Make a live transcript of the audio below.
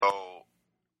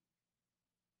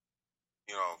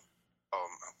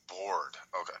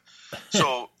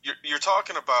So you're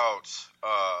talking about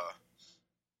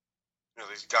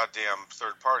these goddamn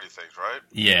third party things, right?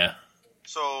 Yeah.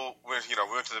 So when we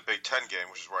went to the Big Ten game,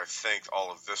 which is where I think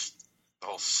all of this, the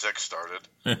whole six started.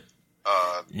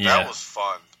 That was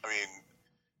fun. I mean,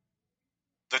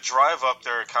 the drive up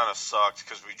there kind of sucked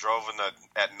because we drove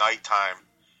at nighttime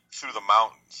through the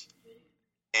mountains,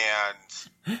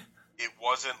 and it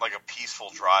wasn't like a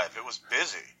peaceful drive. It was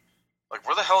busy. Like,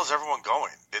 where the hell is everyone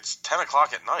going? It's 10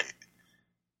 o'clock at night.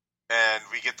 And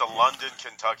we get to London,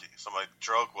 Kentucky. So my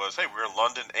joke was, hey, we're in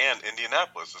London and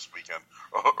Indianapolis this weekend.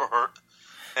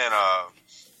 And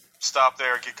stop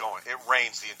there, get going. It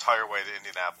rains the entire way to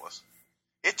Indianapolis.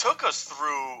 It took us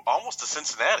through almost to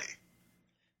Cincinnati.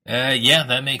 Yeah,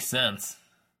 that makes sense.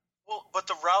 Well, but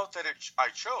the route that I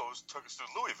chose took us through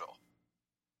Louisville.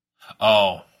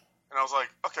 Oh. And I was like,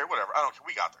 okay, whatever. I don't care.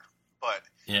 We got there. But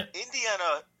yeah.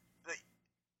 Indiana,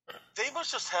 they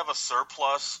must just have a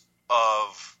surplus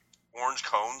of orange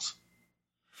cones.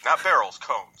 Not barrels,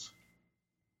 cones.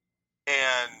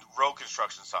 And road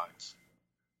construction signs.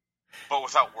 But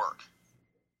without work.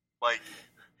 Like,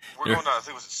 we're going down, I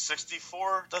think, was it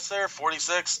 64 that's there?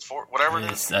 46? Whatever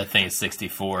it is? I think it's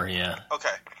 64, yeah.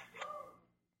 Okay.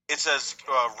 It says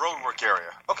road work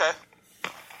area. Okay.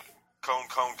 Cone,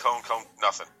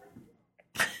 nothing.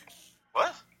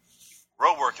 What?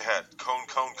 Road work ahead.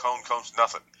 Cones,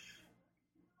 nothing.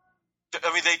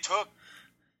 I mean, they took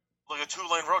like a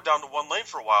 2-lane road down to 1 lane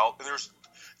for a while, and there's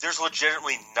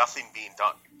legitimately nothing being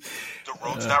done. The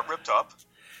road's not ripped up.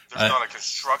 There's not a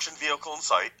construction vehicle in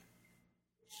sight.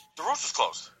 The road's just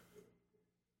closed.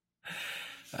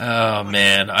 Oh,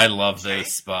 man, I love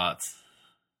those spots.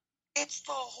 It's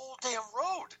the whole damn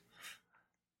road.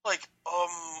 Like, all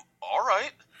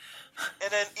right.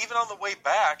 And then even on the way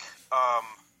back,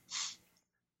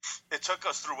 it took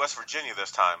us through West Virginia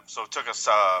this time. So it took us,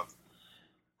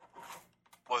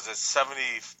 was it 70?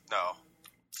 No.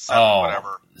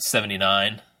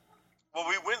 79. Well,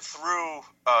 we went through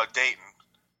Dayton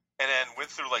and then went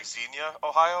through like Xenia,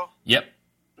 Ohio. Yep.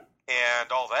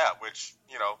 And all that, which,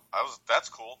 that's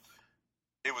cool.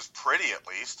 It was pretty at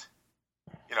least.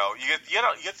 You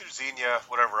get through Xenia,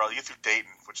 whatever, you get through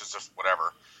Dayton, which is just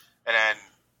whatever. And then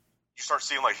you start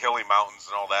seeing like hilly mountains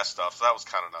and all that stuff. So that was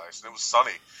kind of nice. And it was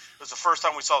sunny. It was the first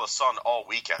time we saw the sun all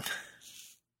weekend.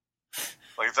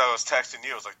 Like, if I was texting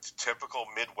you, it was like the typical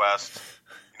Midwest,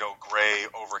 gray,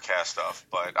 overcast stuff.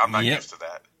 But I'm not used to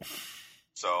that.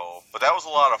 So, but that was a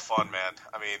lot of fun, man.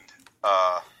 I mean,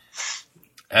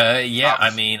 I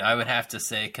mean, I would have to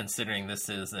say, considering this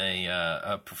is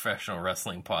a professional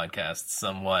wrestling podcast,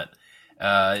 somewhat,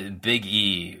 Big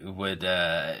E would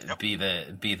be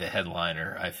the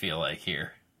headliner. I feel like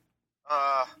here.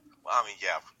 I mean,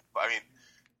 yeah. I mean,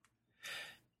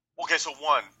 okay. So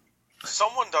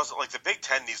someone doesn't like the Big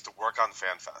Ten needs to work on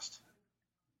FanFest.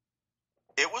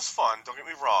 It was fun. Don't get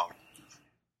me wrong.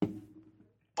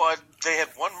 But they had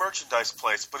one merchandise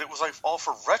place, but it was like all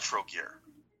for retro gear.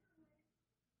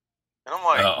 And I'm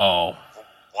like,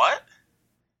 what?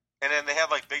 And then they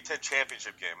had like Big Ten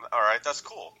championship game. All right, that's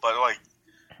cool. But like,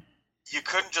 you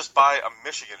couldn't just buy a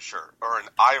Michigan shirt or an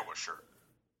Iowa shirt.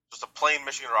 Just a plain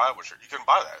Michigan or Iowa shirt. You couldn't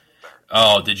buy that there.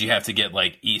 Oh, did you have to get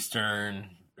like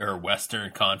Eastern or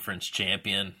Western Conference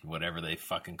champion, whatever they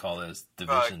fucking call those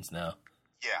divisions now?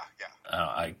 Yeah.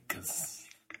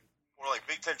 Or like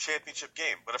Big Ten championship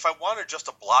game. But if I wanted just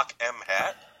a Block M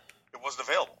hat, it wasn't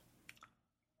available.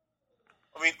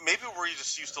 I mean, maybe we're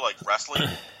just used to like wrestling,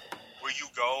 where you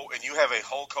go and you have a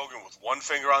Hulk Hogan with one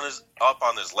finger up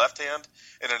on his left hand,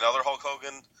 and another Hulk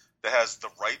Hogan that has the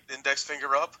right index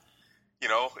finger up.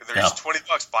 And they're just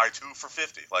 $20, buy 2 for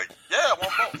 $50. Like, yeah, I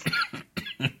want both.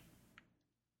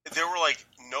 There were like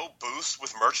no booths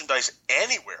with merchandise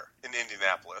anywhere in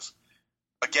Indianapolis.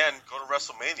 Again, go to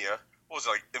WrestleMania. What was it,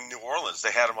 like in New Orleans?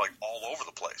 They had them like all over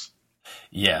the place.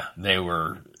 Yeah, they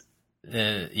were.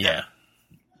 Yeah.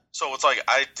 So it's like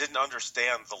I didn't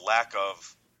understand the lack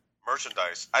of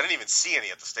merchandise. I didn't even see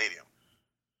any at the stadium.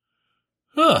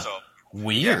 Huh. So,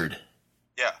 weird.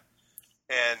 Yeah.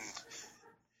 And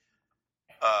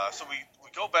so we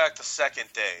go back the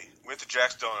second day. We went to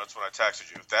Jack's Donuts when I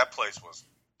texted you. That place was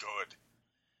good.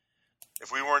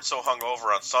 If we weren't so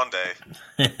hungover on Sunday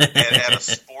and had a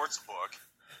sports book.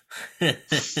 I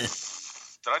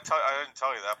didn't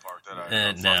tell you that part, did I?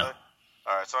 No. Sunday?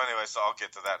 All right, so anyway, I'll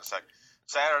get to that in a second.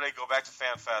 Saturday, go back to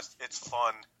FanFest. It's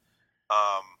fun.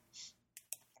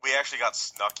 We actually got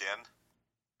snuck in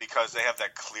because they have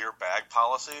that clear bag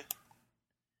policy.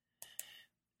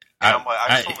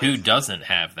 Who doesn't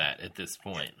have that at this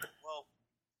point? Well,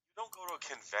 you don't go to a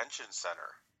convention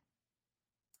center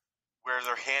where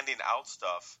they're handing out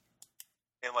stuff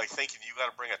and like thinking you got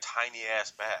to bring a tiny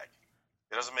ass bag.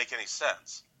 It doesn't make any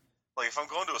sense. Like if I'm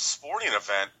going to a sporting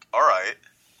event, all right.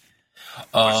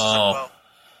 Oh, well,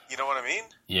 you know what I mean?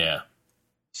 Yeah.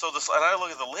 So and I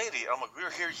look at the lady, and I'm like, we were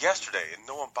here yesterday, and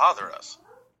no one bothered us.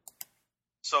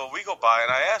 So we go by,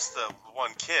 and I asked the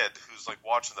one kid who's like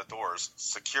watching the doors,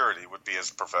 security would be his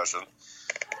profession,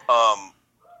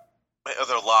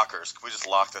 their lockers. Can we just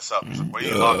lock this up? He's like, what are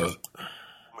you locking?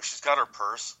 I'm like, she's got her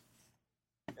purse,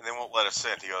 and they won't let us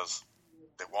in. He goes,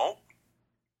 they won't?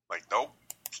 I'm like, nope.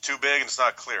 It's too big, and it's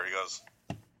not clear. He goes,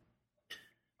 all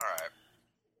right.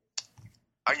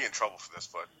 I get in trouble for this,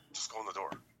 but just go in the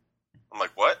door. I'm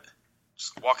like, what?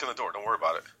 Just walk in the door. Don't worry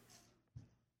about it.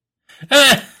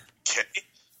 Okay.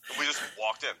 And we just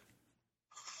walked in.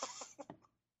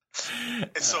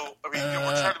 And so, I mean,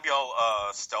 we're trying to be all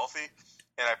stealthy,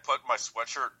 and I put my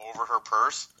sweatshirt over her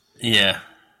purse. Yeah.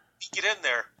 You get in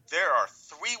there, there are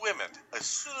 3 women, as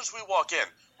soon as we walk in,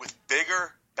 with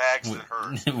bigger bags than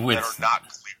hers that are not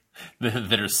clear.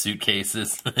 That are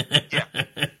suitcases. Yeah.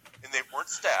 And they weren't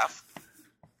staff.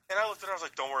 And I looked at her, I was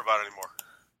like, don't worry about it anymore.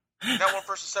 Not one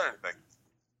person said anything.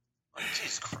 Like,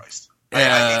 Jesus Christ. I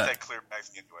hate that clear bag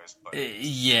anyways. But.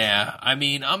 Yeah, I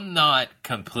mean, I'm not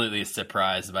completely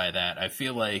surprised by that. I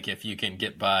feel like if you can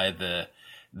get by the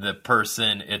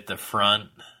person at the front,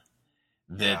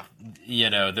 that, you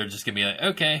know, they're just going to be like,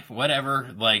 okay,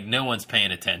 whatever. Like, no one's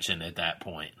paying attention at that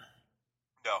point.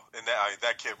 No, and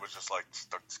that kid was just like,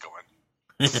 just go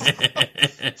in.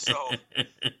 So,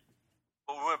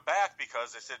 but we went back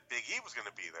because they said Big E was going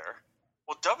to be there.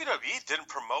 Well, WWE didn't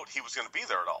promote he was going to be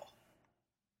there at all.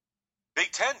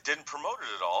 Big Ten didn't promote it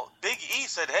at all. Big E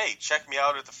said, hey, check me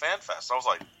out at the Fan Fest. I was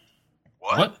like,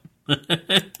 what?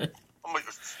 I'm like,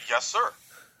 yes, sir.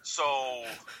 So,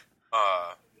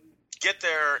 get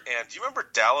there, and do you remember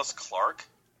Dallas Clark,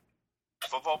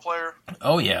 football player?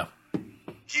 Oh, yeah.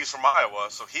 He's from Iowa,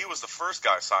 so he was the first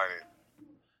guy signing.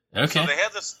 Okay. So they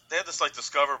had this like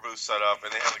Discover booth set up,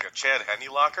 and they had like a Chad Henne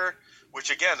locker, which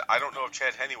again, I don't know if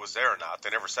Chad Henne was there or not. They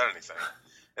never said anything.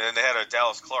 And then they had a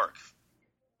Dallas Clark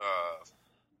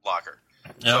locker.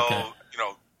 So, you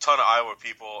know, ton of Iowa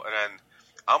people, and then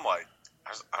I'm like,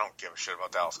 I don't give a shit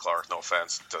about Dallas Clark. No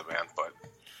offense to the man, but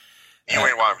you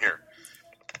ain't why I'm here.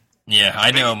 Yeah,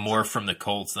 I know more from the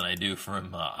Colts than I do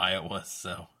from Iowa,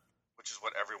 so. Which is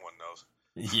what everyone knows.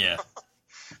 Yeah.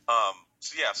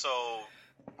 So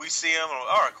we see him, and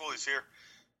all right, cool, he's here.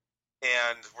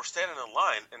 And we're standing in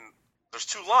line, and there's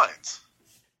 2 lines.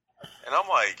 And I'm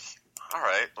like, all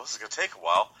right, well, this is going to take a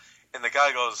while. And the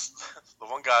guy goes, the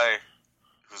one guy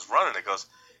who's running it goes,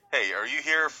 hey, are you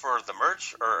here for the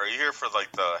merch, or are you here for,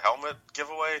 like, the helmet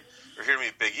giveaway, or here to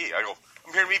meet Big E? I go,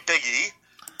 I'm here to meet Big E,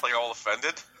 like, all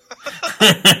offended.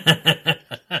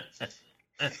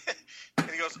 And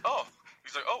he goes, oh.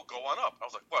 He's like, oh, go on up. I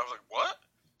was like, what? I was like, what?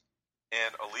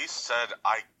 And Elise said,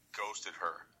 I ghosted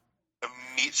her.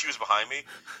 She was behind me.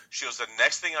 She goes, the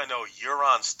next thing I know, you're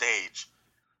on stage,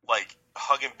 like,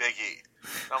 hugging Big E.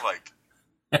 And I'm like,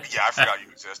 yeah, I forgot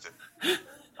you existed.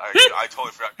 I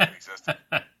totally forgot you existed.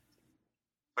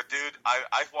 But, dude,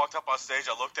 I walked up on stage.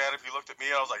 I looked at him. He looked at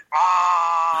me. I was like,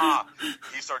 ah!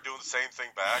 He started doing the same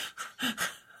thing back.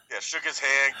 Yeah, shook his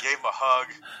hand, gave him a hug.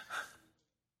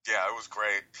 Yeah, it was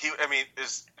great.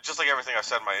 It's just like everything I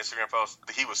said in my Instagram post.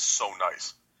 He was so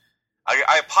nice.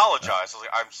 I apologize. I was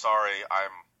like, I'm sorry.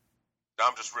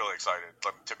 I'm just really excited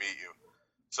to meet you.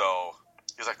 So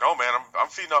he's like, no, man, I'm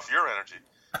feeding off your energy.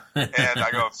 And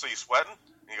I go, so you sweating?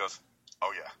 And he goes,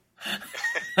 oh yeah.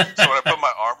 So when I put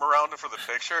my arm around him for the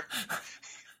picture,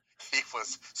 he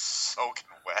was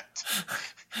soaking wet.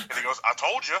 And he goes, I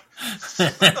told you.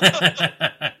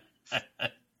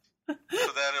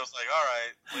 So then it was like, all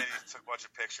right, ladies took a bunch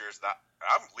of pictures.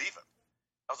 I'm leaving.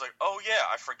 I was like, oh yeah,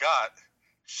 I forgot.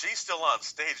 She's still on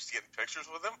stage getting pictures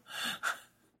with him.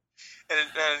 And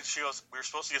then she goes, we were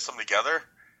supposed to get some together.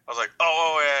 I was like,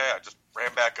 oh yeah. I just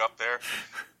ran back up there.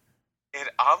 And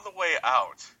on the way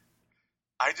out,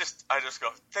 I just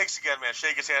go, thanks again, man.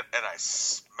 Shake his hand, and I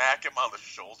smack him on the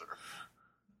shoulder.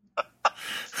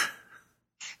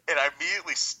 And I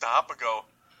immediately stop and go,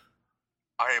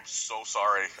 I am so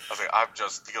sorry. I was like,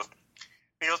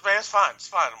 he goes, man, it's fine.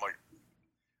 I'm like,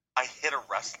 I hit a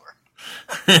wrestler.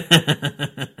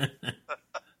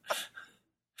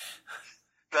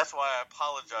 That's why I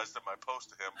apologized in my post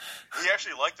to him. He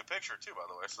actually liked the picture too, by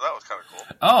the way, so that was kind of cool.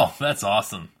 Oh, that's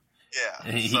awesome. Yeah.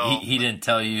 He didn't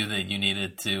tell you that you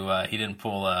needed to, he didn't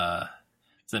pull,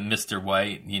 is it Mr.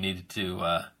 White? You needed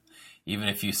to, even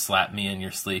if you slap me in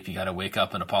your sleep, you got to wake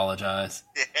up and apologize.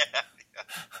 Yeah.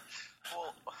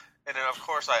 Well, and then of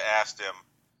course I asked him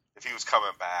if he was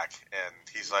coming back, and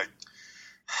he's like,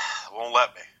 won't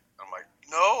let me. I'm like,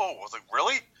 no. I was like,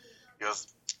 really? He goes,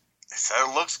 they said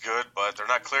it looks good, but they're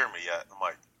not clearing me yet. I'm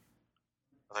like,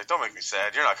 don't make me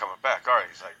sad. You're not coming back, are you?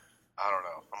 He's like, I don't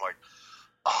know. I'm like,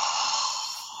 oh.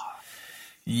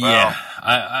 Yeah.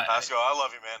 Well, Pasco, I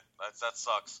love you, man. That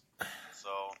sucks. So,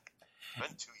 it's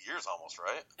been 2 years almost,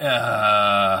 right?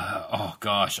 Oh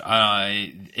gosh,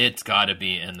 it's got to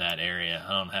be in that area.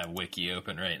 I don't have Wiki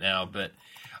open right now, but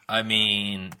I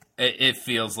mean, it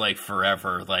feels like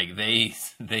forever. Like they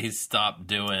stopped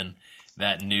doing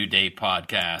that New Day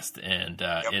podcast, and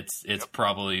it's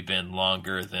probably been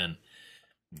longer than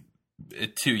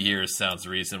 2 years. Sounds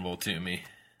reasonable to me.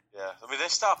 Yeah, I mean they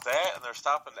stopped that, and they're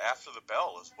stopping after the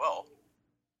bell as well.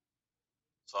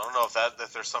 So I don't know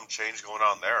if there's some change going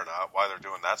on there or not, why they're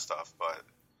doing that stuff, but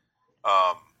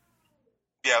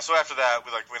yeah. So after that,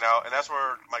 we went out, and that's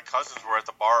where my cousins were at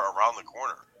the bar around the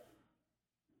corner,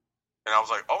 and I was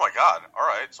like, oh my god, all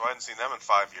right. So I hadn't seen them in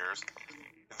 5 years.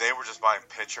 They were just buying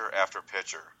pitcher after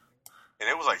pitcher, and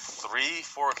it was like 3,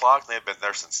 4 o'clock. And they had been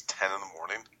there since 10 in the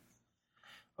morning.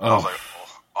 Oh. I was like,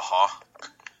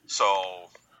 So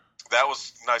that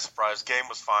was a nice surprise. Game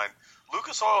was fine.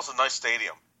 Lucas Oil's a nice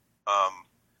stadium.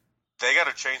 They got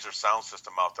to change their sound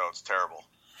system out, though. It's terrible.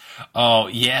 Oh,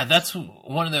 yeah. That's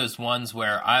one of those ones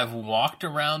where I've walked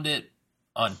around it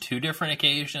on 2 different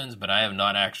occasions, but I have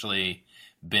not actually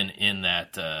been in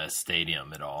that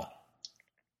stadium at all.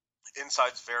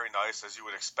 Inside's very nice, as you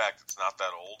would expect. It's not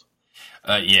that old.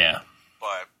 Yeah.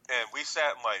 And we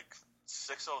sat in,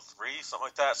 603, something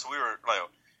like that. So we were,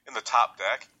 in the top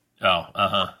deck. Oh,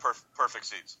 Perfect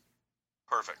seats.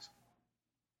 Perfect.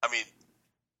 I mean,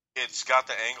 it's got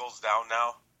the angles down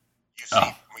now. You see,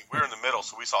 I mean, we're in the middle,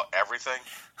 so we saw everything.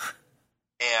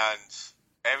 And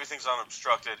everything's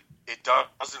unobstructed. It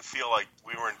doesn't feel like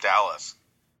we were in Dallas.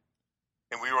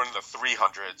 And we were in the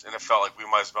 300s, and it felt like we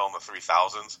might as well in the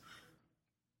 3000s.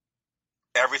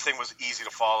 Everything was easy to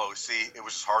follow. See, it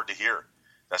was just hard to hear.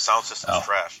 That sound system's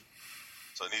trash.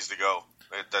 So it needs to go.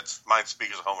 Mine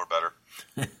speakers at home are better.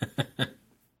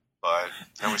 But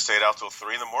then we stayed out till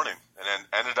 3 in the morning, and then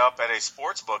ended up at a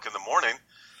sports book in the morning.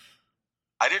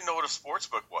 I didn't know what a sports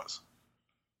book was.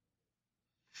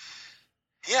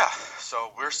 Yeah,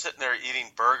 so we're sitting there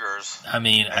eating burgers. I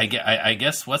mean, I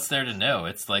guess what's there to know?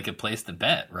 It's like a place to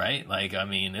bet, right? I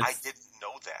didn't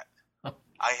know that.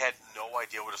 I had no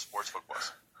idea what a sports book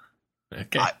was.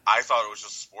 Okay. I thought it was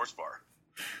just a sports bar.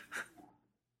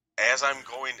 As I'm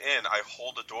going in, I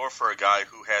hold the door for a guy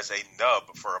who has a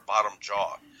nub for a bottom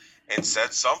jaw and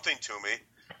said something to me.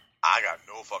 I got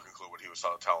no fucking clue what he was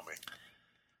trying to tell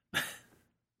me.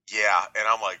 Yeah, and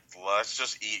I'm like, let's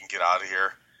just eat and get out of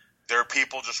here. There are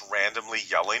people just randomly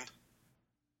yelling.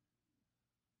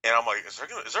 And I'm like, is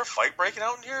there a fight breaking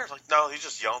out in here? Like, no, he's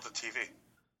just yelling at the TV.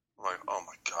 I'm like, oh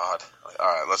my God. All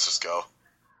right, let's just go.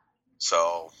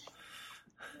 So,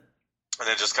 and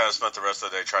then just kind of spent the rest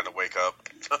of the day trying to wake up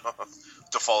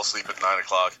to fall asleep at 9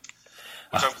 o'clock.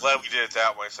 Which I'm glad we did it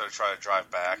that way instead of trying to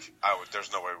drive back.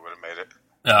 There's no way we would have made it.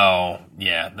 Oh,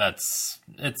 yeah,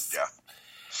 yeah.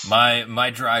 My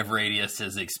drive radius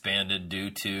has expanded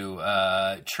due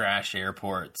to trash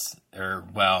airports, or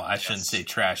well, I shouldn't say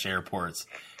trash airports,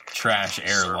 trash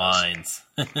airlines.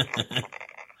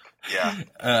 Yeah.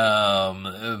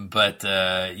 But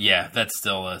yeah, that's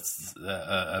still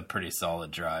a pretty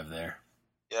solid drive there.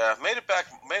 Yeah, made it back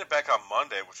on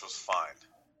Monday, which was fine.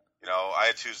 You know, I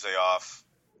had Tuesday off,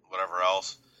 whatever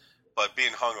else, but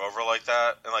being hungover like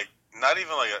that, and not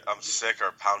even I'm sick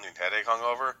or pounding headache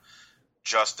hungover.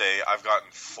 Just I've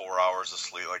gotten 4 hours of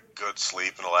sleep, good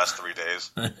sleep in the last 3 days.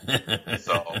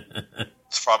 So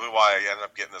it's probably why I ended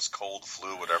up getting this cold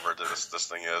flu, whatever this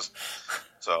thing is.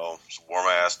 So just wore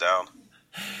my ass down.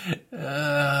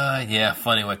 Yeah,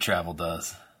 funny what travel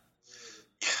does.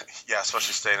 Yeah,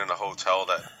 especially staying in a hotel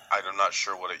that I'm not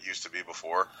sure what it used to be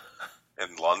before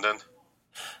in London.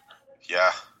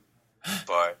 Yeah,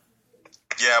 but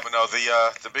no,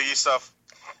 the Big E stuff.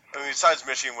 I mean, besides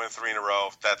Michigan winning 3 in a row,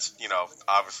 that's,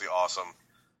 obviously awesome.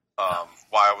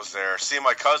 Why I was there. Seeing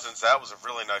my cousins, that was a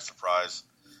really nice surprise.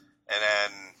 And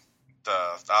then,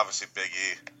 obviously, Big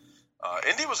E.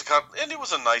 Indy was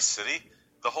a nice city.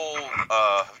 The whole,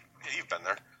 you've been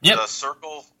there. Yep.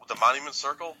 The Monument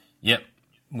Circle. Yep.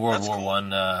 World War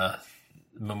I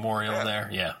memorial there,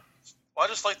 yeah. Well, I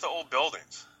just like the old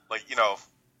buildings.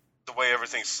 The way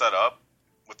everything's set up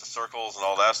with the circles and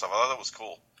all that stuff. I thought that was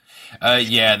cool.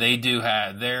 Yeah, they do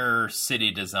have their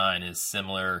city design is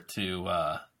similar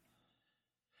to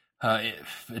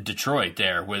Detroit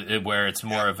there, where it's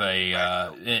more of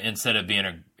a instead of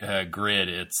being a grid,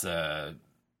 it's a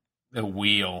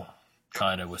wheel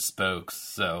kind of with spokes.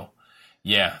 So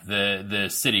Yeah, the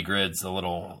city grid's a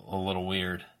little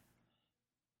weird.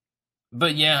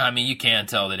 But yeah, I mean, you can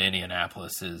tell that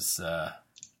Indianapolis has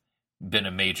been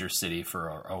a major city for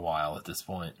a while at this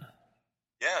point.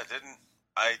 Yeah,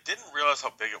 I didn't realize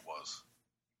how big it was.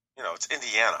 It's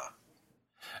Indiana.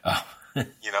 Oh.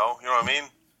 You know what I mean?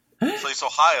 So it's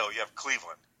Ohio, you have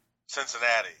Cleveland,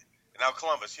 Cincinnati, and now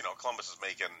Columbus. Columbus is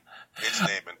making its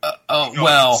name in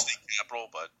state capital,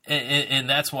 but and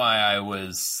that's why I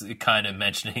was kind of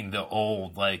mentioning the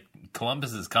old. Like,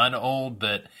 Columbus is kind of old,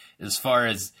 but as far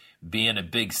as being a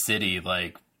big city,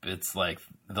 like, it's like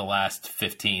the last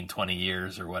 15, 20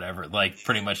 years or whatever, like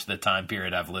pretty much the time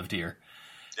period I've lived here.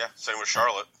 Yeah, same with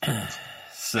Charlotte.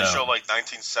 So they show like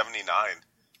 1979,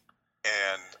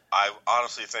 and I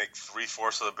honestly think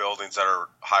 3/4 of the buildings that are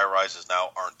high rises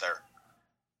now aren't there.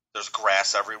 There's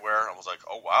grass everywhere. I was like,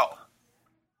 oh wow,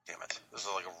 damn it, this is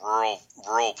like a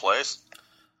rural place.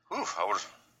 Whew,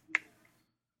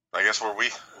 I guess where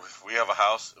we have a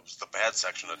house, it was the bad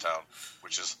section of town,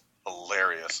 which is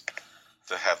hilarious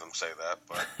to have them say that,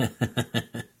 but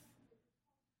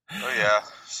oh yeah.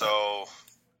 So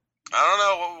I don't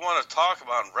know what we want to talk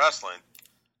about in wrestling.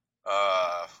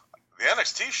 The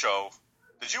NXT show.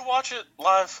 Did you watch it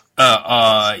live?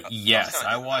 Yes,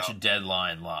 I watched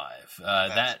Deadline live.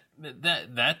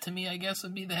 That to me, I guess,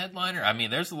 would be the headliner. I mean,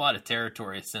 there's a lot of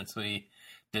territory since we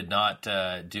did not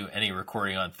do any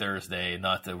recording on Thursday.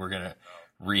 Not that we're gonna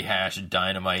rehash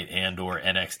Dynamite and or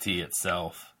NXT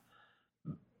itself.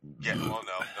 Yeah, well,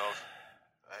 no.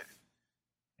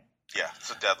 Yeah, it's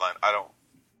a deadline. I don't.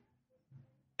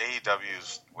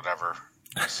 AEW's whatever.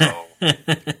 So.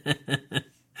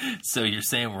 So you're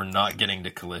saying we're not getting to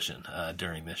Collision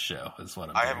during this show? Is what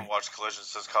I haven't watched Collision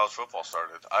since college football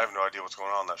started. I have no idea what's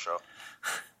going on in that show.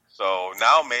 So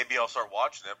now maybe I'll start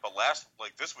watching it. But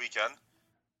this weekend,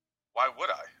 why would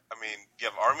I? I mean, you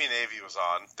have Army Navy was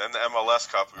on, then the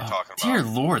MLS Cup we were talking about. Dear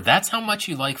Lord, that's how much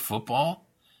you like football?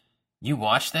 You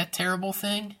watched that terrible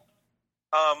thing?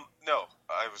 No.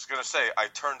 I was going to say I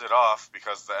turned it off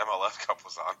because the MLS Cup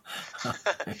was on.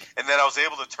 And then I was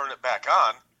able to turn it back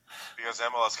on because the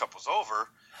MLS Cup was over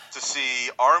to see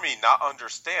Army not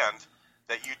understand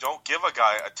that you don't give a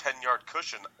guy a 10-yard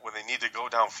cushion when they need to go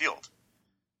downfield.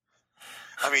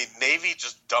 I mean, Navy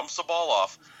just dumps the ball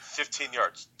off 15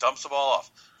 yards, dumps the ball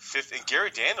off 15. And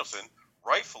Gary Danielson,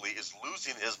 rightfully, is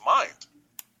losing his mind.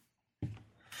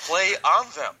 Play on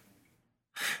them.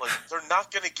 Like, they're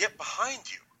not going to get behind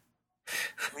you.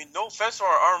 I mean, no offense to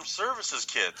our armed services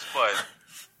kids, but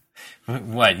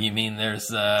what you mean?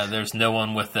 There's no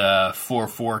one with a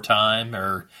 4.4 time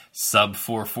or sub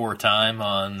 4.4 time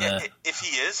on. If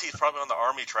he is, he's probably on the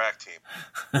Army track team.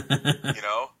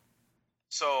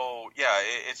 So yeah,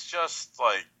 it's just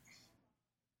like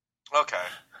okay,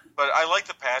 but I like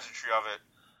the pageantry of it.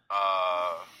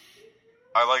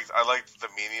 I like the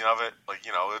meaning of it. Like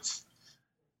it's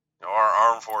our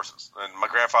armed forces, and my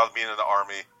grandfather being in the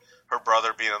Army. Her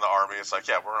brother being in the Army, it's like,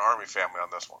 yeah, we're an Army family on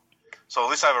this one. So at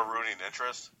least I have a rooting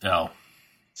interest. No.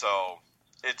 So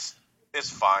it's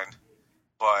fine.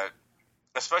 But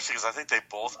especially because I think they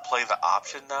both play the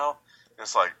option now. And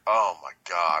it's like, oh, my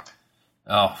God.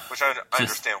 Oh. Which I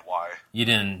understand why. You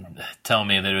didn't tell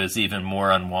me that it was even more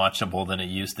unwatchable than it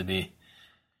used to be.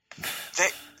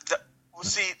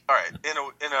 See, all right,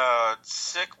 in a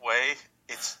sick way,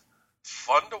 it's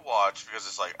fun to watch because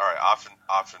it's like, all right, option,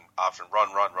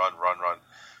 run.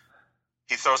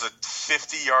 He throws a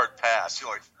 50-yard pass.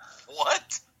 You're like,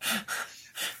 what?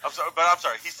 I'm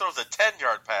sorry. He throws a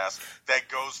 10-yard pass that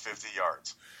goes 50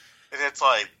 yards, and it's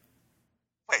like,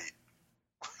 wait,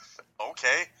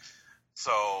 okay.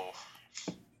 So,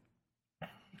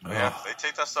 yeah, they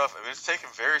take that stuff. I mean, it's taken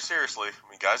very seriously. I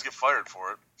mean, guys get fired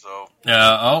for it. So,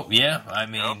 yeah. I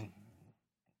mean,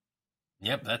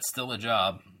 yep, that's still a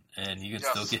job. And you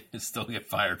can still get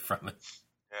fired from it.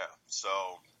 Yeah. So,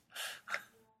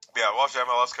 yeah, I watched the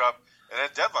MLS Cup, and then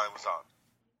Deadline was on.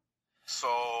 So,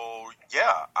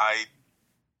 yeah,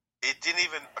 it didn't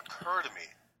even occur to me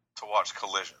to watch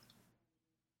Collision.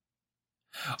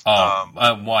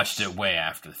 I watched it way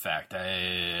after the fact.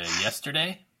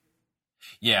 Yesterday?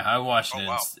 Yeah, I watched it.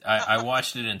 Wow. I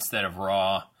watched it instead of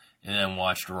Raw, and then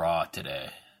watched Raw today.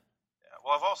 Yeah,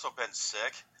 well, I've also been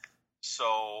sick,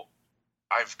 so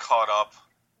I've caught up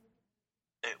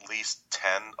at least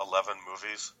 10, 11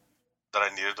 movies that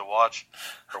I needed to watch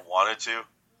or wanted to.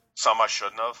 Some I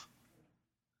shouldn't have.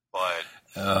 But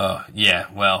yeah,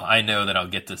 well, I know that I'll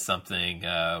get to something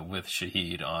with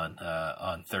Shahid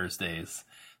on Thursday's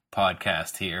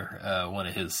podcast here, one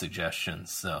of his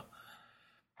suggestions. So,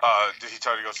 did he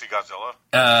tell you to go see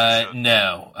Godzilla?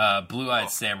 No. Blue-Eyed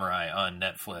Samurai on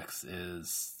Netflix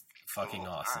is fucking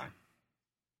awesome. Right.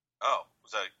 Oh,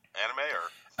 was that anime or?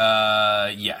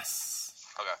 Yes.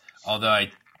 Okay. Although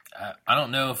I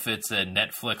don't know if it's a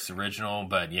Netflix original,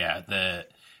 but yeah, the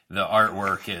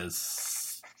artwork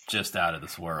is just out of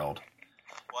this world.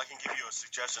 Well, I can give you a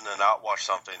suggestion to not watch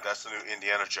something. That's the new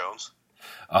Indiana Jones.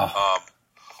 Oh.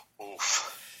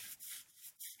 Oof.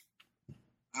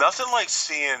 Nothing like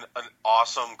seeing an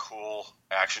awesome, cool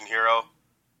action hero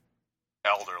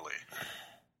elderly.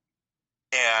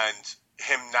 And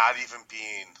him not even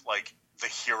being, like, the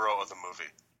hero of the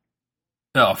movie.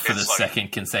 Oh, for the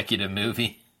second consecutive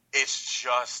movie? It's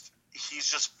just, he's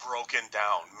just broken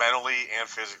down, mentally and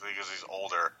physically, because he's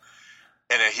older.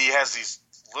 And he has these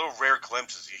little rare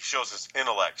glimpses. He shows his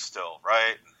intellect still,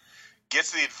 right?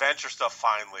 Gets the adventure stuff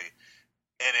finally.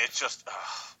 And it's just,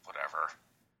 whatever.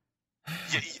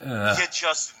 You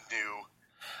just knew.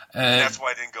 That's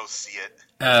why I didn't go see it.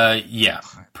 Yeah.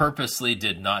 Purposely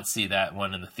did not see that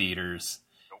one in the theaters.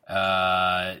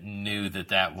 Nope. Knew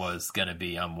that was going to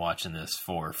be, I'm watching this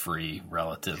for free,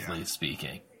 relatively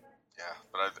speaking. Yeah,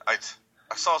 but I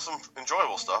saw some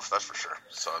enjoyable stuff, that's for sure.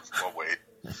 So we'll wait.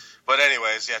 But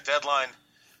anyways, yeah, Deadline.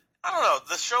 I don't know.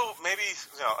 The show, maybe,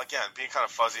 again, being kind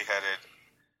of fuzzy-headed,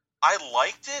 I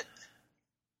liked it.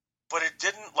 But it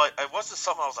didn't, it wasn't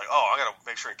something I was like, oh, I got to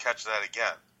make sure and catch that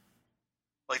again.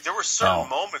 Like, there were certain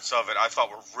moments of it I thought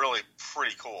were really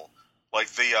pretty cool. Like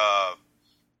the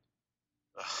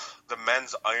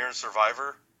men's Iron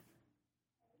Survivor.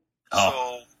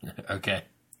 Oh, so, okay.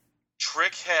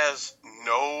 Trick has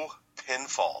no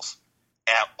pinfalls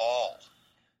at all.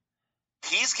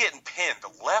 He's getting pinned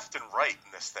left and right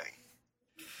in this thing.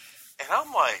 And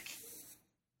I'm like,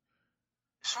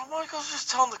 Shawn Michaels just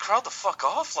telling the crowd to fuck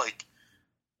off? Like,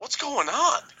 what's going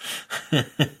on?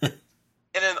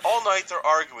 And then all night they're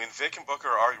arguing, Vic and Booker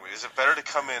are arguing, is it better to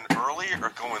come in early or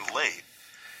go in late?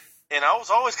 And I was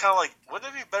always kind of like,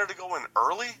 wouldn't it be better to go in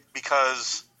early?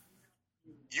 Because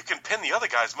you can pin the other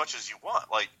guy as much as you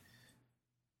want. Like,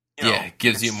 it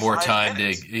gives you more time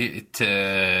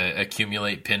to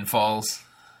accumulate pinfalls.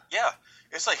 Yeah.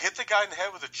 It's like hit the guy in the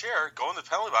head with a chair, go in the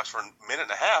penalty box for a minute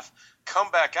and a half,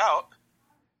 come back out,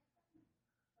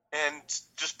 and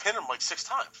just pin him like 6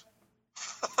 times.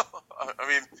 I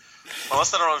mean,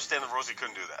 unless I don't understand that Rosie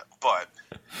couldn't do that.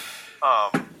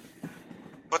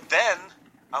 But then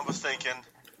I was thinking,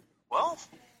 well,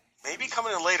 maybe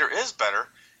coming in later is better,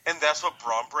 and that's what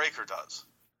Braun Breaker does.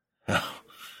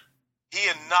 He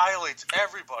annihilates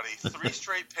everybody, 3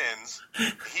 straight pins.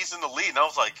 He's in the lead, and I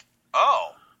was like,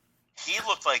 oh, he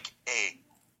looked like a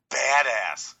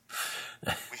badass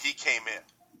when he came in.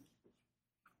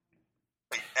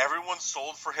 Like, everyone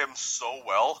sold for him so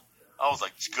well. I was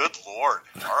like, good Lord.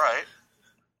 All right.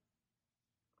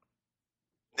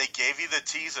 They gave you the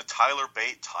tease of Tyler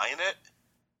Bate tying it.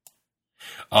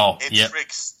 Oh, and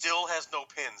Trick still has no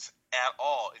pins at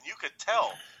all. And you could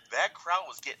tell that crowd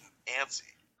was getting antsy.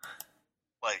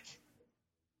 Like,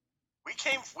 we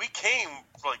came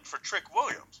like for Trick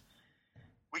Williams.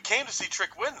 We came to see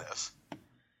Trick win this.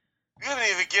 You haven't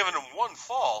even given him one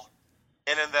fall.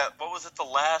 And in that, what was it, the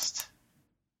last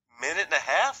minute and a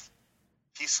half,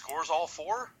 he scores all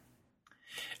 4?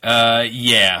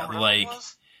 Yeah, like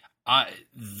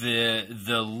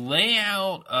the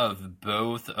layout of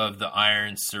both of the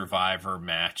Iron Survivor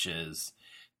matches,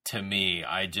 to me,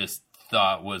 I just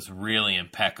thought was really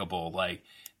impeccable. Like,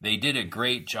 they did a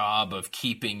great job of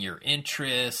keeping your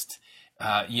interest.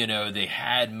 They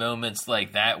had moments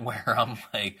like that where I'm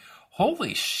like,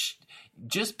 holy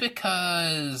just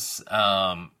because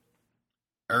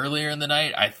earlier in the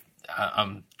night,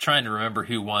 I'm trying to remember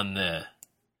who won the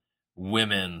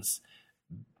women's.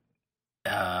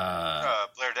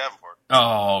 Blair Davenport.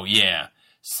 Oh, yeah.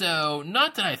 So,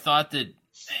 not that I thought that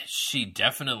she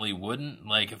definitely wouldn't.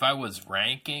 Like, if I was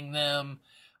ranking them,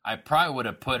 I probably would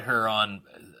have put her on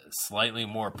a slightly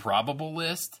more probable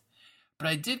list. But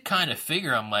I did kind of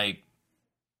figure, I'm like,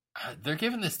 they're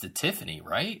giving this to Tiffany,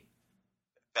 right?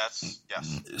 Yes.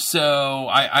 So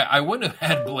I wouldn't have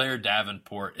had Blair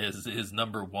Davenport as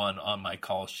number 1 on my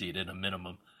call sheet at a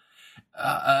minimum.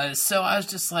 So I was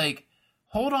just like,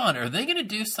 hold on, are they going to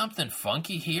do something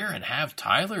funky here and have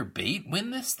Tyler Bate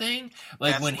win this thing?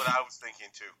 Like, that's what I was thinking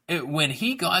too. When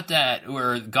he got that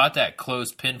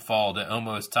close pinfall to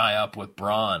almost tie up with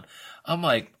Braun, I'm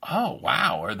like, oh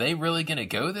wow, are they really going to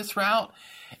go this route?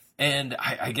 And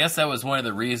I guess that was one of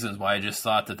the reasons why I just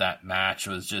thought that match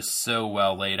was just so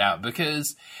well laid out,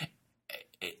 because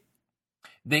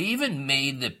they even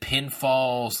made the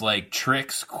pinfalls, like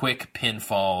Trick's quick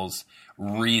pinfalls,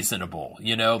 reasonable.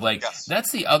 Yes.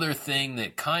 That's the other thing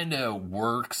that kind of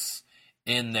works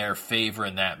in their favor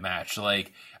in that match.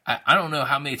 Like, I don't know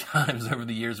how many times over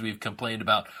the years we've complained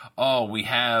about, oh, we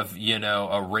have,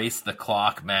 a race the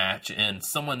clock match and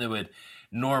someone that would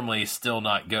normally still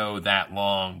not go that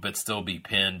long but still be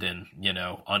pinned in,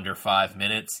 under 5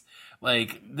 minutes.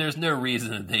 Like, there's no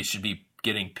reason that they should be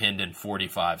getting pinned in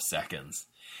 45 seconds.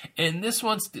 And this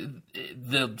one's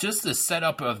just the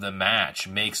setup of the match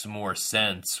makes more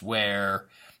sense, where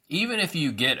even if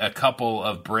you get a couple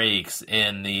of breaks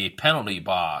in the penalty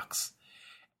box,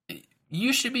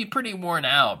 you should be pretty worn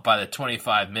out by the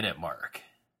 25-minute mark.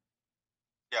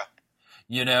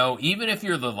 Yeah. Even if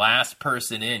you're the last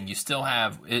person in, you still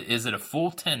have, is it a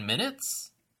full 10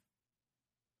 minutes?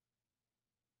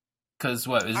 Because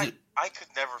what is it? I could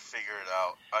never figure it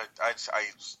out. I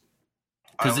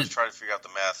always try to figure out the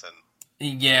math.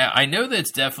 And yeah, I know that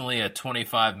it's definitely a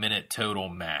 25-minute total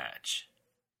match.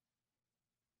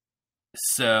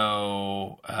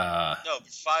 So, no,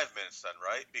 5 minutes then,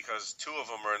 right? Because 2 of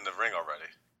them are in the ring already.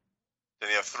 Then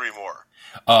you have 3 more.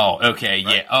 Oh, okay,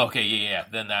 right? Yeah, okay, yeah.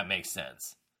 Then that makes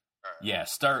sense. Right.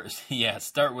 Yeah,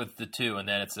 start with the 2, and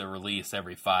then it's a release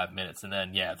every 5 minutes, and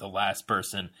then the last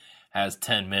person has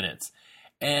 10 minutes,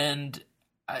 and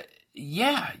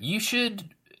you should,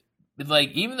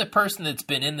 like, even the person that's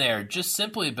been in there, just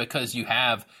simply because you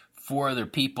have 4 other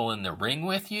people in the ring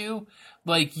with you,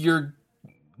 like, you're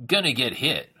gonna get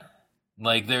hit.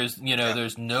 Like, there's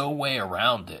no way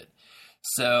around it.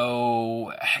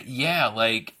 So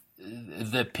like,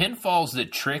 the pinfalls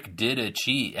that Trick did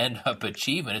end up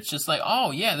achieving, it's just like, oh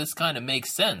yeah, this kind of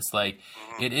makes sense. Like,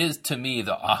 it is, to me,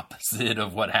 the opposite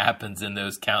of what happens in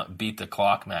those beat the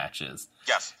clock matches.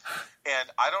 Yes, and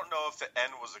I don't know if the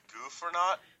end was a goof or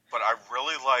not, but I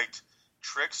really liked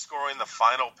Trick scoring the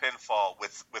final pinfall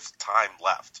with time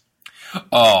left.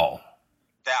 Oh,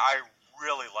 that I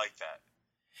really like that.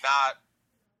 Not,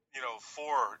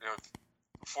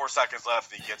 4 seconds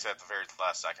left and he gets it at the very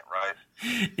last second, right?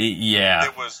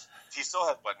 Yeah. He still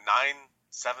had,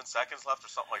 7 seconds left or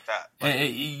something like that.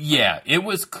 It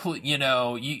was,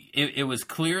 it was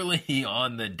clearly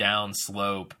on the down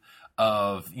slope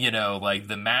of, like,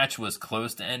 the match was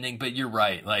close to ending, but you're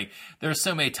right. Like, there's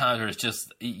so many times where it's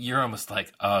just, you're almost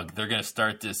like, ugh, they're going to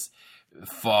start this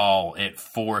fall at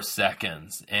 4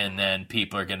 seconds, and then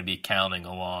people are going to be counting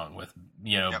along with,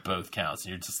 both counts.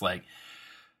 And you're just like,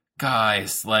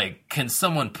 guys, like, can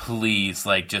someone please,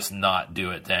 like, just not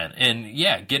do it then? And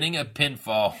yeah, getting a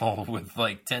pinfall with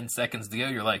like 10 seconds to go,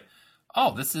 you're like,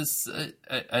 oh, this is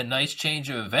a nice change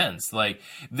of events. Like,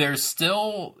 there's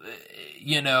still,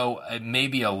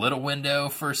 maybe a little window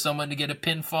for someone to get a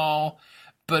pinfall,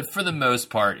 but for the most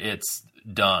part, it's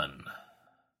done.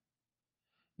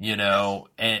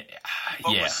 And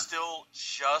but was still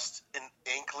just an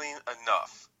inkling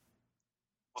enough.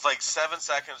 With like 7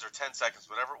 seconds or 10 seconds,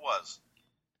 whatever it was,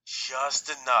 just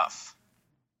enough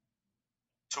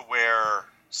to where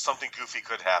something goofy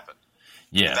could happen.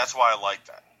 Yeah. And that's why I like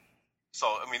that. So,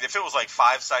 I mean, if it was like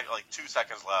 5 seconds, like 2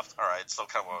 seconds left, all right, it's still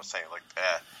kind of what I was saying, like,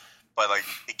 but like,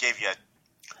 it gave you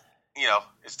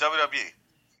it's WWE.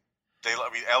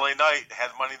 LA Knight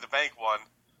had Money in the Bank one,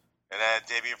 and then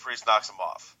Damian Priest knocks him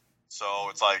off. So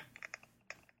it's like,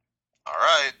 all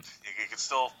right, you can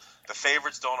still, the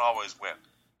favorites don't always win.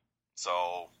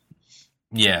 So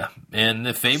yeah, and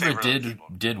the favorite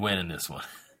did win in this one.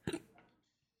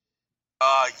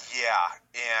 Yeah,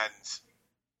 and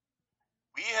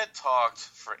we had talked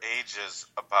for ages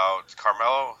about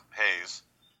Carmelo Hayes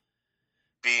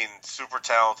being super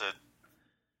talented.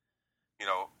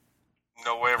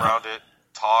 No way around it.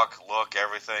 Talk, look,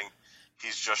 everything.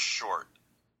 He's just short.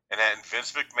 And in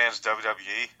Vince McMahon's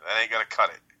WWE, that ain't gonna cut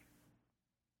it.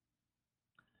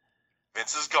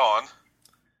 Vince is gone.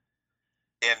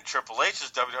 In Triple H's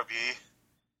WWE,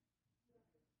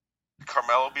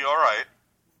 Carmelo will be all right,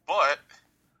 but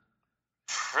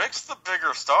Trick's the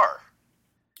bigger star.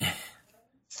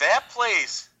 That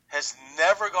place has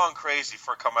never gone crazy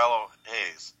for Carmelo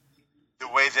Hayes the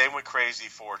way they went crazy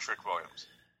for Trick Williams.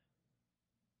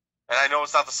 And I know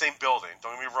it's not the same building,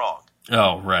 don't get me wrong.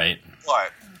 Oh, right.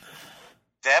 But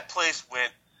that place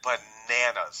went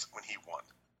bananas when he won.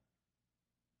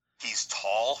 He's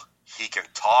tall, he can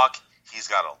talk, he's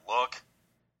got a look.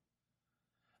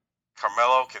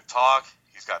 Carmelo can talk.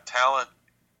 He's got talent.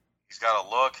 He's got a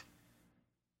look.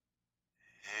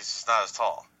 He's just not as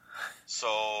tall.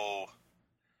 So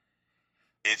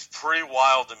it's pretty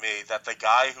wild to me that the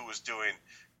guy who was doing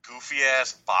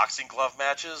goofy-ass boxing glove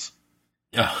matches,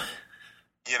 yeah,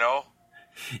 can all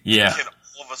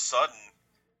of a sudden,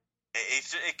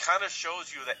 it kind of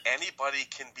shows you that anybody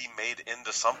can be made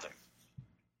into something.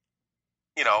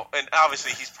 and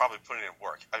obviously he's probably putting in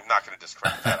work. I'm not going to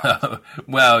discredit that.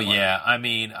 Well, yeah. I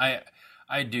mean,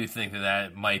 I do think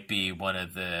that might be one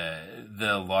of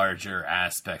the larger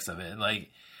aspects of it. Like,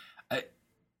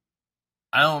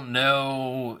 I don't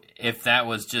know if that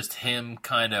was just him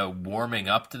kind of warming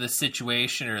up to the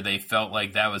situation, or they felt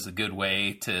like that was a good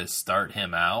way to start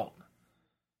him out.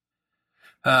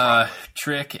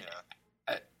 Trick,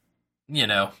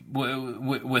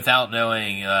 without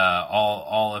knowing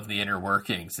all of the inner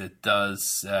workings, it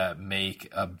does make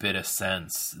a bit of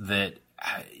sense that,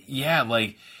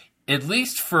 like, at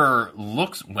least for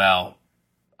looks, well,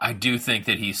 I do think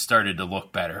that he's started to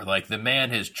look better. Like, the man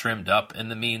has trimmed up in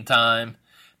the meantime.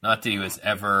 Not that he was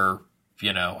ever,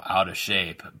 out of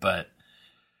shape, but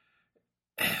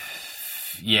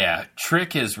yeah,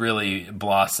 Trick has really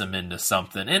blossomed into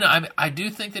something. And I do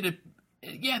think that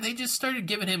they just started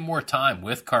giving him more time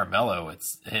with Carmelo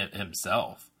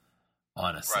himself,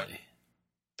 honestly. Right.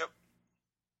 Yep.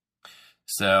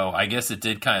 So I guess it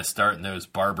did kind of start in those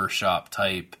barbershop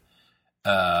type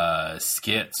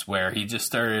skits where he just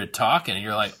started talking and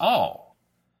you're like, oh,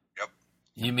 yep.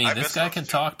 You mean this guy can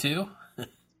talk too?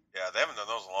 Yeah, they haven't done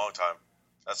those in a long time.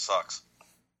 That sucks.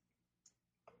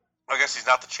 I guess he's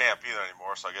not the champ either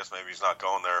anymore, so I guess maybe he's not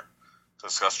going there to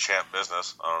discuss champ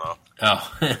business. I don't know.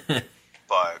 Oh.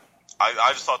 But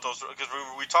I just thought those were, because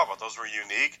we talked about those were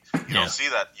unique. You don't see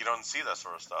that. You don't see that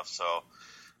sort of stuff. So,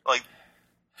 like.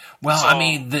 Well, I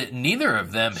mean, neither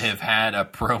of them have had a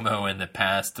promo in the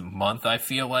past month, I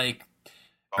feel like.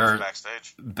 Or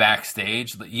backstage.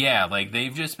 Backstage. Yeah, like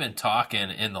they've just been talking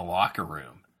in the locker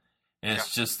room. And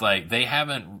it's just like they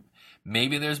haven't.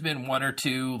 Maybe there's been one or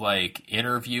two like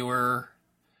interviewer,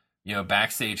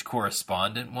 backstage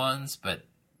correspondent ones, but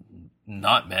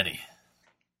not many.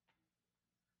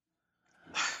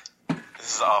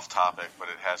 This is off topic, but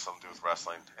it has something to do with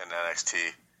wrestling and NXT.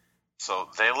 So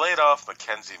they laid off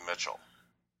Mackenzie Mitchell.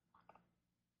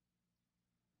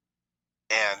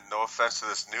 And no offense to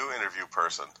this new interview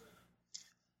person,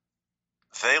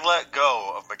 they let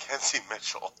go of Mackenzie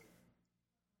Mitchell.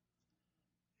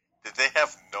 Did they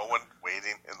have no one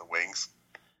waiting in the wings?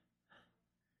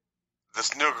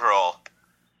 This new girl,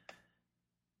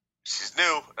 she's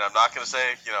new, and I'm not going to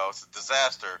say, it's a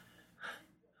disaster.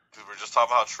 Because we're just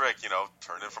talking about how Trick,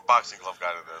 turned in from boxing glove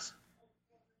guy to this.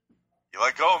 You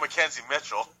let go of Mackenzie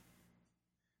Mitchell.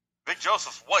 Big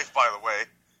Joseph's wife, by the way.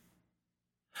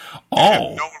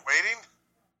 Oh. No one waiting?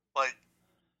 Like,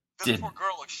 this poor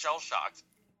girl looks shell-shocked.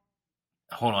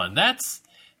 Hold on, that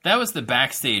was the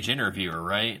backstage interviewer,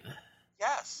 right?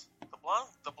 Yes, the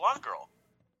blonde girl.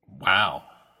 Wow.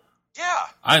 Yeah.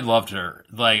 I loved her.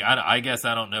 Like, I guess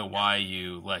I don't know why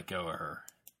you let go of her.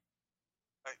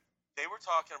 They were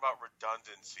talking about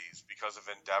redundancies because of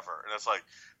Endeavor, and it's like,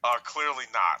 clearly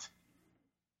not.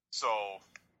 So,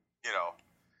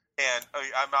 and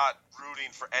I'm not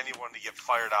rooting for anyone to get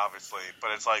fired, obviously,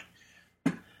 but it's like,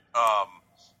 there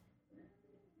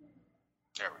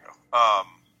we go.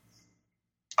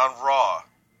 On Raw,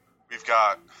 we've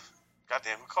got,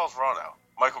 goddamn, who calls Raw now?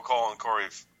 Michael Cole and Corey.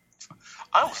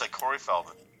 I almost said Corey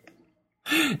Feldman.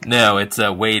 No, it's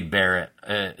Wade Barrett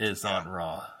is on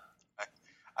Raw.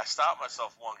 I stopped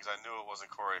myself one because I knew it wasn't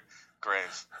Corey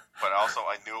Graves, but also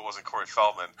I knew it wasn't Corey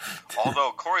Feldman.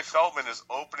 Although Corey Feldman is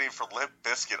opening for Limp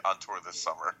Bizkit on tour this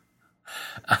summer.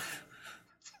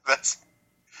 That's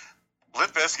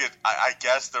Limp Bizkit. I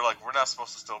guess they're like, we're not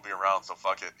supposed to still be around, so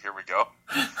fuck it. Here we go.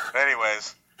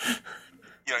 Anyways,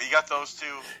 you got those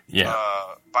two. Yeah.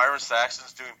 Byron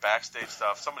Saxton's doing backstage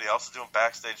stuff. Somebody else is doing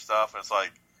backstage stuff, and it's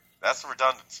like, that's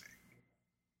redundancy.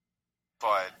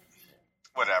 But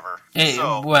whatever. Hey,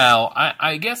 well,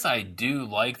 I guess I do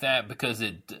like that because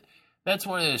that's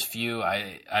one of those few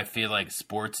I feel like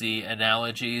sportsy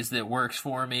analogies that works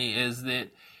for me is that,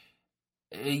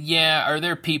 are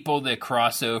there people that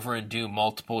cross over and do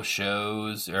multiple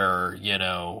shows or,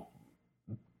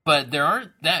 but there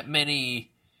aren't that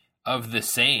many of the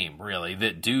same really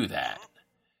that do that.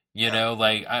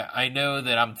 Like I know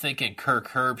that I'm thinking Kirk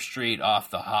Herbstreit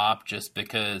off the hop just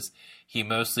because he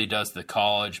mostly does the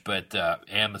college, but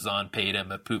Amazon paid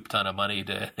him a poop ton of money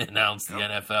to announce the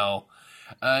NFL.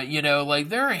 Like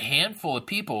there are a handful of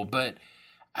people, but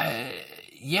I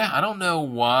don't know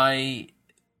why.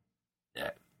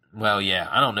 Well,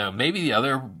 I don't know. Maybe the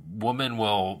other woman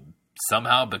will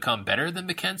somehow become better than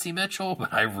Mackenzie Mitchell,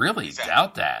 but I really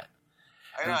doubt that.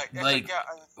 I'm with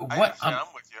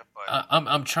you, but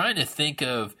I'm trying to think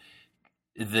of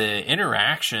the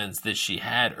interactions that she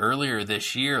had earlier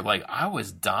this year. Like I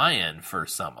was dying for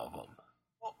some of them.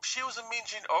 Well, she was a Mean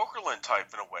Gene Okerlund type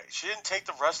in a way. She didn't take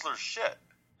the wrestler's shit.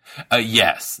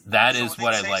 Yes, that is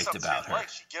what I liked about her.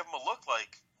 She'd give him a look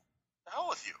like, "The hell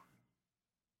with you,"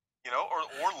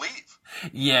 or leave.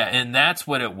 Yeah, and that's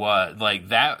what it was. Like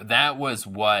that was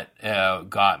what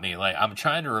got me. Like I'm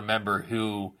trying to remember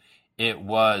who it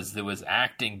was that was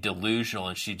acting delusional,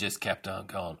 and she just kept on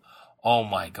going, "Oh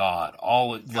my God,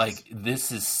 like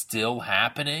this is still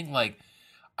happening." Like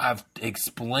I've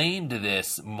explained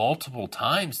this multiple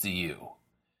times to you,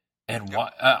 and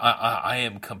I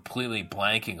am completely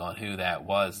blanking on who that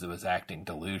was acting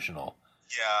delusional.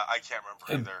 Yeah, I can't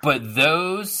remember either. But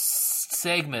those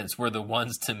segments were the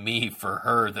ones to me for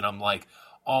her that I'm like,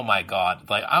 oh my God,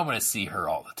 like I want to see her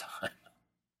all the time.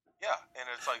 Yeah, and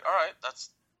it's like, all right, that's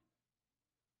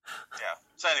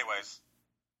So, anyways,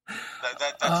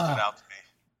 that stood out to me.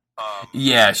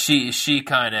 Yeah, she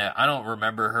kind of. I don't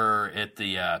remember her at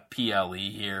the PLE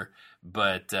here,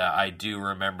 but I do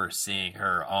remember seeing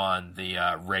her on the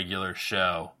regular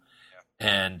show.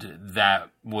 And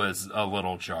that was a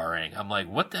little jarring. I'm like,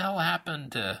 what the hell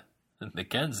happened to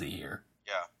Mackenzie here?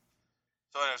 Yeah.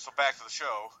 So back to the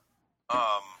show.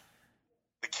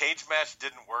 The cage match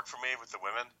didn't work for me with the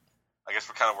women. I guess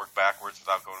we kind of worked backwards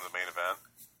without going to the main event.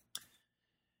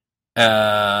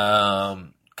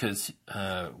 Because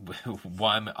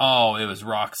why? Oh, it was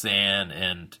Roxanne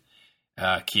and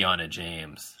Kiana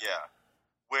James. Yeah,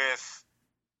 with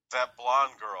that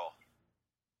blonde girl.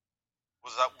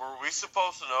 Were we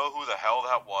supposed to know who the hell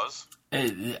that was?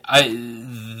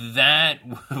 That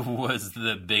was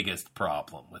the biggest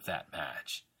problem with that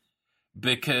match.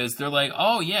 Because they're like,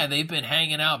 oh yeah, they've been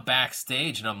hanging out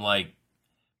backstage. And I'm like,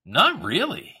 not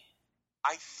really.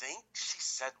 I think she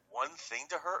said one thing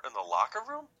to her in the locker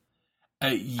room.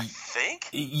 I think?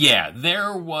 Yeah,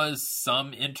 there was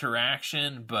some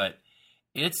interaction, but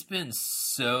it's been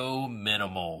so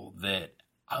minimal that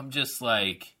I'm just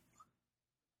like...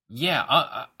 Yeah,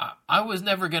 I was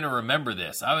never going to remember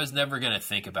this. I was never going to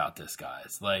think about this,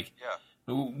 guys. Like,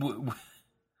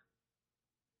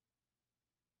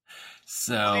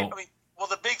 so. Well,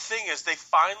 the big thing is they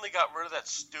finally got rid of that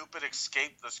stupid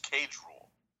escape-less cage rule.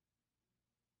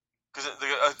 Because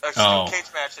a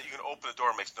cage match that you can open the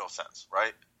door makes no sense,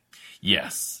 right?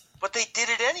 Yes. But they did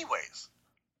it anyways.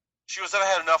 She was, "I've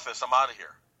had enough of this. I'm out of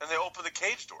here." And they opened the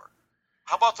cage door.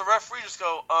 How about the referee just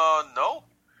go, no?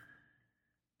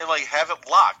 And, like, have it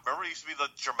locked. Remember, it used to be the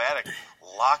dramatic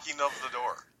locking of the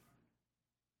door.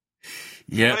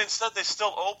 Yeah. But instead, they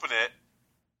still open it,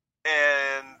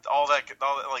 and all that.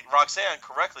 Like, Roxanne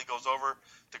correctly goes over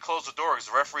to close the door because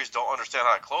the referees don't understand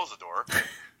how to close the door.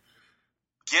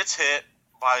 Gets hit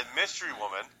by Mystery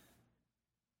Woman.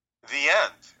 The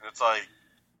end. And it's like...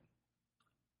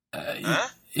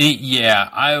 Yeah,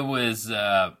 I was...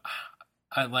 I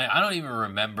don't even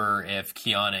remember if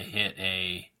Kiana hit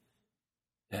a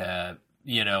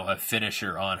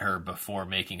finisher on her before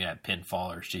making that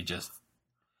pinfall, or she just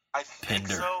pinned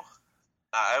her. So.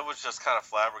 I was just kind of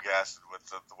flabbergasted with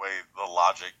the way the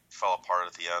logic fell apart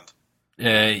at the end.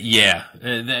 Yeah,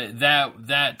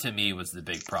 that to me was the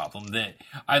big problem.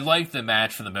 I liked the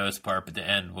match for the most part, but the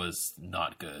end was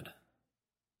not good.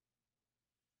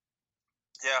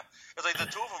 Yeah, it's like the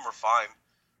two of them are fine.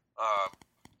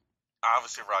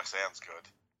 Obviously, Roxanne's good.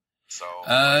 So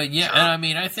yeah, sure. and I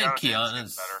mean, I think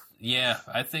Kiana's better. Yeah,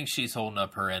 I think she's holding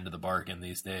up her end of the bargain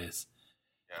these days.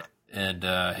 Yeah, and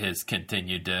has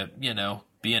continued to be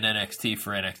in NXT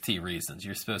for NXT reasons.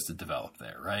 You're supposed to develop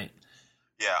there, right?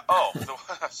 Yeah. Oh,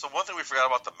 so one thing we forgot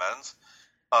about the men's,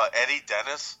 Eddie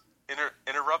Dennis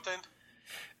interrupting.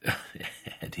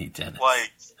 Eddie Dennis.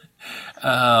 Like,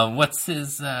 what's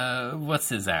his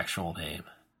actual name?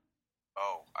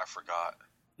 Oh, I forgot.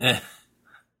 I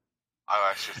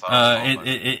actually thought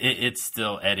it's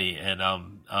still Eddie, and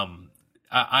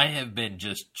I have been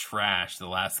just trashed the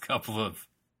last couple of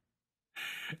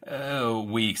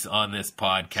weeks on this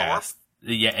podcast. Thorpe?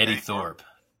 Yeah, Eddie Thorpe.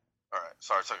 All right,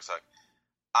 sorry, took a sec.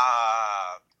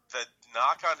 The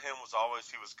knock on him was always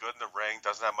he was good in the ring,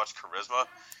 doesn't have much charisma,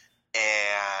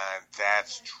 and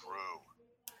that's true.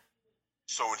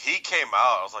 So when he came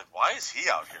out, I was like, why is he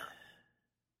out here?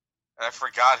 And I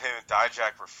forgot him and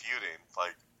Dijak were feuding.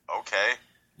 Like, okay.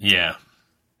 Yeah.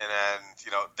 And then,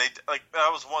 they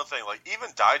that was one thing. Like,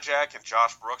 even Dijak and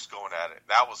Josh Brooks going at it,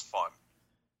 that was fun.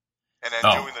 And then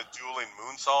doing the dueling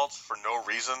moonsaults for no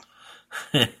reason.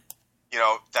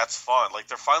 That's fun. Like,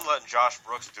 they're finally letting Josh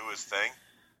Brooks do his thing.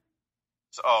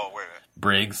 So, wait a minute.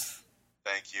 Briggs.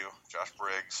 Thank you. Josh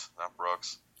Briggs, not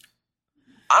Brooks.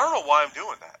 I don't know why I'm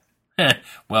doing that.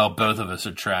 Well, both of us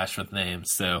are trash with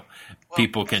names, so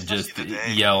people can just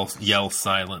yell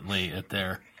silently at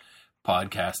their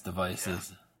podcast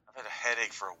devices. Yeah. I've had a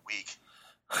headache for a week.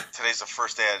 today's the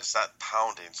first day it's not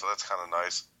pounding, so that's kind of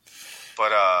nice.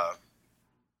 But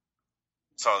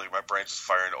sorry, my brain's just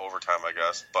firing overtime, I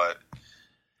guess. But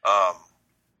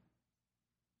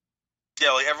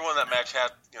yeah, like everyone in that match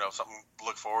had something to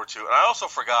look forward to. And I also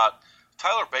forgot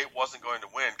Tyler Bate wasn't going to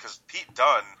win because Pete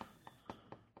Dunne,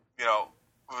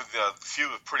 with the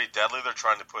feud pretty deadly they're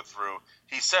trying to put through,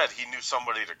 he said he knew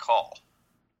somebody to call.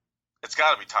 It's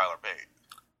got to be Tyler Bate.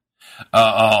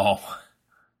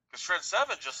 Because Trent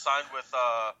Seven just signed with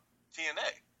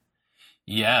TNA.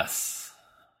 Yes,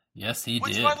 he did.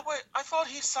 Which, by the way, I thought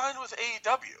he signed with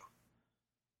AEW.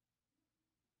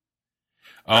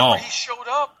 Remember, he showed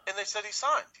up and they said he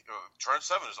signed. Trent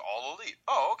Seven is all elite.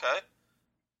 Oh, okay.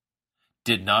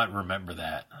 Did not remember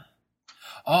that.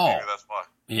 Maybe that's why.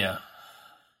 Yeah.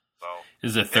 So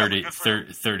this is a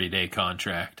 30-day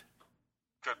contract.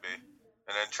 Could be. And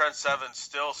then Trent Seven's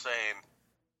still saying,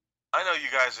 I know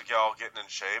you guys are all getting in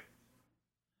shape.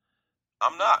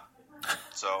 I'm not.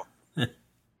 So. Yep.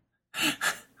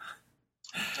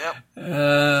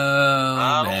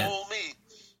 Not old me.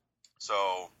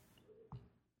 So.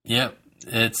 Yep.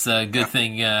 It's a good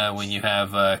thing when you have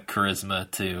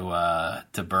charisma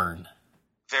to burn.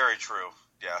 Very true.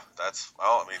 Yeah,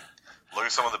 look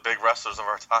at some of the big wrestlers of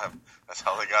our time. That's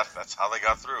how they got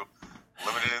through.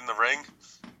 Limited in the ring.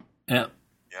 Yep.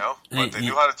 But they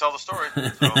knew how to tell the story.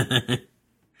 So,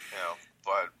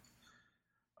 but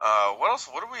what else?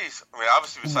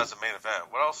 Obviously besides the main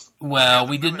event, what else? Well,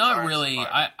 we did not really.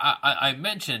 I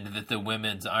mentioned that the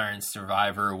women's Iron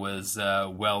Survivor was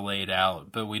well laid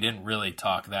out, but we didn't really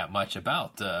talk that much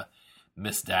about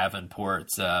Miss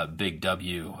Davenport's big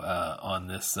W on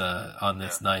this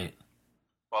night.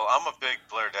 Well, I'm a big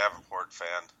Blair Davenport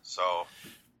fan, so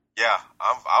yeah,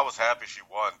 I was happy she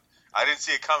won. I didn't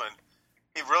see it coming.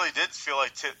 It really did feel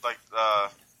like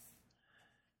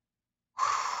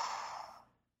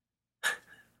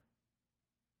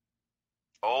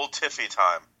old Tiffy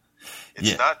time.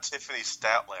 It's not Tiffany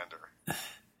Statlander.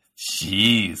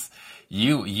 Jeez.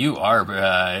 You are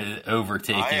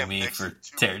overtaking me for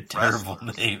terrible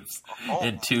names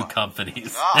in two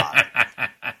companies.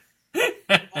 Well,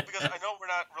 because I know we're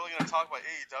not really going to talk about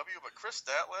AEW, but Chris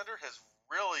Statlander has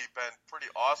really been pretty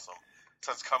awesome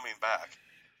since coming back.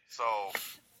 So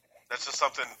that's just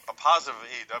something, a positive of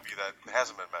AEW that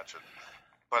hasn't been mentioned.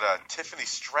 But Tiffany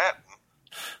Stratton,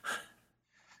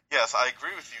 yes, I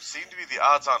agree with you, seemed to be the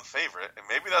odds-on favorite, and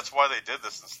maybe that's why they did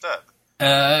this instead.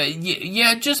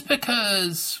 Yeah, just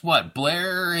because,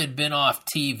 Blair had been off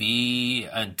TV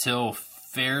until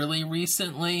fairly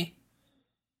recently.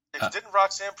 Didn't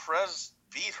Roxanne Perez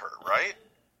beat her, right?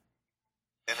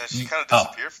 And then she kind of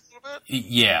disappeared for a little bit?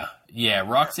 Yeah.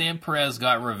 Roxanne Perez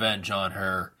got revenge on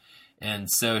her, and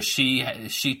so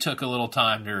she took a little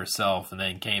time to herself and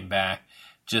then came back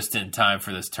just in time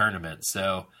for this tournament.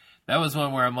 So that was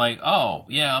one where I'm like, oh,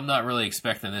 yeah, I'm not really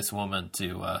expecting this woman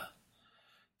to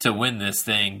win this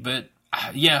thing. But,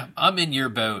 yeah, I'm in your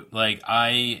boat. Like,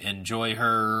 I enjoy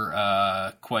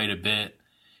her quite a bit.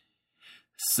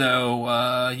 So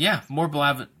yeah, more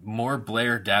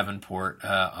Blair Davenport.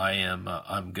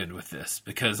 I'm good with this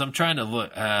because I'm trying to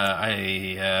look.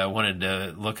 I wanted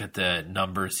to look at the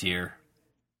numbers here.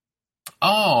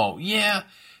 Oh yeah,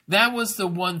 that was the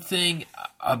one thing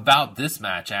about this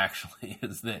match actually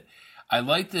is that I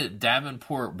liked that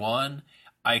Davenport won.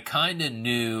 I kind of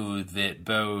knew that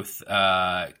both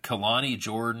Kalani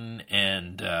Jordan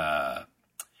and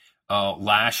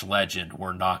Lash Legend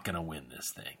were not going to win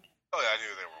this thing. Oh, yeah, I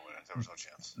knew they were winning. There was no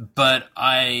chance. But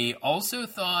I also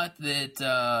thought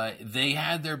that they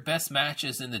had their best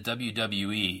matches in the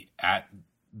WWE at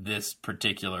this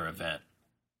particular event.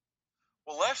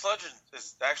 Well, Lash Legend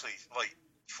is actually,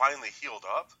 finally healed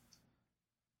up.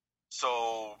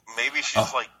 So maybe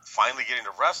she's, finally getting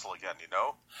to wrestle again,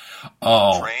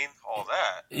 Train, all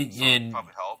that. So it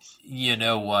probably helps. You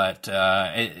know what?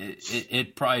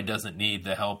 It probably doesn't need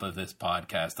the help of this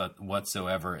podcast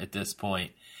whatsoever at this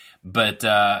point. But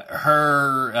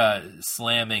her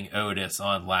slamming Otis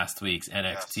on last week's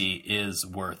NXT is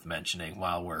worth mentioning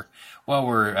while we're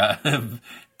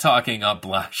talking up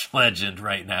Lash Legend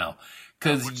right now.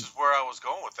 Which is where I was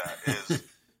going with that is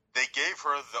they gave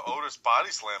her the Otis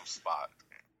body slam spot.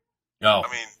 Oh,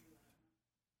 I mean,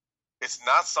 it's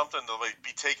not something to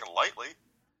be taken lightly.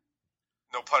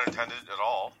 No pun intended at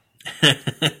all.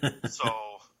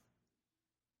 So,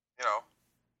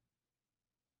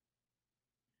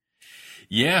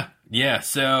 Yeah.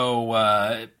 So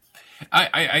I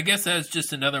guess that's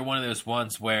just another one of those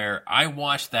ones where I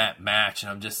watched that match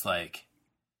and I'm just like,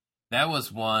 that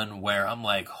was one where I'm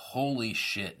like, holy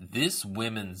shit, this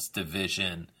women's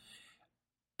division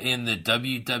in the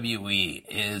WWE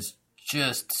is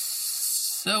just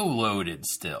so loaded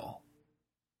still.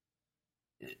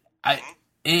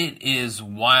 It is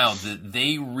wild that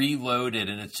they reloaded,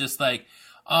 and it's just like,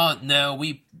 oh, no,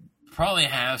 we probably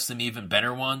have some even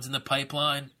better ones in the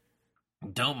pipeline.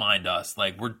 Don't mind us.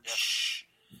 Like, we're... Shh.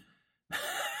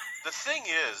 The thing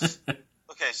is,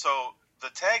 okay, so the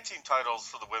tag team titles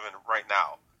for the women right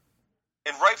now,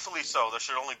 and rightfully so, there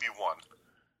should only be one,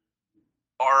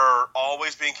 are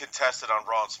always being contested on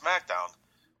Raw and SmackDown,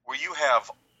 where you have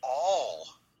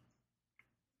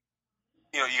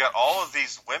you got all of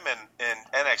these women in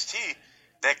NXT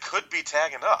that could be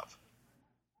tagging up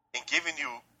and giving you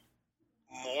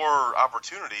more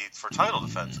opportunity for title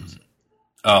defenses.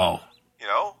 Oh. You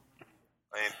know?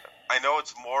 I mean, I know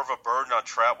it's more of a burden on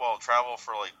travel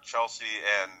for like Chelsea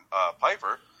and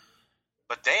Piper,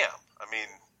 but damn, I mean,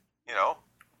 you know,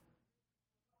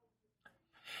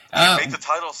 make the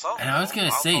title something. And I was going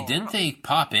to say, didn't they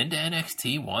pop into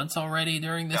NXT once already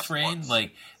during this reign? Once.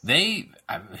 Like,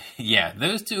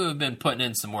 those two have been putting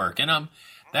in some work. And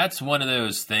that's one of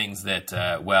those things that,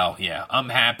 I'm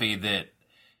happy that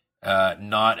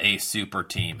not a super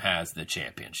team has the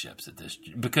championships at this,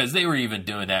 because they were even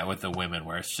doing that with the women,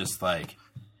 where it's just like,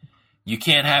 you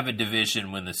can't have a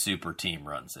division when the super team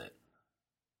runs it.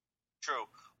 True.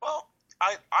 Well,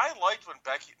 I liked when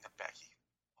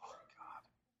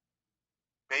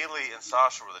Bayley and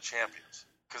Sasha were the champions,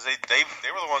 because they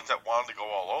were the ones that wanted to go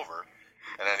all over,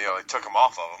 and then they took them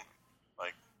off of them.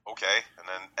 Like, okay, and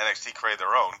then NXT created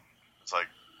their own. It's like,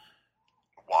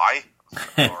 why?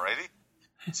 Alrighty.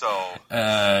 So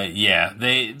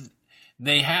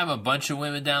they have a bunch of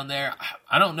women down there.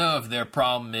 I don't know if their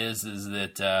problem is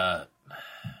that I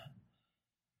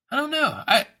don't know.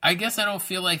 I guess I don't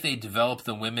feel like they developed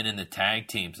the women in the tag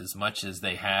teams as much as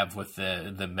they have with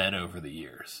the men over the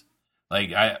years.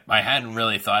 Like, I hadn't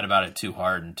really thought about it too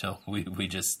hard until we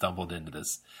just stumbled into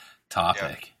this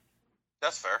topic. Yeah.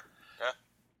 That's fair. Yeah.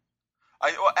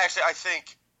 I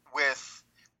think with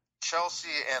Chelsea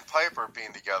and Piper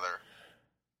being together,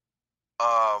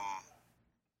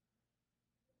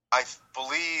 I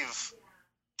believe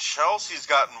Chelsea's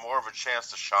gotten more of a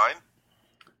chance to shine.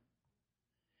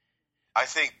 I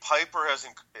think Piper has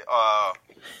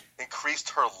increased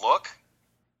her look,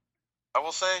 I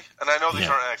will say. And I know these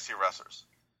aren't NXT wrestlers.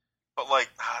 But, like,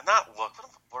 not look.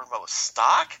 What about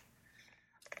stock?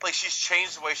 Like, she's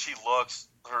changed the way she looks,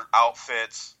 her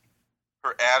outfits,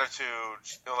 her attitude.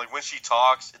 You know, like, when she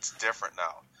talks, it's different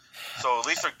now. So at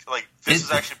least, like, this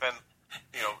has actually been,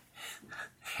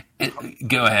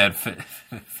 go ahead,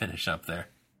 finish up there.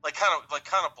 Like kind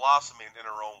of blossoming in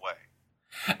her own way.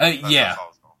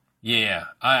 Yeah,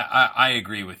 I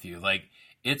agree with you. Like,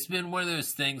 it's been one of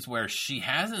those things where she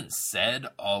hasn't said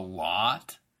a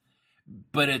lot,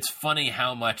 but it's funny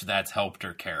how much that's helped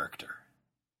her character.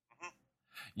 Mm-hmm.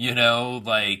 You know,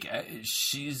 like,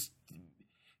 she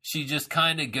just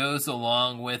kind of goes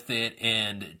along with it,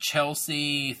 and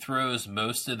Chelsea throws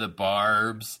most of the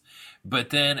barbs, but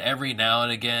then every now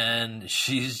and again,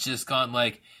 she's just gone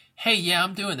like, hey, yeah,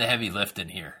 I'm doing the heavy lifting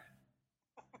here.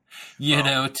 You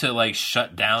know, to, like,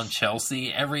 shut down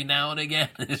Chelsea every now and again.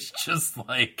 It's just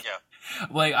like,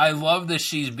 like, I love that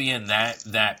she's being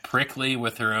that prickly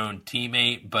with her own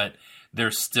teammate, but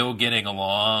they're still getting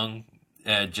along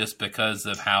just because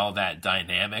of how that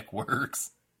dynamic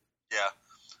works. Yeah.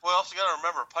 Well, also got to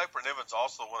remember, Piper Niven's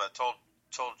also the one that told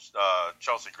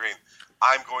Chelsea Green,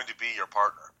 "I'm going to be your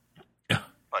partner."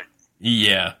 Like,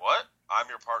 yeah, what? I'm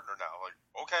your partner now. Like,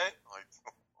 okay, like,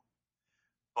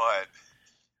 but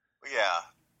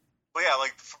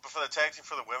like for the tag team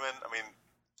for the women, I mean,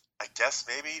 I guess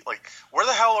maybe like where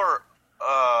the hell are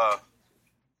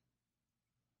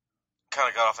kind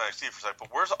of got off NXT for a second, but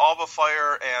where's Alba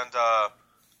Fire and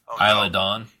Isla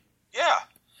Dawn? Yeah.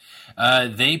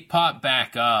 They popped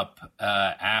back up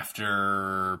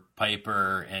after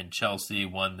Piper and Chelsea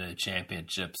won the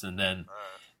championships, and then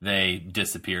they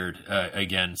disappeared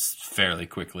again fairly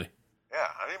quickly. Yeah,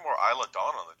 I need more Isla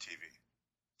Dawn on the TV.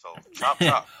 So, chop.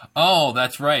 Oh,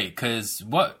 that's right, because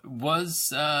what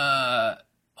was... oh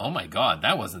my god,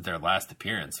 that wasn't their last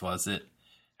appearance, was it?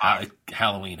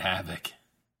 Halloween Havoc.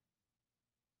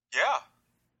 Yeah.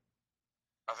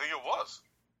 I think it was.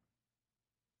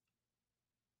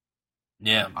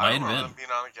 Yeah, might have been. Them being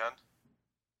on again.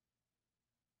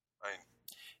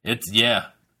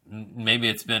 Maybe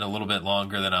it's been a little bit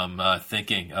longer than I'm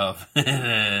thinking of.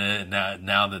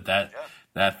 now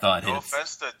that thought hits. No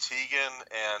offense to Tegan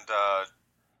and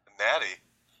Natty.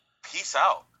 Peace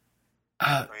out.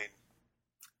 I mean,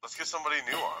 let's get somebody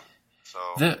new on. So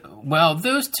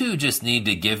those two just need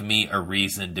to give me a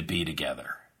reason to be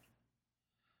together.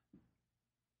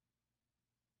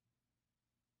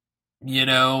 You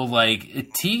know, like,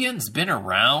 Tegan's been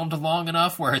around long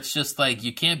enough where it's just like,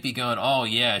 you can't be going, oh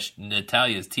yeah,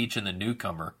 Natalia's teaching the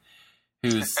newcomer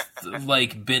who's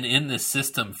like been in the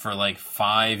system for like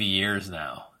 5 years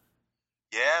now.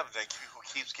 Yeah, but then who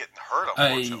keeps getting hurt,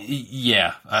 unfortunately.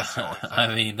 Yeah.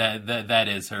 I mean, that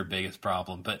is her biggest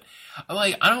problem. But,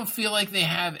 like, I don't feel like they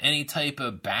have any type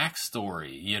of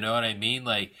backstory. You know what I mean?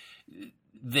 Like,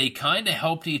 they kind of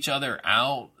helped each other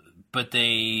out, but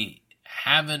they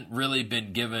haven't really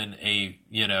been given a,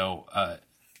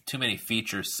 too many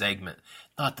feature segment.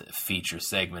 Not that feature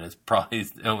segment is probably,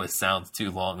 it almost sounds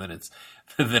too long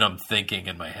that I'm thinking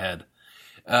in my head.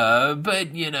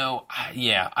 But,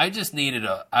 yeah, I just needed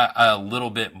a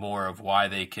little bit more of why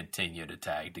they continue to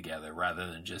tag together rather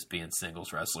than just being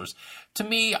singles wrestlers. To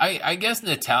me, I guess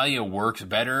Natalya works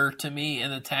better to me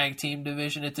in the tag team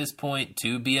division at this point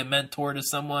to be a mentor to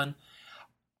someone.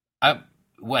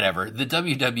 Whatever. The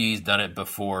WWE's done it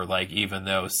before, like, even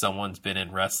though someone's been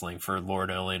in wrestling for Lord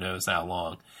only knows how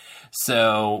long.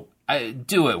 So, I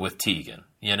do it with Tegan.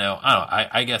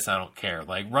 I guess I don't care.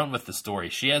 Like, run with the story.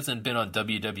 She hasn't been on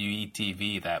WWE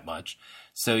TV that much,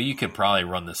 so you could probably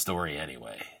run the story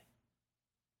anyway.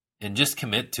 And just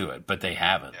commit to it, but they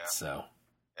haven't, so.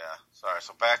 Yeah, sorry.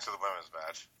 So back to the women's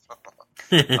match.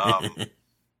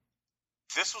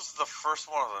 This was the first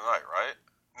one of the night, right?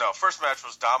 No, first match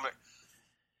was Dominic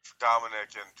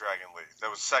and Dragon Lee. That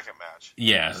was the second match.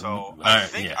 Yeah. So I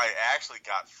think I actually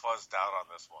got fuzzed out on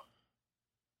this one.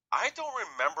 I don't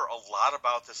remember a lot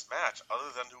about this match other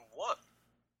than who won.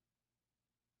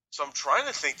 So I'm trying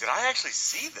to think, did I actually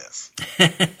see this?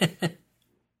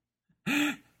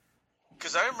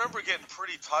 Because I remember getting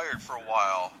pretty tired for a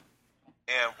while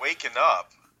and waking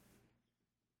up.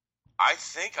 I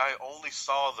think I only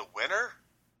saw the winner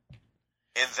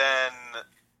and then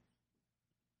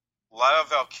Lila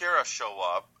Valkyria show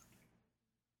up,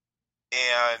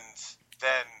 and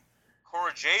then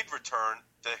Cora Jade returned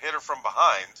to hit her from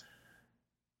behind.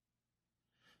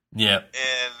 Yeah.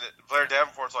 And Blair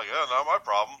Davenport's like, oh, not my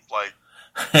problem. Like,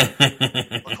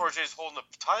 Cora Jade's holding the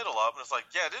title up, and it's like,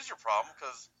 yeah, it is your problem,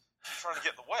 because she's trying to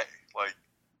get in the way. Like,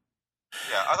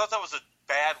 yeah, I thought that was a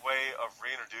bad way of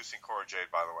reintroducing Cora Jade,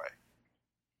 by the way.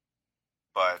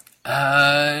 But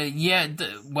yeah,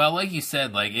 well, like you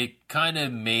said, like, it kind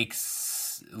of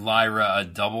makes Lyra a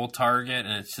double target,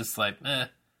 and it's just like,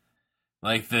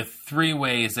 like, the three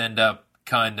ways end up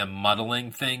kind of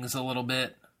muddling things a little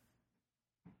bit.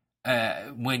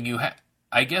 When you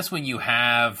I guess when you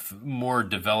have more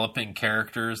developing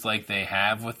characters like they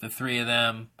have with the three of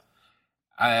them,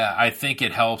 I think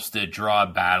it helps to draw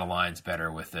battle lines better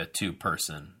with a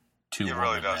two-person, two-woman match. It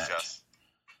really does, yes.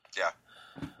 Yeah.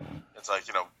 It's like,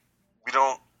 we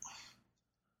don't,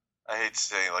 I hate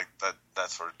saying like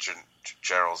that sort of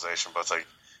generalization, but it's like,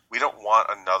 we don't want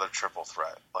another triple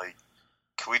threat. Like,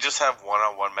 can we just have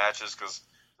one-on-one matches? Because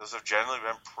those have generally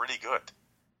been pretty good.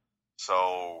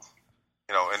 So,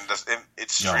 and it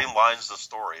streamlines the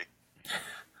story.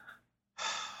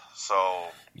 So,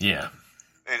 yeah.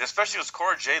 And especially because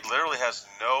Cora Jade literally has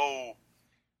no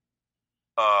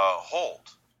hold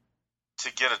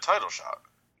to get a title shot.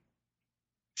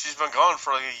 She's been gone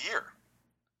for like a year,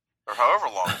 or however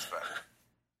long it's been.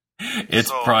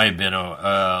 It's probably been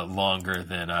longer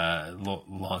than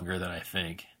I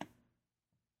think.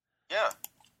 Yeah,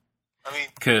 I mean,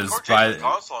 because by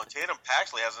gone so long, Tatum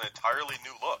Paxley has an entirely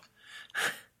new look.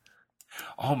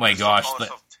 Oh my gosh!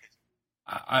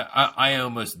 I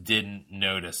almost didn't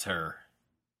notice her.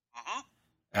 Mm-hmm.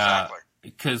 Exactly.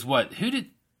 Because who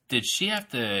did she have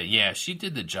to? Yeah, she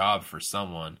did the job for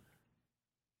someone.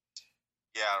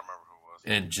 Yeah, I don't remember who it was.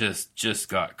 And just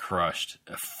got crushed.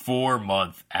 A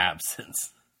 4-month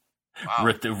absence. Wow.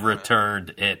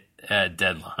 Returned at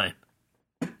deadline.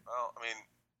 Well, I mean,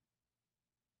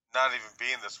 not even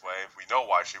being this way, we know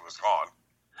why she was gone.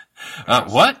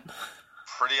 What?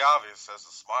 Pretty obvious, has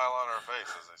a smile on her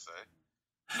face, as they say.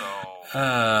 So.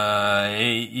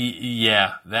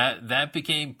 Yeah, that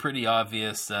became pretty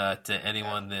obvious to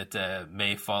anyone that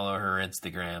may follow her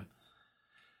Instagram.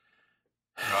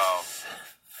 Oh.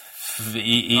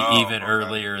 Even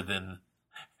earlier than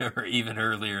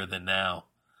now.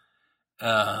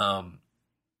 Yeah,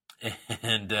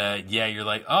 you're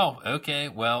like, oh, okay,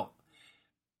 well,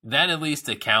 that at least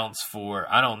accounts for,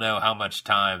 I don't know how much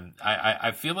time.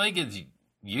 I feel like it's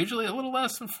usually a little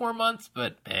less than 4 months,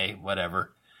 but hey,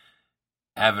 whatever.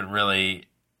 Haven't really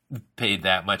paid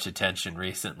that much attention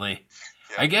recently.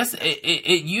 I guess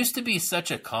it used to be such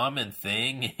a common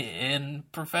thing in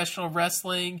professional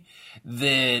wrestling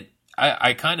that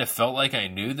I kind of felt like I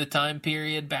knew the time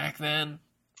period back then.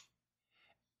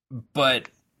 But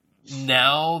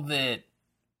now that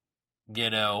you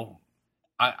know,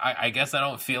 I guess I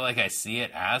don't feel like I see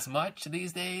it as much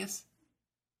these days.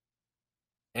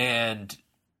 And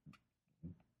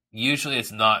usually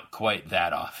it's not quite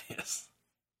that obvious.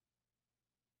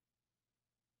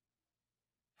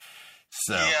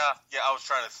 So yeah, I was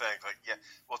trying to think.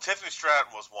 Well, Tiffany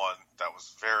Stratton was one that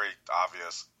was very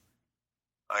obvious.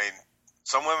 I mean,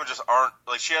 some women just aren't,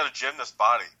 like, she had a gymnast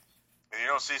body, and you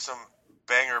don't see some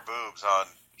banger boobs on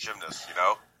gymnasts, you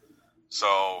know?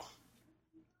 So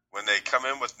when they come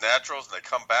in with naturals and they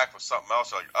come back with something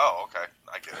else, you're like, oh, okay,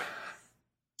 I get it.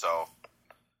 So,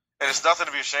 and it's nothing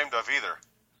to be ashamed of either.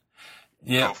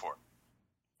 Yeah. Go for it.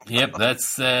 Yep,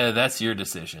 that's your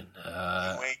decision. You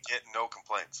ain't getting no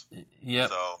complaints. Yep.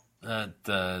 So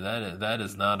that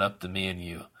is not up to me and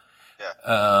you.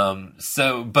 Yeah.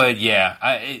 But yeah,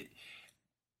 I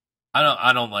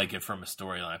don't like it from a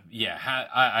storyline. Yeah,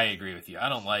 I agree with you. I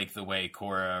don't like the way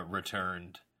Cora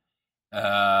returned.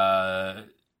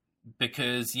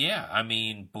 Because yeah, I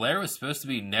mean, Blair was supposed to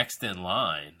be next in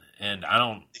line, and I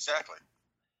don't exactly.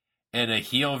 And a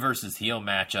heel versus heel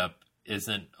matchup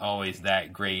isn't always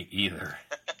that great either.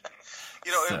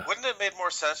 Wouldn't it make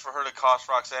more sense for her to cost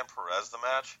Roxanne Perez the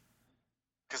match?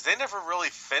 Because they never really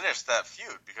finished that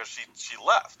feud because she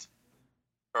left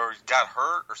or got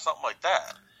hurt or something like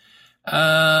that.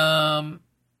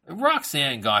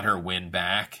 Roxanne got her win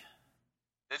back.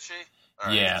 Did she?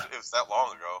 Yeah, it was that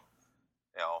long ago.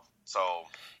 So.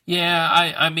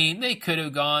 Yeah, I mean, they could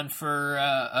have gone for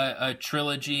a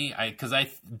trilogy, because I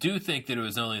do think that it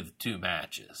was only the 2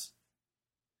 matches.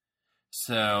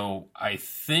 So I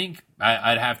think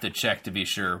I'd have to check to be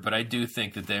sure, but I do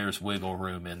think that there's wiggle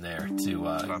room in there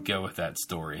to go with that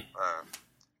story.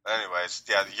 Anyways,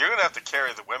 yeah, you're going to have to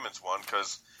carry the women's one,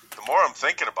 because the more I'm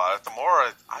thinking about it, the more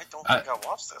I don't think I'll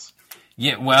watch this.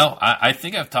 Yeah, well, I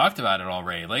think I've talked about it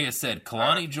already. Like I said,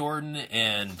 Kalani Jordan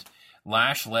and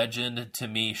Lash Legend, to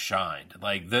me, shined.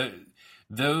 Like,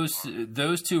 those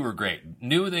 2 were great.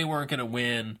 Knew they weren't going to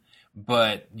win,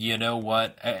 but you know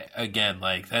what? Again,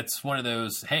 like, that's one of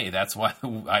those, hey, that's why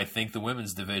I think the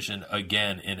women's division,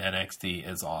 again, in NXT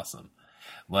is awesome.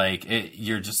 Like,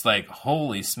 you're just like,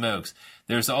 holy smokes.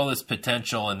 There's all this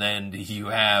potential, and then you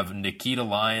have Nikita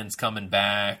Lyons coming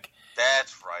back.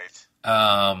 That's right.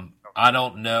 I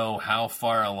don't know how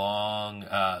far along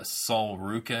Sol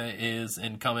Ruka is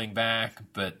in coming back,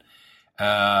 but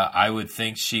I would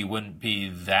think she wouldn't be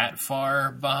that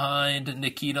far behind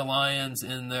Nikita Lyons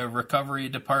in the recovery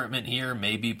department here,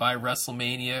 maybe by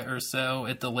WrestleMania or so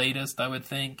at the latest, I would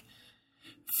think.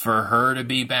 For her to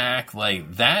be back,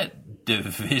 like, that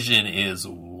division is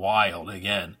wild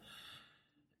again.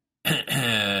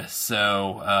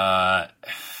 So,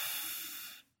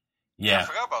 yeah. I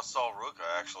forgot about Sol Ruka,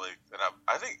 actually. And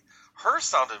I think hers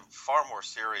sounded far more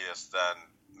serious than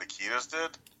Nikita's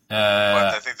did. But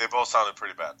I think they both sounded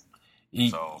pretty bad.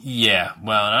 So. Yeah,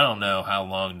 well, I don't know how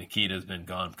long Nikita's been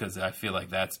gone, because I feel like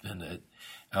that's been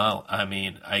well, I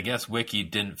mean, I guess Wiki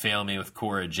didn't fail me with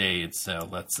Cora Jade, so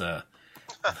let's... Yeah,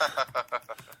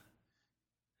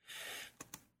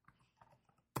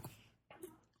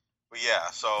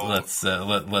 so...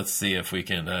 Let's see if we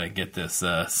can get this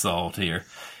solved here.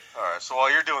 Alright, so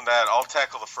while you're doing that, I'll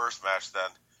tackle the first match then.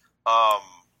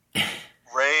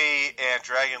 Ray and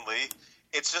Dragon Lee.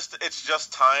 It's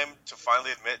just time to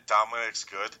finally admit Dominic's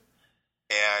good.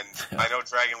 And I know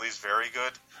Dragon Lee's very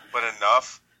good, but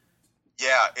enough.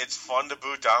 Yeah, it's fun to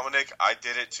boo Dominic. I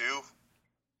did it too,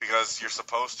 because you're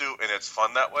supposed to, and it's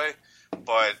fun that way.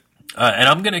 But and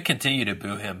I'm going to continue to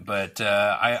boo him, but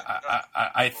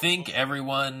I think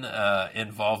everyone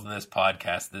involved in this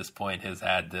podcast at this point has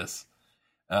had this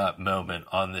moment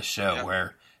on this show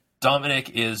where Dominic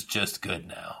is just good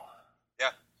now.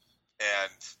 Yeah,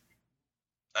 and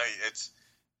I mean,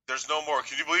 there's no more.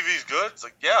 Can you believe he's good? It's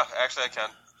like, yeah, actually I can.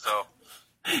 So,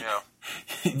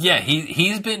 yeah,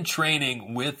 he's been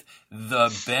training with the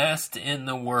best in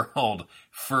the world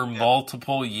for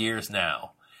multiple years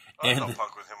now. And no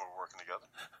punk with him are working together.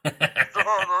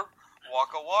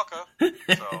 Waka waka.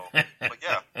 So, but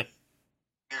yeah,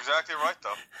 you're exactly right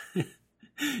though.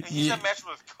 And he's had matches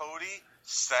with Cody,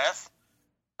 Seth.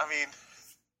 I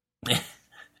mean,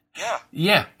 yeah.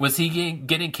 Yeah. Was he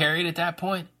getting carried at that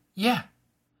point? Yeah.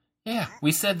 Yeah. Mm-hmm.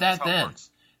 We said that then.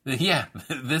 Yeah.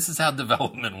 This is how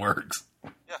development works.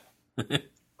 Yeah.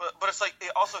 but it's like,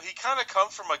 also, he kind of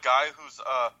comes from a guy who's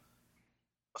a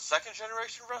second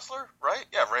generation wrestler, right?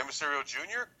 Yeah, Rey Mysterio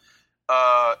Jr.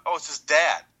 It's his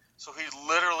dad. So he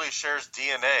literally shares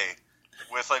DNA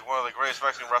with like one of the greatest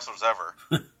Mexican wrestlers ever.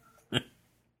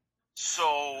 So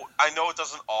I know it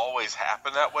doesn't always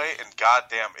happen that way, and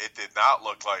goddamn, it did not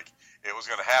look like it was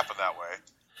going to happen that way.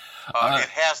 It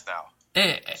has now.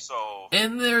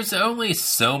 And there's only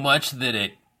so much that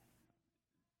it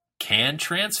can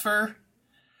transfer.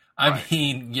 I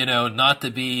mean, not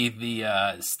to be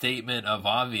the statement of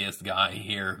obvious guy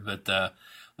here, but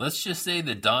let's just say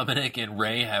that Dominic and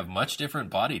Ray have much different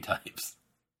body types.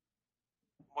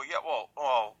 Well, yeah, well,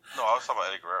 no, I was talking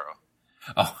about Eddie Guerrero.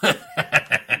 Oh.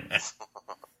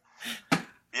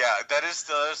 Yeah, that is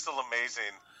still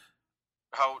amazing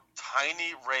how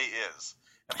tiny Ray is.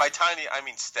 And by tiny, I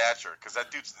mean stature, because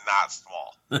that dude's not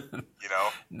small,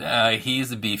 Nah,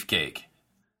 he's a beefcake.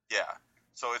 Yeah.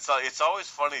 So it's always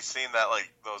funny seeing that,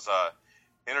 like, those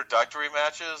introductory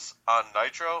matches on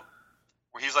Nitro,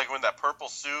 where he's, like, in that purple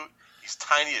suit, he's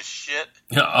tiny as shit.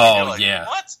 Oh, like, yeah.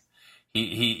 What?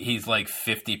 He's like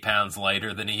 50 pounds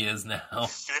lighter than he is now.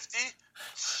 50?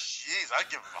 Jeez, I'd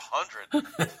give him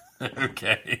 100.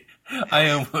 Okay. I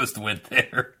almost went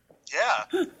there. Yeah.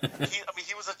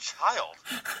 He was a child.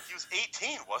 He was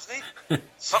 18, wasn't he?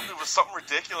 Something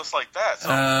ridiculous like that. So,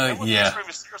 yeah. Rey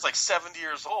Mysterio's like 70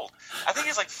 years old. I think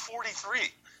he's like 43.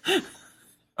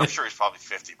 I'm sure he's probably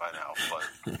 50 by now,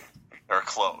 but or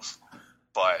close.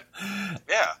 But,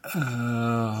 yeah.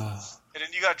 And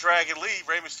then you got Dragon Lee,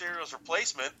 Rey Mysterio's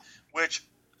replacement, which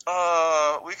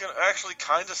we can actually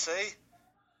kind of say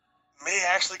may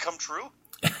actually come true.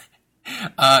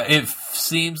 It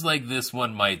seems like this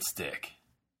one might stick.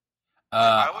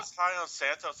 I was high on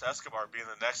Santos Escobar being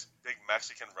the next big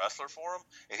Mexican wrestler for him,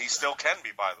 and he still can be,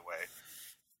 by the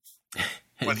way.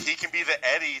 But he can be the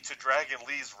Eddie to Dragon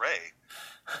Lee's Ray.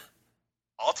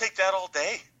 I'll take that all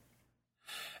day.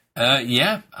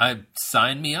 Yeah,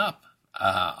 sign me up.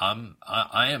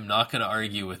 I am not going to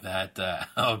argue with that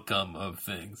outcome of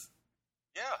things.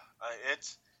 Yeah,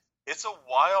 it's a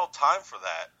wild time for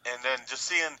that, and then just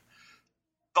seeing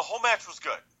the whole match was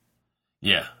good.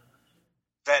 Yeah.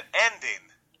 That ending,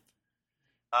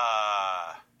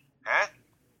 that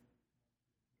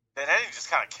ending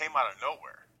just kind of came out of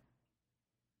nowhere.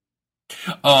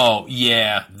 Oh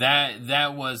yeah,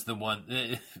 that was the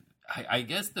one. I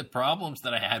guess the problems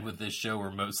that I had with this show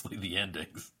were mostly the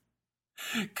endings.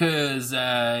 Cause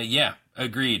yeah,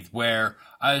 agreed. Where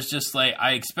I was just like,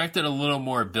 I expected a little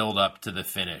more build up to the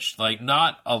finish, like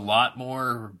not a lot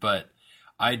more, but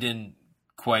I didn't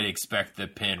quite expect the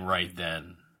pin right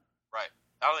then. Right.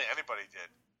 I don't think anybody did.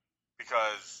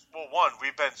 Because, well, one,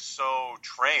 we've been so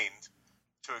trained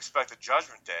to expect the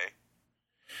Judgment Day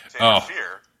to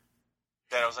interfere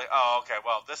that I was like, oh, okay,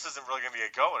 well, this isn't really going to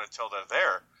get going until they're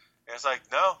there. And it's like,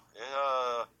 no,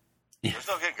 there's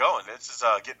no getting going. This is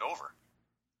getting over.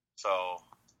 So.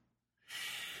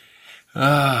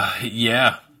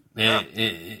 Yeah.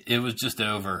 It was just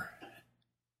over.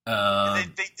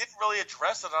 And they didn't really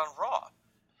address it on Raw.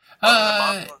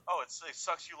 It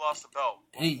sucks you lost the belt.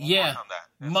 We'll yeah, work on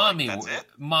that.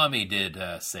 Mommy did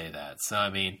say that. So I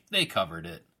mean, they covered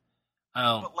it.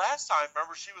 But last time,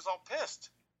 remember, she was all pissed.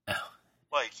 Oh.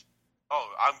 Like,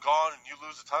 I'm gone and you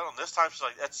lose the title. And this time she's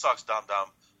like, that sucks, Dom.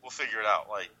 We'll figure it out.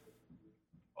 Like,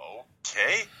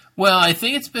 okay. Well, I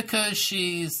think it's because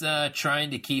she's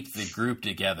trying to keep the group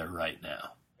together right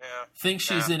now. Yeah. I think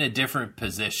she's in a different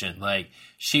position. Like,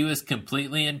 she was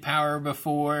completely in power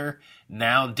before.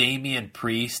 Now Damian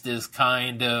Priest is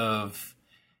kind of,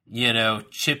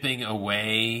 chipping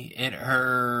away at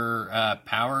her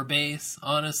power base,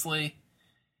 honestly.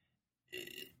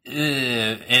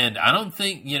 And I don't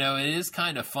think, it is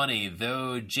kind of funny,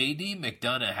 though J.D.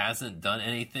 McDonough hasn't done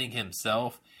anything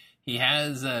himself. He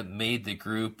has made the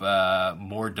group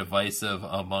more divisive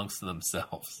amongst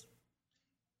themselves.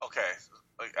 Okay.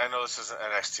 Like, I know this isn't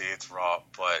NXT, it's Raw,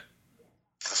 but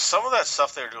some of that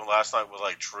stuff they were doing last night was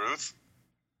like Truth,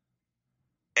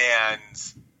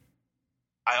 and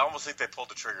I almost think they pulled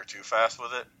the trigger too fast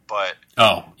with it, but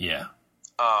oh, yeah.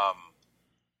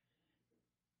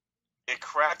 It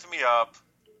cracked me up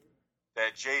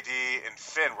that JD and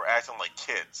Finn were acting like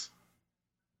kids.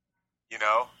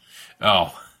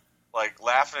 Oh. Like,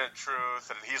 laughing at Truth,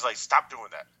 and he's like, stop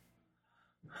doing that.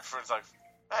 And Finn's like,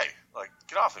 hey, like,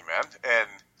 get off me, man. And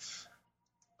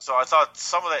so I thought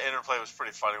some of that interplay was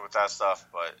pretty funny with that stuff,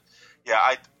 but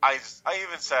yeah, I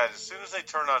even said, as soon as they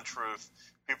turn on Truth,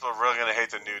 people are really going to hate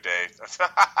the New Day.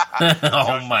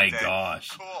 Oh my gosh.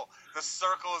 Cool. The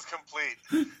circle is complete.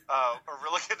 We're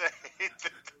really going to hate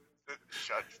the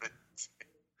Judgment Day.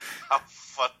 How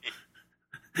funny.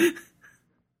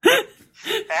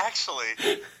 Actually,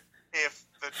 if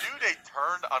the New Day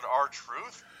turned on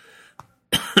R-Truth,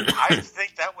 I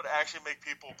think that would actually make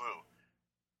people boo.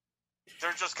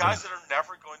 They're just guys that are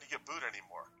never going to get booed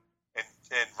anymore.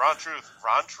 And Ron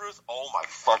Truth, oh my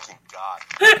fucking god.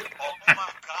 Oh my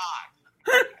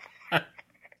god.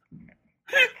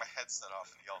 My headset off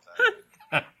and yelled at me.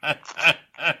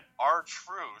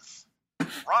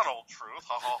 with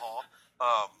ha ha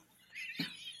ha.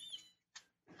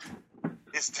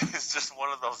 It's just one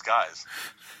of those guys.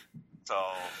 So.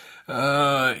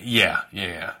 Yeah.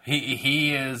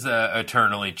 He is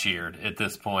eternally cheered at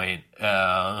this point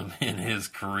in his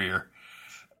career,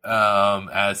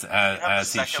 as he should be.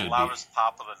 Second loudest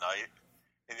pop of the night,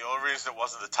 and the only reason it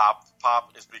wasn't the top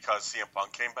pop is because CM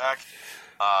Punk came back.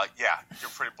 Yeah, you're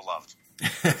pretty beloved.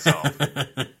 So.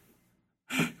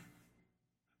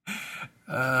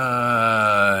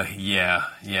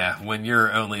 Yeah. When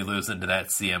you're only losing to that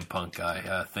CM Punk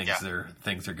guy,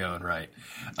 things are going right.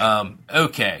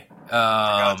 Okay.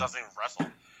 God doesn't even wrestle.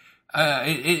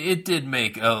 It did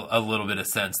make a little bit of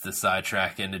sense to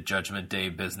sidetrack into Judgment Day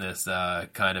business,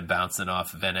 kind of bouncing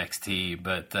off of NXT.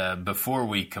 But before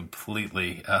we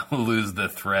completely lose the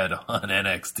thread on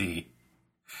NXT,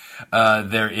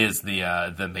 there is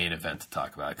the main event to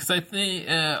talk about. Because I think,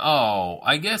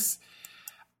 I guess.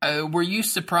 Were you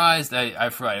surprised? I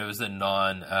forgot it was a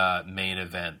non-main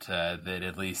event that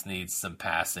at least needs some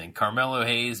passing. Carmelo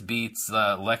Hayes beats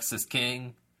Lexus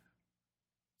King.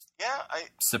 Yeah,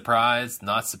 surprised,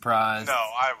 not surprised. No,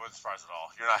 I wasn't surprised at all.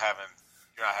 You're not having him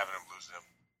losing him.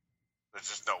 There's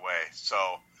just no way.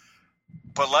 So,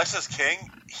 but Lexus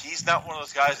King, he's not one of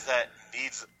those guys that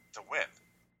needs to win.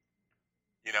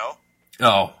 You know?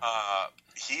 Oh.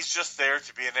 He's just there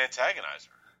to be an antagonizer.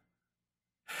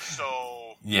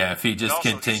 So yeah, if he just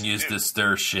continues to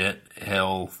stir shit,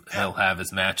 he'll have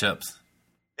his matchups.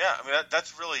 Yeah, I mean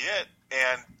that's really it.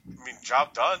 And I mean,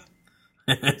 job done.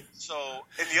 So,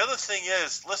 and the other thing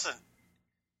is, listen,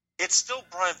 it's still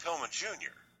Brian Pillman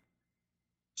Jr.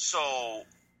 So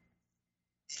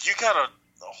you gotta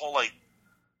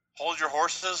hold your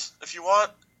horses if you want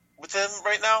with him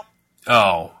right now.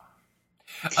 Oh.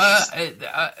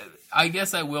 I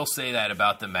guess I will say that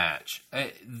about the match.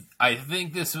 I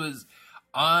think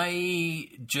I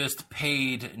just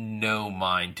paid no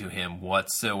mind to him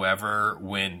whatsoever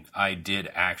when I did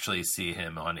actually see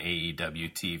him on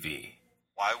AEW TV.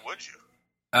 Why would you?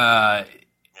 At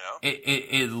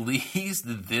least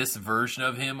this version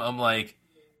of him, I'm like,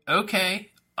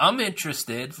 okay, I'm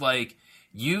interested. Like,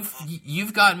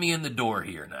 you've got me in the door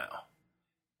here now.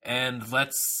 And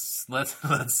let's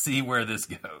see where this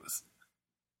goes.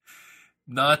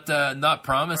 Not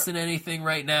promising anything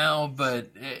right now, but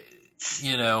he's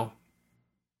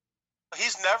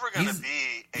never going to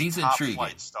be a top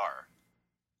flight star.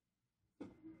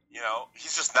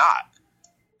 He's just not.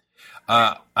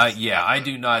 I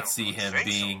do not see him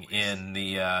being in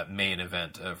the main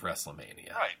event of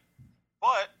WrestleMania. Right,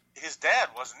 but his dad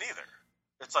wasn't either.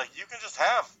 It's like you can just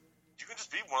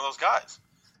be one of those guys.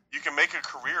 You can make a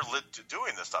career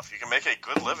doing this stuff. You can make a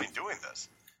good living doing this.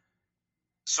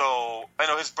 So, I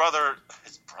know his brother,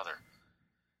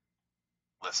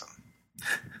 listen,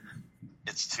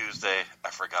 it's Tuesday, I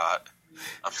forgot.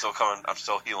 I'm still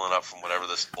healing up from whatever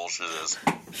this bullshit is.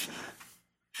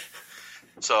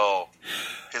 So,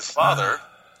 his father,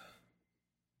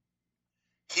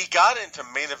 he got into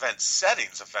main event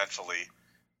settings eventually,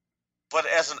 but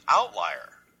as an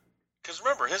outlier. Because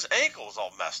remember, his ankle was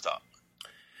all messed up.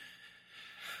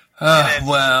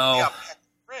 Well,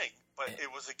 but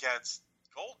it was against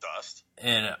Goldust.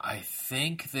 And I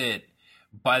think that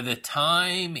by the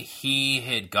time he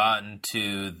had gotten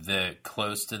to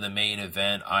close to the main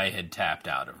event, I had tapped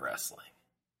out of wrestling.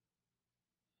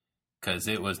 Because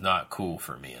it was not cool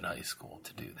for me in high school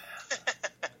to do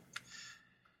that.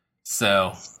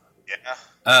 So, yeah.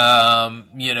 I'll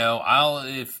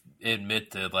admit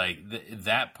that, like,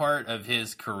 that part of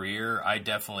his career, I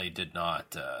definitely did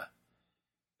not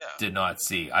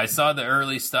see. I saw the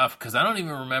early stuff because I don't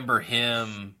even remember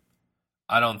him.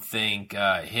 I don't think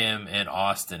him and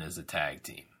Austin as a tag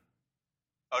team.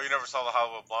 Oh, you never saw the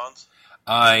Hollywood Blondes?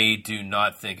 I do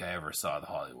not think I ever saw the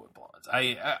Hollywood Blondes.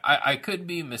 I could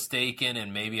be mistaken,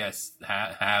 and maybe I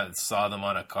saw them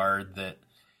on a card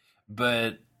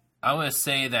but I want to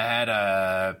say they had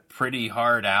a pretty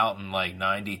hard out in like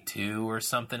 92 or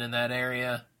something in that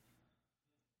area,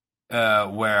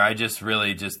 where I just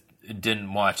really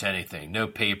didn't watch anything. No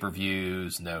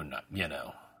pay-per-views, Yeah.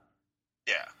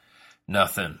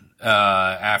 Nothing.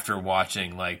 After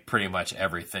watching like pretty much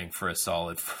everything for a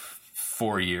solid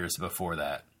 4 years before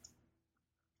that.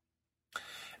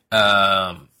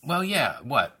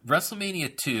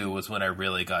 WrestleMania 2 was when I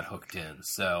really got hooked in,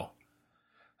 so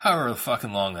however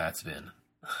fucking long that's been.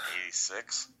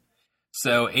 86?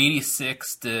 So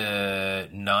 86 to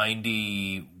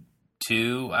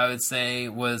 92, I would say,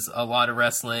 was a lot of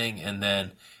wrestling, and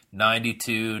then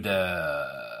 92 to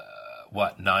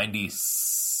 90?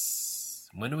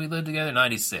 When did we live together?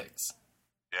 96.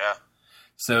 Yeah.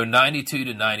 So 92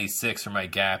 to 96 are my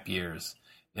gap years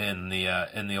in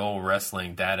the old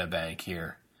wrestling data bank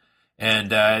here. And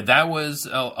that was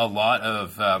a lot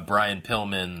of Brian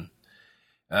Pillman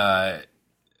OG.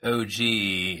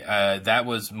 That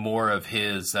was more of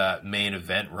his main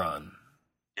event run.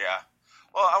 Yeah.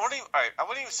 Well, I wouldn't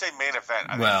even say main event.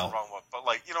 I think it's the wrong one. But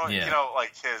like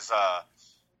like his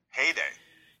heyday.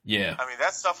 Yeah. I mean,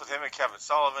 that stuff with him and Kevin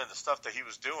Sullivan, the stuff that he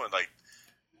was doing, like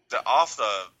the off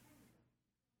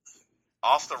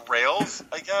the rails,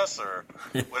 I guess, or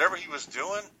whatever he was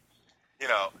doing.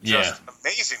 Just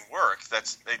amazing work.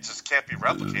 It just can't be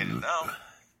replicated now.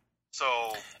 So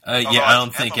I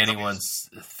don't think anyone's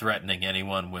threatening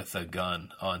anyone with a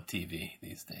gun on TV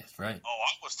these days, right? Oh,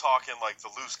 I was talking like the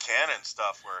loose cannon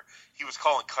stuff where he was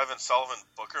calling Kevin Sullivan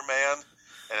Booker Man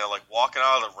and then, like walking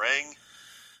out of the ring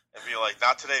and be like,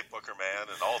 "Not today, Booker Man,"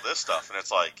 and all this stuff, and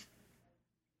it's like,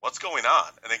 what's going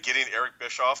on? And then getting Eric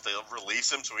Bischoff to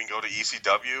release him so we can go to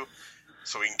ECW,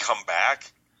 so we can come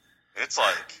back, and it's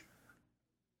like,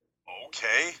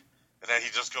 okay, and then he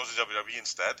just goes to WWE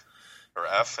instead. Or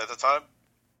F at the time.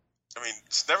 I mean,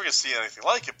 it's never going to see anything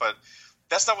like it, but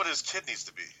that's not what his kid needs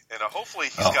to be. And hopefully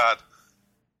he's got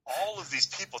all of these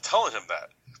people telling him that.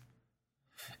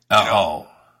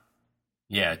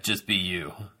 Yeah, just be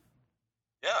you.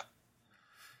 Yeah.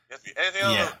 You have to be anything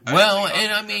other. Yeah. Well,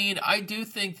 and I mean, I do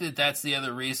think that that's the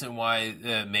other reason why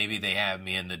maybe they have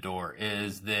me in the door,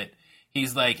 is that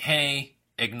he's like, hey,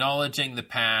 acknowledging the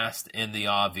past and the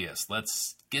obvious.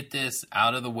 Let's get this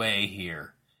out of the way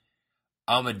here.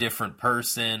 I'm a different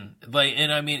person.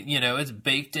 And I mean, it's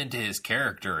baked into his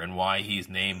character and why he's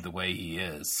named the way he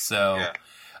is. So,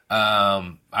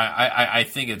 I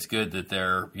think it's good that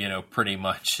they're, pretty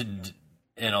much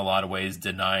in a lot of ways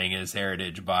denying his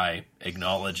heritage by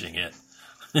acknowledging it.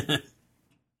 But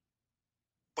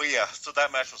yeah, so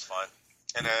that match was fun.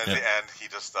 And then at the end, he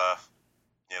just,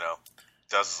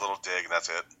 does his little dig and that's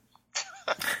it.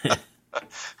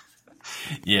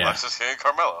 Yeah. Let's just hearing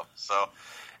Carmelo. So,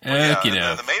 the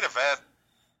main event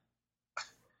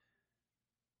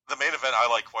I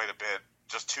like quite a bit.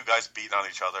 Just two guys beating on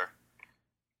each other.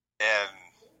 And,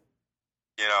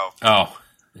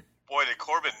 boy, did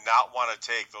Corbin not want to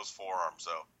take those forearms,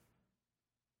 though.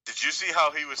 Did you see how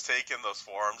he was taking those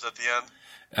forearms at the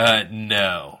end?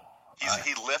 No.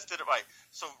 He lifted it right.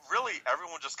 So, really,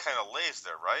 everyone just kind of lays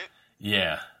there, right?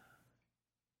 Yeah.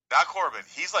 Not Corbin.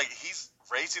 He's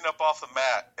raising up off the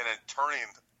mat and then turning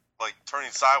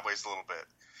sideways a little bit.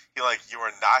 You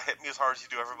are not hitting me as hard as you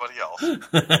do everybody else.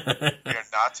 You're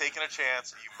not taking a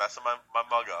chance. You messing my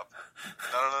mug up.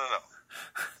 No.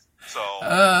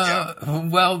 So,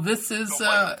 well, this is,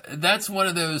 that's one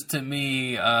of those to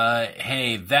me,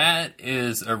 hey, that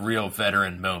is a real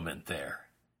veteran moment there.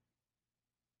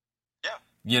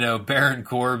 Yeah. Baron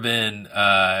Corbin,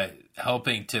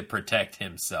 helping to protect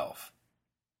himself.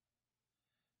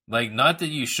 Not that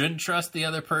you shouldn't trust the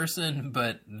other person,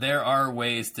 but there are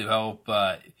ways to help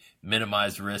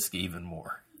minimize risk even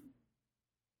more.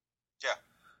 Yeah.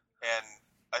 And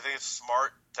I think it's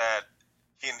smart that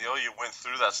he and Ilya went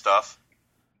through that stuff.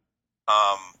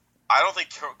 I don't think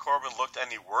Corbin looked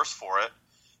any worse for it.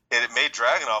 It made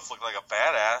Dragunov look like a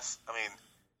badass. I mean,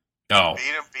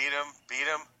 beat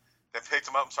him, then picked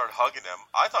him up and started hugging him.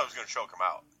 I thought he was going to choke him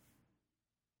out.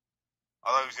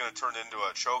 I thought he was going to turn into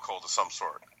a chokehold of some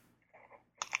sort.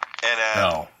 And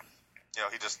then,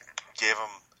 he just gave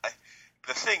him.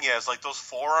 The thing is, those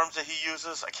forearms that he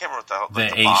uses, I can't remember what the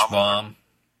hell. The H-bomb.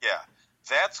 Yeah,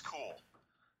 that's cool.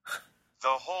 The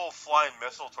whole flying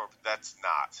missile torpedo, that's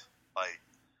not.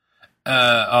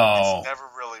 It's never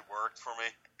really worked for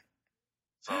me.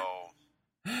 So.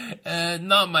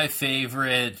 Not my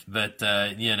favorite, but,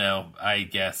 I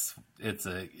guess it's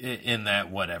in that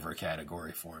whatever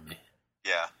category for me.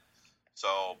 Yeah.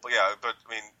 So, but I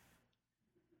mean,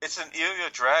 it's an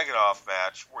Ilya Dragunov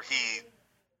match where he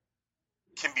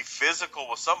can be physical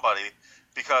with somebody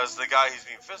because the guy he's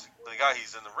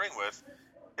in the ring with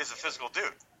is a physical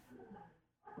dude.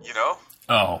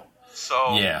 Oh.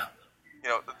 So yeah.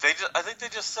 I think they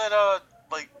just said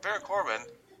Baron Corbin.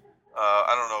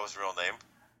 I don't know his real name.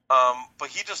 But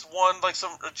he just won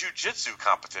some jiu-jitsu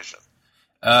competition.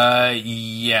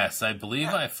 Yes, I believe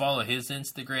I follow his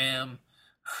Instagram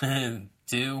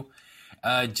too.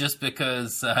 Just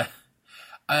because,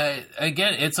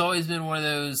 again, it's always been one of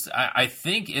those, I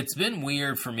think it's been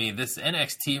weird for me, this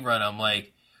NXT run, I'm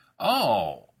like,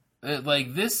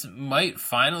 this might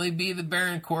finally be the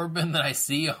Baron Corbin that I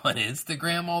see on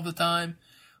Instagram all the time,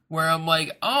 where I'm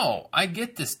like, I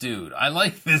get this dude, I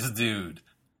like this dude,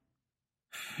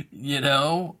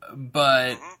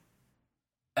 but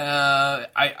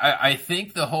I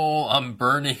think the whole I'm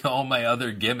burning all my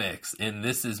other gimmicks and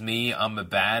this is me, I'm a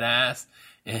badass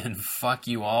and fuck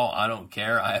you all, I don't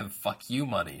care, I have fuck you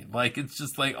money. Like, it's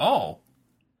just like, oh,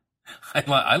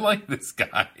 I like this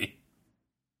guy.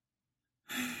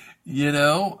 You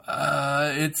know,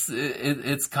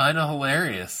 it's kind of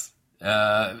hilarious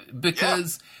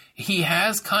because he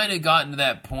has kind of gotten to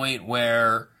that point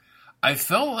where I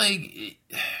felt like,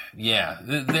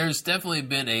 there's definitely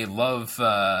been a love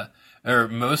or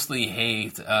mostly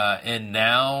hate, and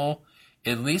now,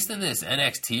 at least in this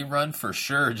NXT run for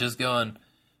sure, just going,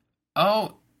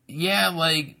 oh yeah,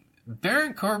 like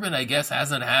Baron Corbin, I guess,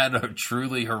 hasn't had a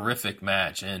truly horrific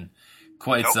match in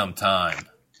quite some time.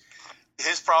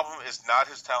 His problem is not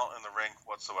his talent in the ring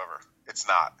whatsoever. It's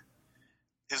not.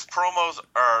 His promos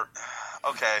are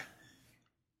okay.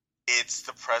 It's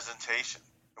the presentation.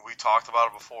 We talked about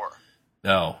it before.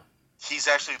 No. He's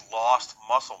actually lost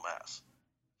muscle mass.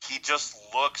 He just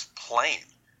looks plain.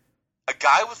 A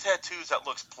guy with tattoos that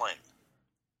looks plain.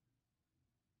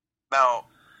 Now,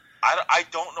 I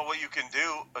don't know what you can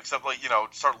do except, like,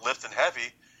 start lifting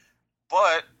heavy,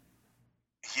 but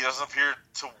he doesn't appear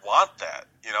to want that,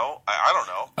 I don't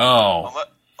know. Oh.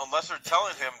 Unless they're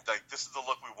telling him, like, this is the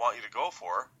look we want you to go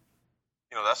for.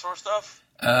 That sort of stuff.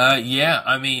 Yeah,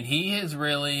 I mean, he has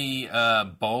really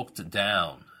bulked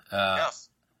down. Yes.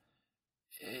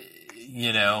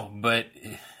 But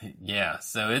yeah,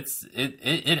 so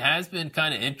it has been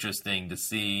kind of interesting to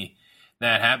see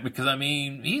that happen because, I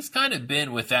mean, he's kind of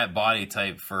been with that body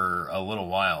type for a little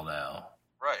while now.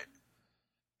 Right.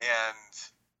 And,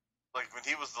 like, when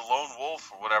he was the lone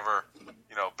wolf or whatever,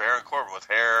 Baron Corbin with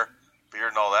hair, beard,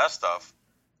 and all that stuff,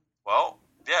 well,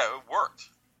 yeah, it worked.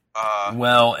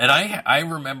 And I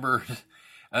remember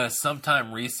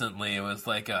sometime recently it was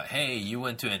like, hey, you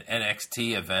went to an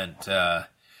NXT event,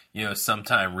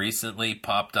 sometime recently,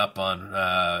 popped up on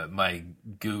my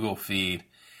Google feed,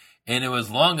 and it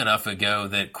was long enough ago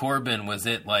that Corbin was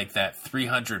at like that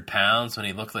 300 pounds when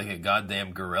he looked like a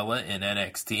goddamn gorilla in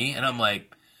NXT, and I'm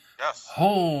like, yes.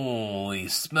 Holy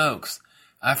smokes,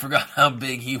 I forgot how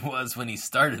big he was when he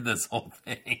started this whole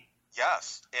thing.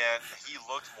 Yes, and he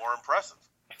looked more impressive.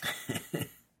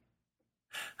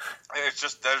 It's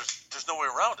just there's no way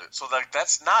around it. So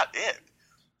that's not it.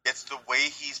 It's the way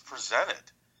he's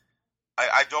presented.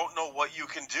 I don't know what you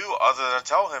can do other than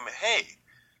tell him, hey,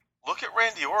 look at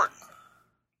Randy Orton.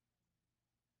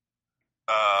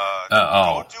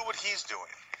 Don't do what he's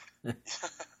doing.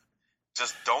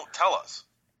 Just don't tell us.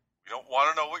 We don't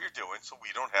want to know what you're doing, so we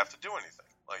don't have to do anything.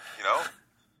 Like,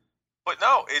 But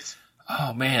no, it's...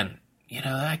 Oh, man.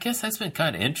 I guess that's been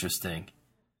kind of interesting.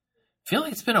 I feel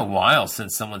like it's been a while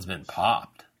since someone's been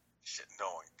popped. Shit,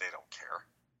 knowing they don't care.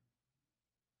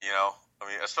 I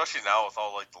mean, especially now with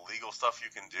all, like, the legal stuff you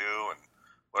can do and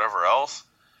whatever else.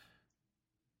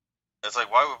 It's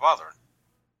like, why are we bothering?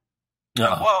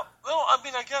 Uh-oh. Well, no, I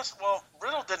mean, I guess,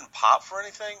 Riddle didn't pop for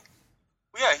anything.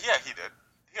 Well, yeah, he did.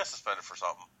 He got suspended for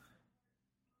something.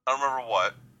 I don't remember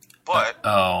what. But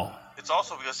it's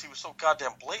also because he was so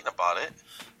goddamn blatant about it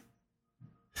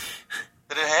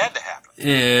that it had to happen.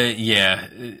 Yeah.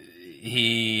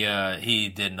 He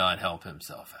did not help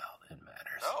himself out in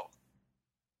matters. No.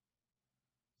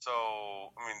 So,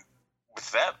 I mean,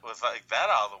 with that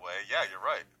out of the way, yeah, you're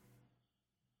right.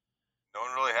 No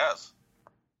one really has.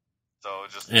 So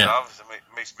it just obviously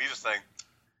makes me just think,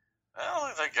 I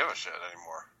don't think they give a shit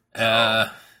anymore.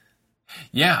 So,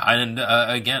 yeah, and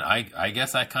again, I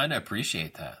guess I kind of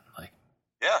appreciate that. Like,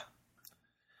 yeah.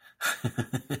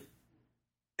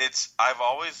 I've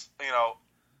always,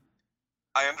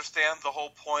 I understand the whole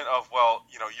point of,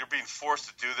 you're being forced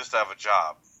to do this to have a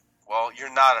job. Well,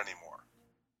 you're not anymore.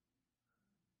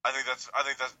 I think that's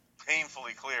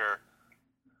painfully clear.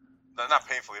 Not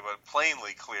painfully, but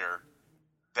plainly clear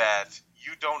that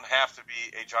you don't have to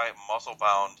be a giant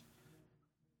muscle-bound,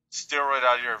 steroid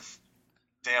out of your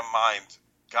damn mind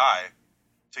guy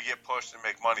to get pushed and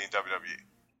make money in WWE.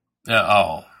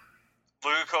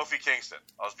 Look at Kofi Kingston.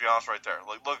 I'll just be honest right there.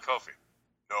 Look at Kofi.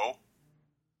 No.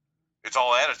 It's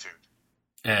all attitude.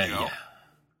 Yeah.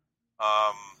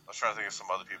 I was trying to think of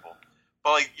some other people.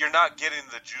 But, like, you're not getting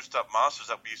the juiced-up monsters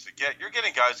that we used to get. You're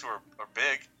getting guys who are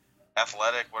big,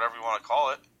 athletic, whatever you want to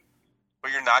call it.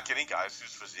 But you're not getting guys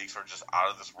whose physiques are just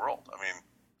out of this world. I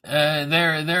mean...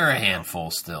 they're a handful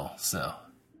still, so...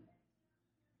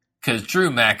 Because Drew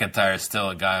McIntyre is still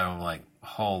a guy where I'm like,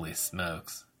 holy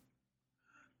smokes.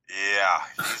 Yeah,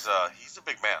 he's a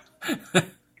big man.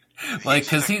 Like,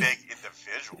 because he's a big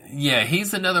individual. Yeah,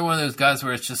 he's another one of those guys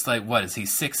where it's just like, what, is he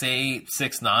 6'8",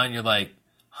 6'9"? You're like,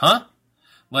 huh?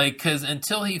 Like, because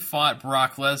until he fought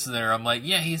Brock Lesnar, I'm like,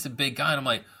 yeah, he's a big guy. And I'm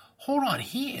like, hold on,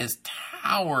 he is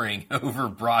towering over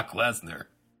Brock Lesnar.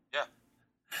 Yeah.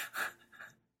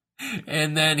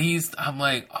 And then I'm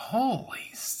like,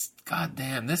 holy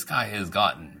goddamn, this guy has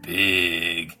gotten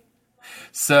big.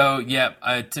 So, yeah,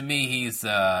 to me, he's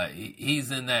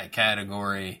in that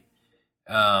category.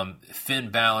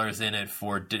 Finn Balor's in it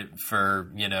for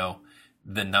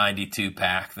the 92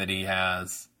 pack that he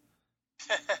has.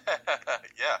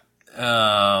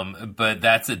 Yeah. But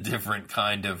that's a different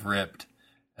kind of ripped,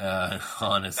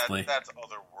 honestly. That's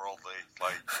otherworldly,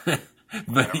 like.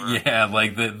 But whatever. Yeah,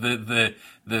 like the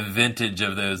vintage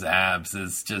of those abs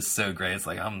is just so great. It's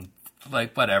like, I'm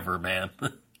like, whatever, man.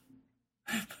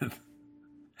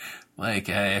 Like,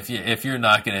 if you're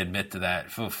not going to admit to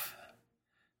that, oof,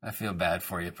 I feel bad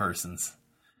for you, persons.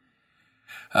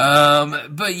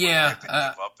 But yeah, give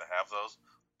up to have those.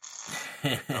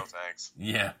 No thanks.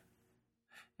 Yeah,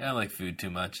 I like food too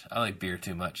much. I like beer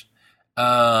too much.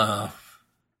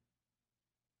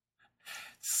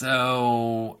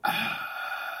 So,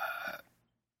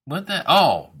 what the?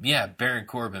 Oh, yeah, Baron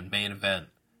Corbin main event,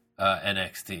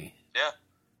 NXT. Yeah.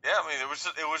 I mean, it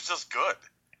was just good.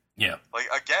 Yeah. Like,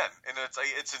 again, and it's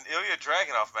an Ilya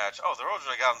Dragunov match. Oh, they're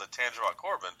originally got on the tangent about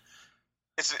Corbin.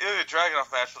 It's an Ilya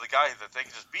Dragunov match with a guy that they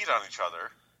can just beat on each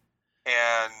other,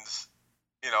 and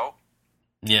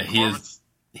Yeah,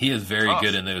 he is very tough.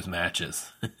 Good in those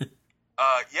matches.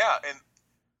 Yeah, and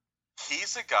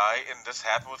he's a guy, and this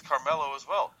happened with Carmelo as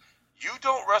well. You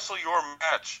don't wrestle your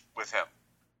match with him.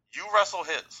 You wrestle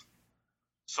his.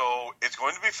 So it's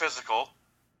going to be physical.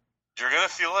 You're going to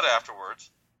feel it afterwards,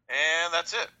 and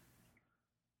that's it.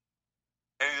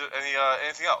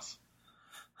 Anything else?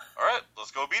 All right, let's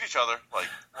go beat each other. Like,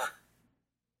 well,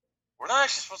 we're not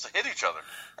actually supposed to hit each other.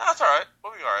 No, that's all right.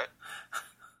 We'll be all right.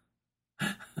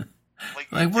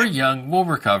 Like we're young. We'll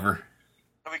recover.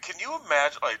 I mean, can you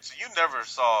imagine? Like, so you never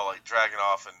saw like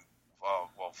Dragunov and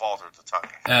Walter at the time?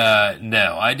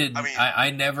 No, I didn't. I mean,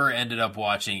 I never ended up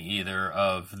watching either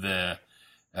of the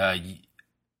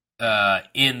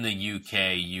in the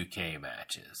UK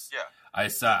matches. Yeah. I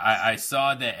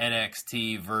saw the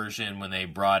NXT version when they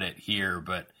brought it here,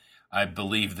 but I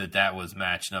believe that was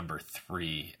match number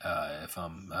 3, if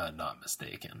I'm not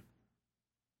mistaken.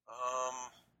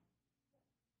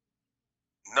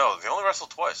 No, they only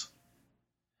wrestled twice.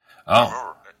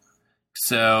 Oh,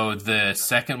 so the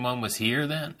second one was here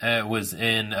then? It was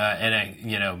in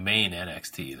main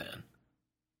NXT then.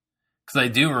 Because I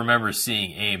do remember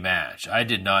seeing a match. I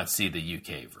did not see the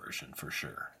UK version for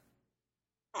sure.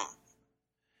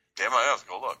 Damn, I have to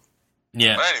go look.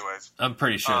 Yeah. But anyways. I'm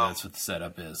pretty sure that's what the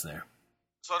setup is there.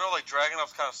 So I know, like,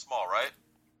 Dragunov's kind of small, right?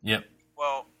 Yep.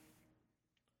 Well,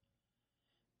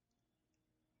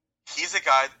 he's a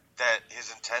guy that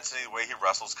his intensity, the way he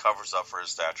wrestles, covers up for his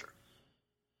stature.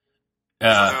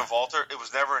 With Walter, it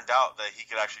was never in doubt that he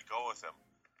could actually go with him.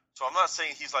 So I'm not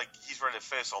saying he's ready to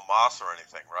face Omos or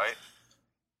anything, right?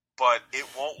 But it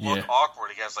won't look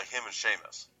awkward against, like, him and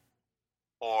Sheamus.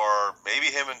 Or maybe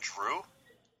him and Drew.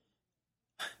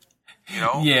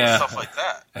 Stuff like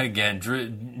that. Again,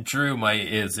 Drew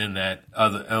is in that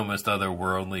almost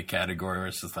otherworldly category where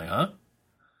it's just like, huh?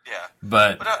 Yeah.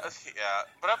 But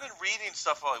I've been reading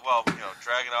stuff like, well,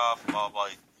 Dragunov, blah, blah,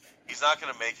 he's not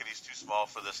going to make it. He's too small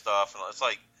for this stuff. And it's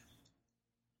like,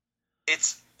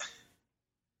 it's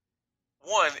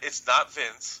not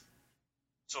Vince.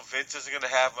 So Vince isn't going to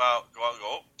have him go out and go,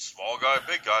 oh, small guy,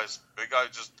 big guys. Big guy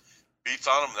just beats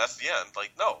on him, and that's the end.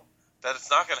 Like, no, that it's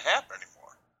not going to happen anymore.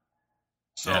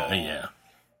 So,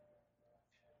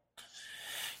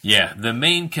 yeah. The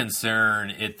main concern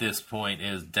at this point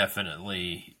is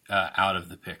definitely out of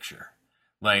the picture.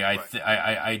 Like,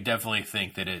 I definitely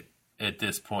think that it at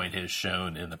this point has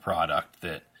shown in the product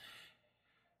that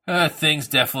things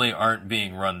definitely aren't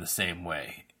being run the same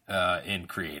way in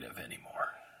creative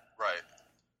anymore. Right.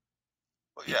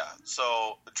 Well, yeah.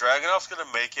 So Dragunov's going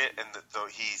to make it, and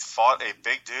he fought a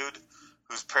big dude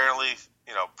who's apparently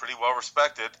pretty well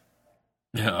respected.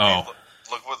 Oh. I mean,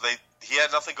 look what he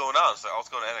had nothing going on. So I was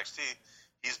going to NXT.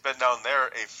 He's been down there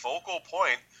a focal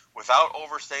point without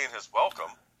overstaying his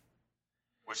welcome,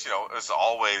 which, is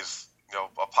always,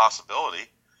 a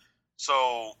possibility.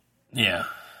 So, yeah.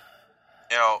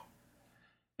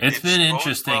 It's been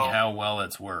interesting how well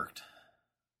it's worked.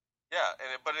 Yeah,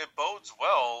 but it bodes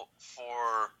well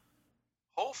for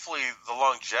hopefully the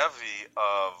longevity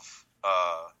of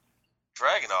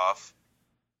Dragunov.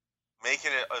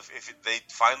 Making it, if they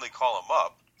finally call him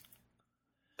up,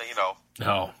 then,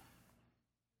 No.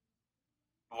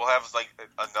 We'll have, like,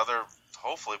 another,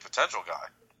 hopefully, potential guy.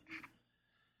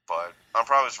 But I'm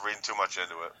probably just reading too much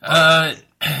into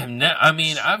I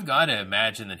mean, I've got to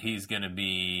imagine that he's going to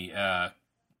be.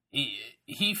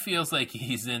 He feels like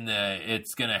he's in the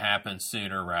 "it's going to happen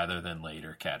sooner rather than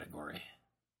later" category.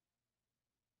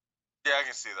 Yeah, I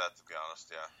can see that. To be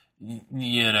honest, yeah.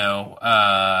 You know,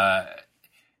 I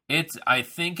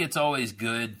think it's always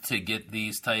good to get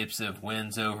these types of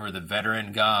wins over the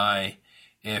veteran guy.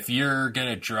 If you're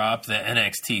gonna drop the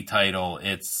NXT title,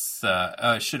 it's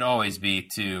should always be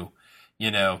to,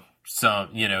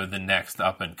 the next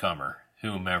up and comer,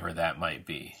 whomever that might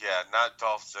be. Yeah, not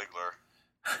Dolph Ziggler.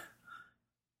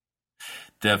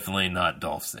 Definitely not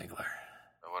Dolph Ziggler.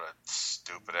 What a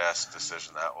stupid ass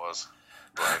decision that was.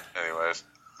 But anyways,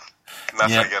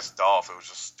 nothing against Dolph. It was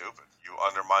just stupid. You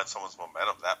undermine someone's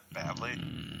momentum that badly.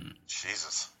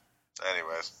 Jesus.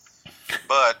 Anyways,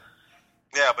 but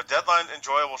Deadline,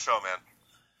 enjoyable show, man.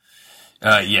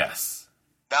 Yes.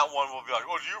 That one will be like,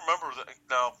 oh, do you remember that?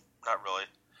 No, not really.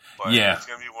 But it's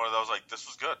gonna be one of those like, this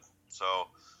was good. So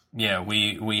yeah,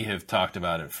 we have talked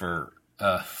about it for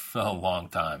a long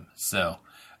time. So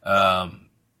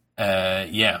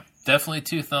definitely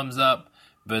 2 thumbs up.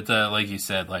 But like you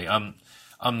said, like I'm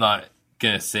not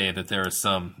gonna say that there was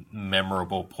some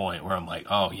memorable point where I'm like,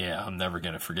 oh yeah, I'm never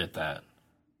gonna forget that.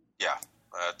 Yeah,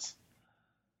 it's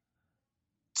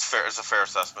fair. It's a fair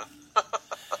assessment.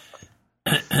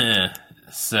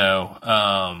 So,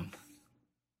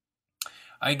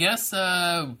 I guess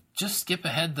just skip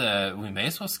ahead. We may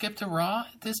as well skip to Raw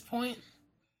at this point.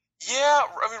 Yeah,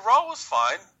 I mean Raw was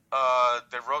fine.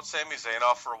 They wrote Sami Zayn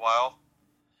off for a while.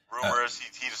 Rumor is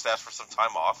he just asked for some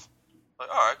time off. Like,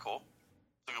 all right, cool.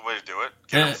 It's a good way to do it.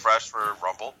 Get him fresh for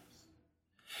Rumble.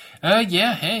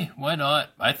 Yeah. Hey, why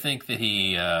not? I think that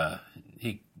he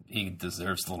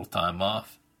deserves a little time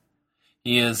off.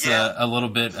 He is a little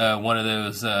bit one of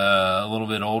those a little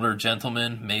bit older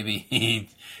gentlemen. Maybe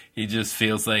he just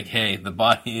feels like, hey, the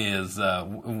body is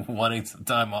wanting some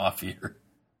time off here.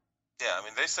 Yeah, I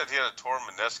mean, they said he had a torn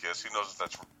meniscus. Who knows if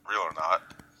that's real or not?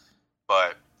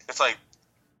 But it's like,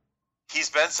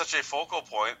 he's been such a focal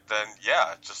point, then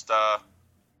just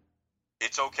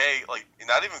it's okay. Like, you're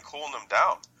not even cooling him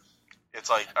down. It's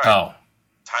like, all right,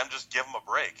 time to just give him a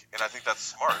break. And I think that's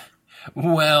smart.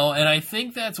 Well, and I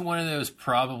think that's one of those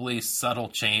probably subtle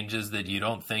changes that you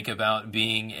don't think about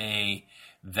being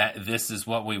that this is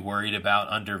what we worried about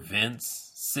under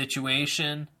Vince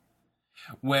situation,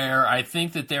 where I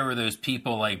think that there were those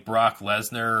people like Brock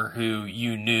Lesnar who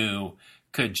you knew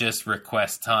could just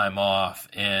request time off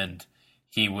and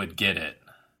he would get it.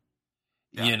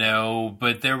 Yeah.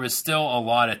 But there was still a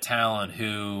lot of talent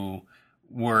who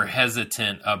were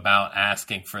hesitant about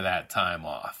asking for that time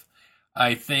off.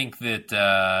 I think that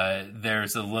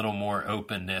there's a little more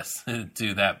openness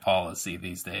to that policy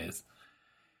these days.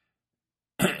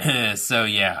 So,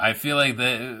 yeah, I feel like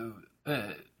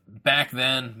back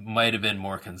then might have been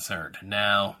more concerned.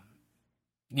 Now,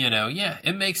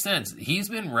 it makes sense. He's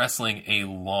been wrestling a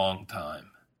long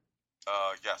time.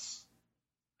 Yes.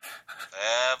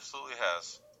 Absolutely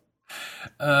has.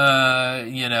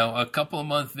 A couple of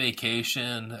month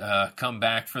vacation, come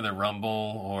back for the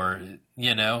Rumble, or,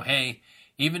 hey,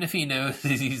 even if he knows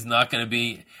he's not going to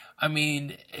be, I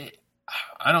mean,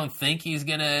 I don't think he's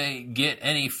going to get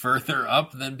any further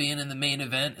up than being in the main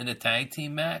event in a tag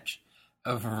team match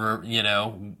over,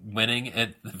 winning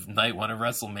at night 1 of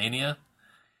WrestleMania.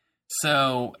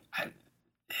 So, I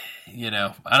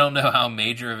don't know how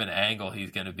major of an angle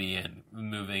he's going to be in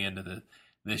moving into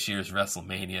this year's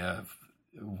WrestleMania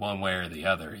one way or the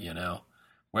other,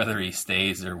 whether he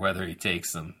stays or whether he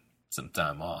takes some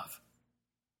time off.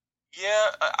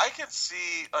 Yeah, I can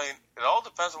see, it all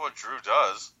depends on what Drew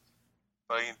does,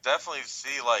 but I can definitely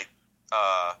see, like,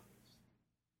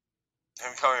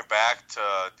 him coming back to,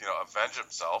 avenge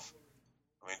himself.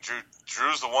 I mean,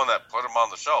 Drew's the one that put him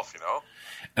on the shelf,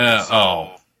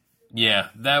 Yeah,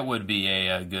 that would be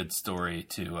a good story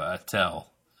to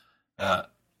tell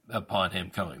upon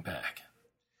him coming back.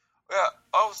 Yeah,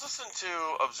 I was listening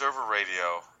to Observer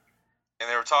Radio, and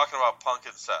they were talking about Punk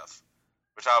and Seth,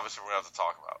 which obviously we're going to have to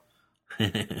talk about.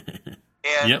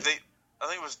 And I think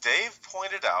it was Dave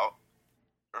pointed out,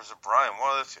 or was it Brian,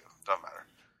 one of the two, doesn't matter,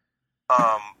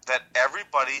 that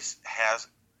everybody has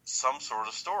some sort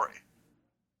of story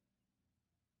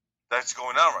that's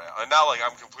going on right now. And not like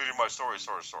I'm completing my story.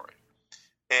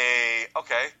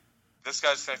 Okay, this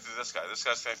guy's connected to this guy, this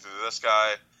guy's connected to this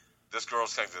guy, this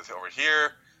girl's connected to over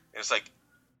here. And it's like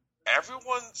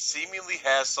everyone seemingly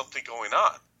has something going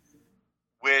on,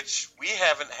 which we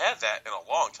haven't had that in a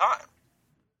long time.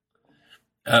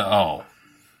 I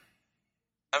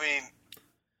mean,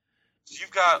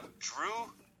 you've got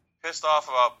Drew pissed off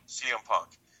about CM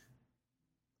Punk.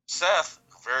 Seth,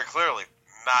 very clearly,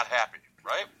 not happy,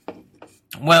 right?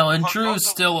 Well, and Drew's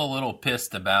still a little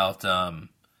pissed about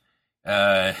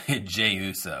Jey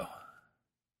Uso.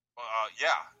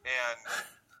 Yeah, and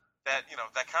that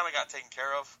that kind of got taken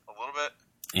care of a little bit.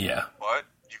 Yeah, but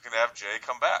you can have Jey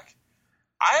come back.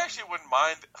 I actually wouldn't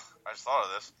mind. I just thought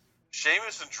of this: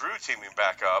 Sheamus and Drew teaming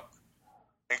back up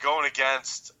and going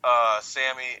against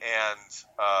Sammy and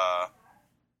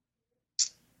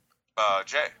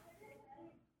Jey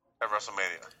at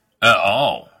WrestleMania.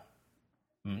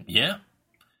 Yeah.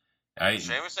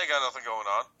 Sheamus ain't got nothing going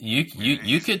on.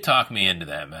 You could talk me into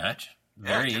that match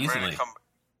very easily.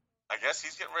 I guess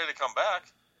he's getting ready to come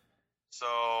back. So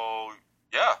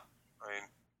yeah, I mean,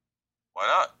 why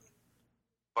not?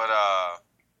 But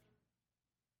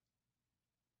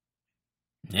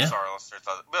yeah. Sorry, listeners.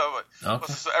 But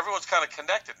Okay. so everyone's kind of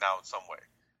connected now in some way.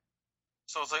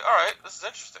 So it's like, all right, this is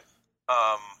interesting.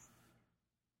 It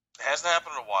hasn't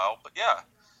happened in a while, but yeah.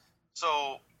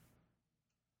 So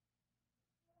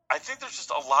I think there's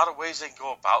just a lot of ways they can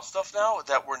go about stuff now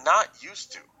that we're not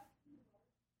used to.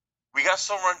 We got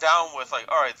so run down with like,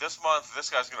 all right, this month this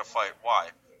guy's gonna fight. Why?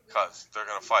 Because they're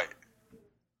gonna fight.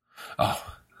 Oh.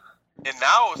 And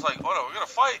now it's like, oh no, we're gonna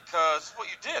fight because it's what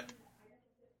you did.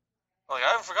 Like,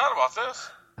 I haven't forgot about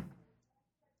this.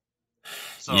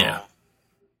 So yeah.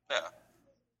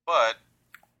 But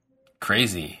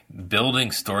crazy.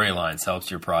 Building storylines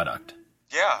helps your product.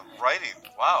 Yeah, writing.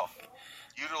 Wow.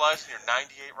 Utilizing your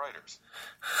 98 writers.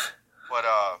 But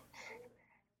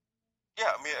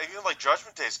yeah, I mean, even like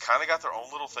Judgment Day's kind of got their own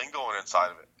little thing going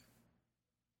inside of it.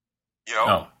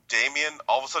 Damien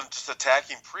all of a sudden just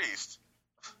attacking Priest.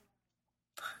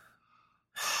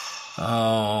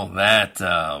 Oh, that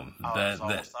almost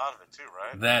out of it too,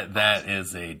 right? That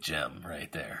is a gem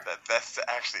right there. That's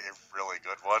actually a really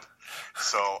good one.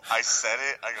 So I said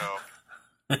it, I go,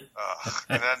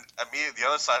 and then immediately the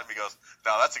other side of me goes,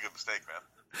 "No, that's a good mistake, man."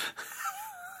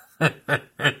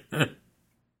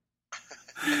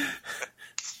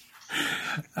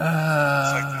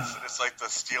 It's like the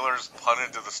Steelers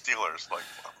punted to the Steelers. Like,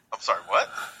 I'm sorry, what?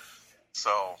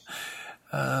 So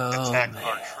attack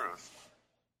our truth.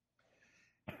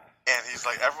 And he's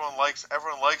like, everyone likes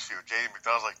you. JD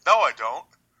McDonald's like, no, I don't.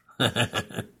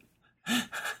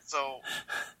 So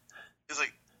he's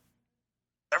like,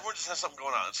 everyone just has something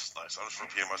going on. It's just nice. I'm just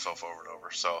repeating myself over and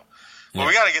over. So, but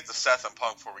we got to get to Seth and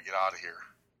Punk before we get out of here.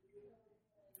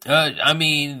 I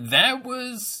mean, that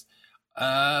was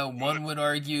one would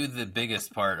argue the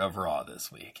biggest part of Raw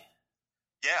this week.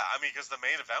 Yeah, I mean, because the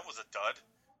main event was a dud.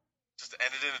 Just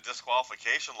ended in a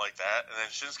disqualification like that, and then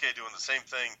Shinsuke doing the same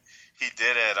thing he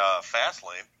did at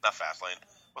Fastlane. Not Fastlane.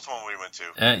 What's the one we went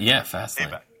to? Yeah,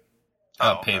 Fastlane.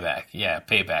 Payback. Payback. Okay. Yeah,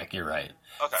 Payback. You're right.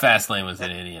 Okay. Fastlane was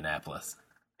in Indianapolis.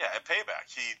 Yeah, at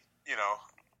Payback, he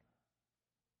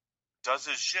does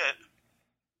his shit.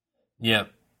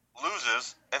 Yep.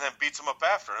 Loses and then beats him up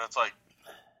after, and it's like,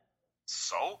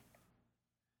 so?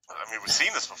 I mean, we've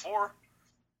seen this before,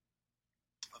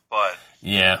 but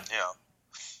yeah.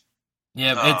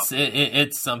 Yeah,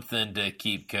 it's something to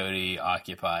keep Cody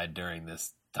occupied during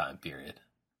this time period.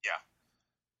 Yeah.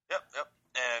 Yep.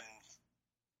 And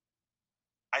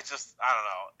I don't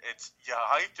know. It's, you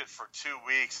hyped it for 2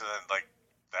 weeks and then, like,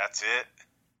 that's it.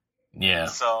 Yeah.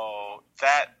 So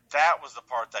that was the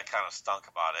part that kind of stunk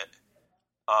about it.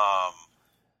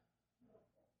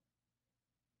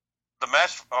 The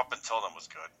match up until then was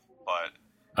good, but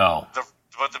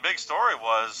the big story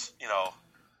was,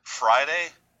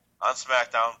 Friday on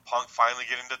SmackDown, Punk finally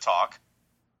getting to talk.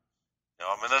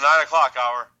 I'm in the 9 o'clock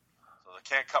hour, so they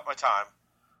can't cut my time,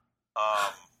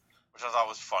 which I thought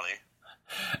was funny.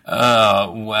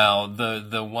 Well,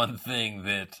 the one thing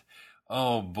that,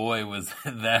 oh boy, was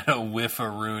that a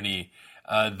whiff-a-rooney.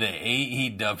 The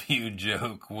AEW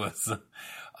joke was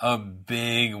a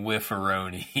big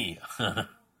whiff-a-rooney.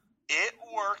 It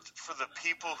worked for the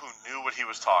people who knew what he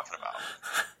was talking about.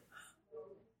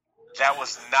 That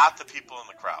was not the people in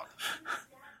the crowd.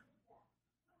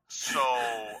 So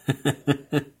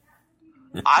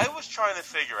I was trying to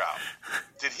figure out,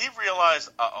 did he realize,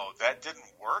 that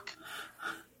didn't work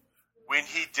when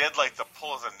he did like the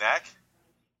pull of the neck?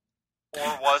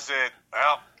 Or was it,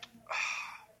 well,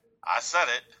 I said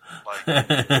it,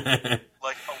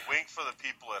 like a wink for the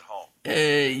people at home?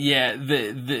 Yeah,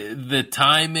 the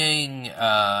timing,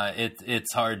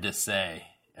 it's hard to say.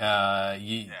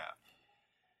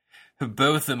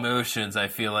 Both emotions, I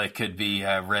feel like, could be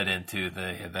read into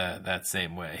that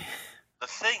same way. The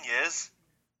thing is,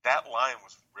 that line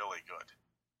was really good.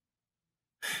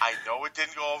 I know it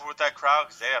didn't go over with that crowd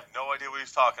because they have no idea what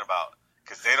he's talking about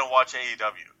because they don't watch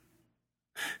AEW.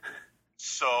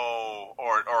 So,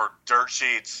 or dirt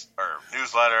sheets, or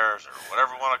newsletters, or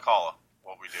whatever you want to call it,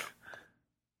 what we do.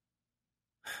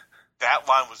 That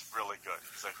line was really good.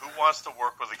 It's like, who wants to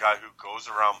work with a guy who goes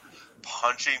around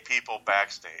punching people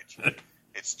backstage?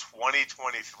 It's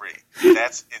 2023.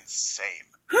 That's insane.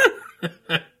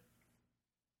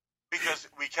 Because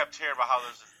we kept hearing about how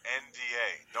there's an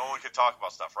NDA. No one can talk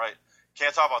about stuff, right?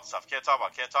 Can't talk about stuff. Can't talk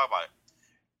about it.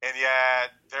 And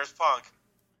yet, there's Punk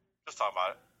just talking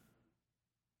about it.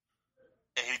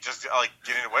 And he just, like,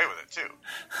 getting away with it, too.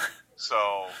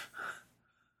 So,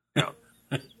 you know.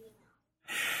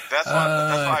 That's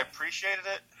why I appreciated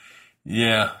it.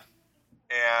 Yeah.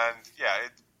 And, yeah,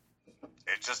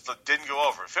 it just didn't go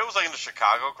over. If it was, like, in the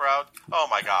Chicago crowd, oh,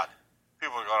 my God.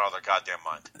 People are going out of their goddamn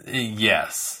mind.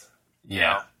 Yes.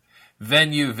 Yeah.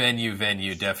 You know?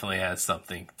 Venue definitely has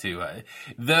something to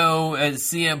though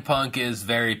CM Punk is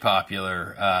very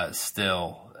popular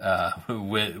still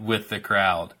with the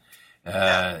crowd.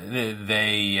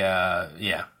 They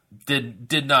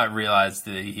did not realize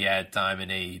that he had time in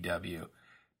AEW,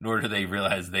 nor do they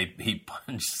realize he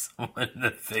punched someone in the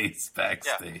face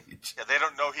backstage. Yeah, they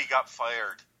don't know he got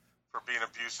fired for being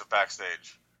abusive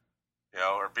backstage, you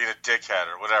know, or being a dickhead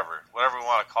or whatever we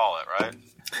want to call it, right?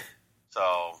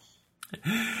 So, but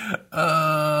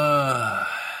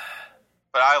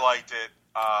I liked it.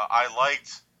 I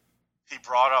liked he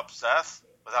brought up Seth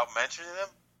without mentioning him.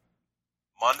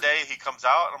 Monday he comes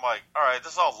out and I'm like, all right,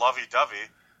 this is all lovey-dovey.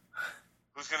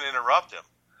 Who's going to interrupt him?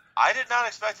 I did not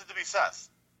expect it to be Seth.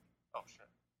 Oh shit!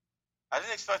 I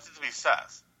didn't expect it to be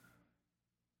Seth.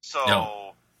 So.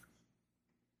 No.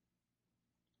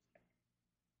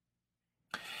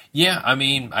 Yeah, I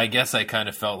mean, I guess I kind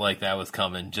of felt like that was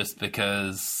coming just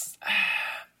because,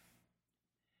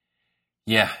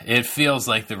 yeah, it feels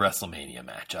like the WrestleMania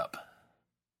matchup.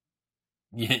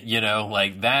 You know,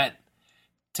 like that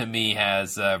to me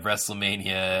has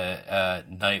WrestleMania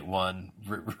Night 1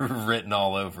 written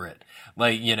all over it.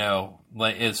 Like, you know,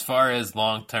 like as far as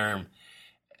long-term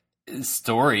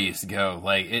stories go,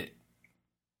 like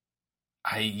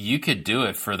you could do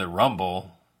it for the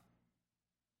Rumble.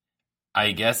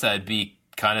 I guess I'd be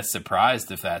kind of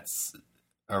surprised if that's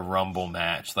a Rumble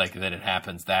match, like that it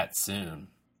happens that soon.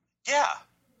 Yeah,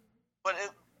 but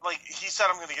like he said,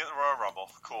 I'm going to get in the Royal Rumble.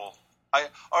 Cool. All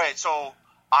right. So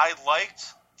I liked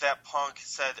that Punk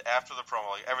said after the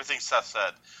promo, like everything Seth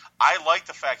said. I liked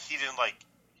the fact he didn't like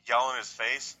yell in his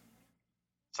face.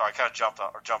 Sorry, I kind of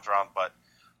jumped around, but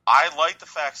I liked the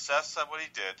fact Seth said what he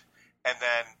did, and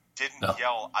then didn't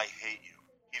yell, "I hate you."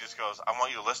 He just goes, "I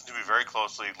want you to listen to me very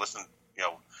closely. Listen." You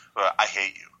know, I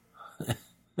hate you.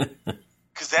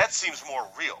 Because that seems more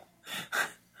real.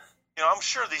 You know, I'm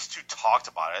sure these two talked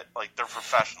about it. Like, they're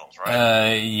professionals,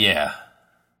 right? Yeah.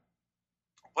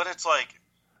 But it's like,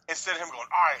 instead of him going,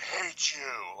 I hate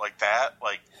you, like that,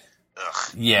 like,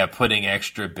 ugh. Yeah, putting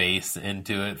extra bass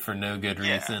into it for no good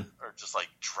reason. Or just, like,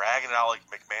 dragging it out like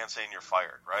McMahon saying you're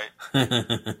fired, right?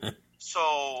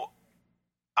 So,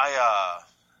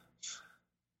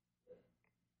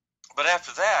 but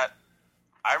after that,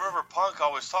 I remember Punk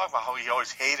always talking about how he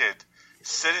always hated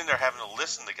sitting there having to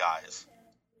listen to guys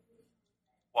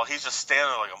while he's just standing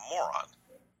there like a moron.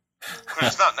 Because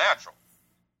it's not natural.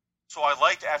 So I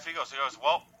liked after he goes,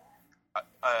 well,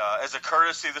 as a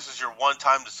courtesy, this is your one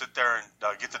time to sit there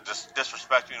and get the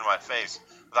disrespect into my face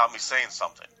without me saying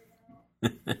something.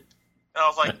 And I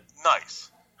was like,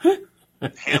 nice.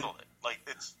 Handled it. Like,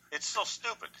 it's so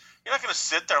stupid. You're not going to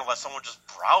sit there and let someone just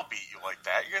browbeat you like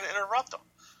that. You're going to interrupt them.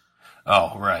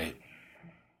 Oh, right.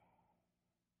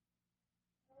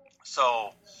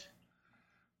 So,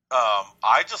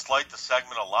 I just liked the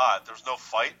segment a lot. There was no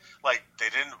fight. Like, they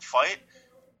didn't fight.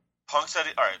 Punk said,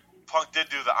 all right, Punk did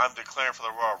do the I'm declaring for the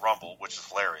Royal Rumble, which is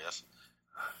hilarious.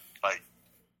 Like,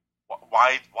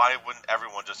 why wouldn't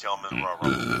everyone just yell him in the Royal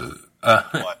Rumble?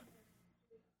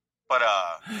 But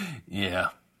yeah.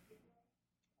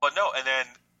 But no, and then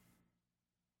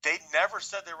they never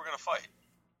said they were going to fight.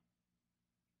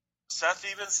 Seth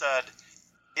even said,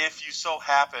 if you so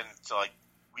happen to, like,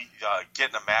 get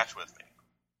in a match with me.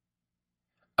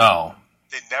 Oh.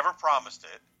 They never promised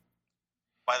it.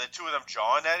 By the two of them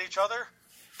jawing at each other,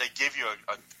 they give you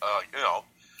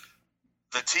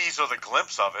the tease or the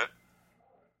glimpse of it.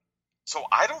 So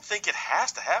I don't think it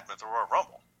has to happen at the Royal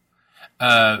Rumble.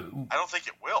 I don't think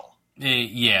it will.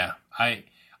 Yeah, I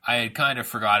had kind of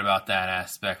forgot about that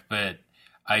aspect, but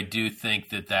I do think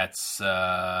that's...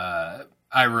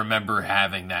 I remember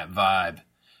having that vibe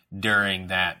during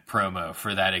that promo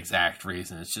for that exact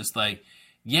reason. It's just like,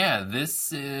 yeah,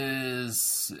 this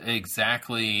is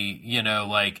exactly,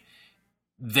 like,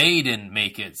 they didn't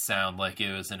make it sound like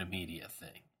it was an immediate thing.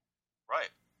 Right.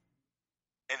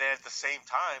 And then at the same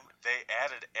time, they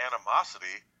added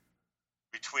animosity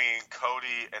between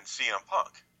Cody and CM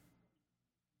Punk.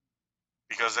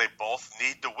 Because they both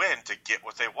need to win to get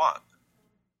what they want.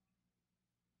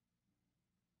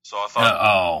 So I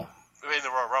thought... in the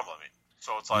Royal Rumble, I mean.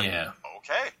 So it's like,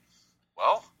 okay,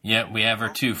 well... Yeah, we have our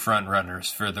two front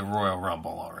runners for the Royal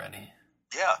Rumble already.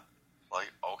 Yeah.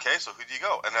 Like, okay, so who do you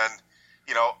go? And then,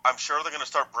 you know, I'm sure they're going to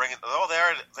start bringing... Oh,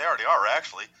 they already are,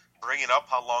 actually, bringing up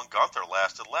how long Gunther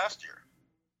lasted last year.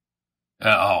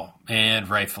 And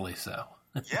rightfully so.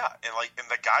 Yeah, and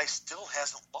the guy still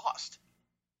hasn't lost.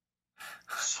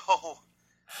 So,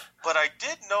 but I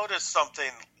did notice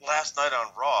something last night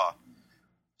on Raw.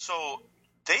 So,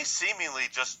 they seemingly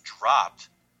just dropped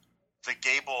the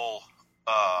Gable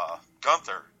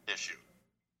Gunther issue.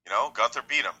 You know, Gunther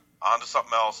beat him. On to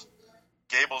something else.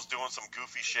 Gable's doing some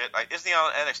goofy shit. Isn't he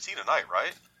on NXT tonight,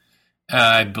 right?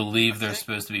 I believe they're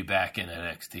supposed to be back in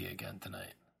NXT again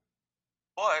tonight.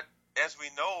 But, as we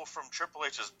know from Triple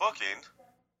H's booking,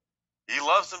 he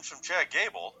loves him some Chad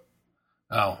Gable.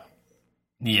 Oh,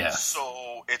 yes.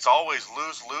 So, it's always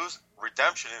lose-lose,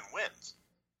 redemption, and wins.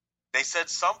 They said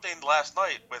something last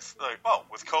night with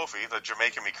Kofi, the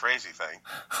Jamaican Me Crazy thing.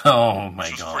 Oh, my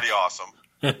God. Which was pretty awesome.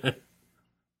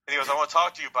 And he goes, I want to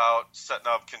talk to you about setting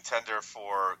up contender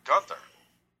for Gunther.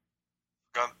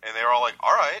 And they were all like,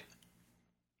 all right.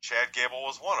 Chad Gable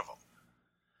was one of them.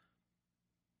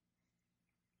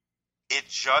 It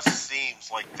just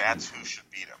seems like that's who should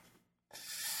beat him.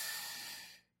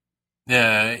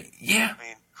 Yeah. I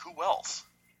mean, who else?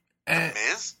 The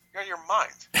Miz? You're out of your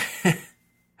mind.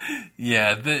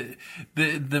 Yeah,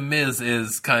 the Miz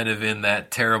is kind of in that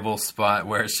terrible spot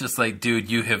where it's just like, dude,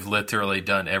 you have literally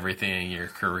done everything in your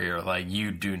career. Like,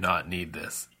 you do not need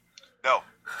this. No.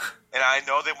 And I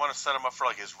know they want to set him up for,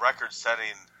 like, his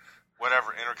record-setting,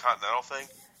 whatever, Intercontinental thing.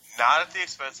 Not at the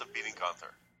expense of beating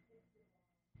Gunther.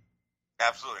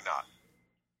 Absolutely not.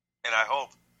 And I hope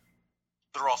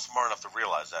they're all smart enough to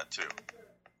realize that, too.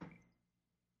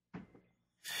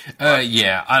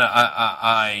 Yeah,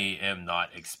 I am not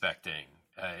expecting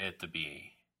it to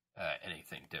be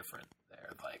anything different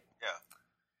there. Like,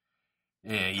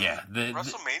 yeah.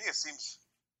 WrestleMania seems.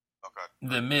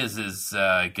 Okay. The Miz is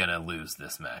gonna lose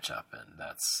this matchup, and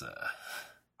that's.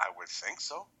 I would think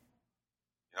so.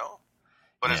 You know,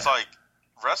 but it's like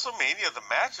WrestleMania. The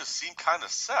matches seem kind of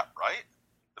set, right?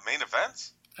 The main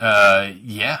events.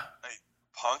 Yeah. Like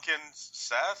Punk and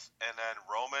Seth, and then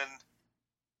Roman.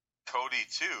 Cody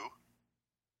too.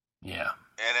 Yeah.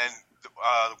 And then the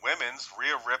women's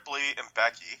Rhea Ripley and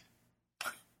Becky.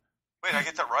 Wait, I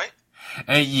get that right?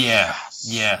 Yeah. Yes.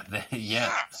 Yeah.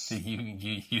 Yes.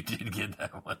 You did get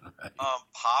that one right.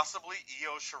 Possibly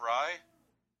Io Shirai.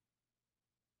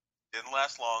 Didn't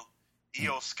last long.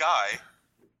 Io Sky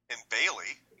and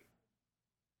Bailey.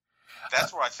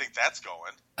 That's where I think that's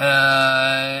going.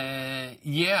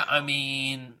 Yeah, I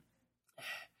mean,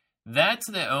 that's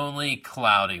the only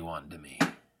cloudy one to me.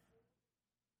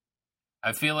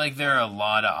 I feel like there are a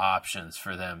lot of options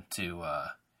for them to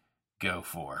go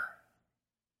for.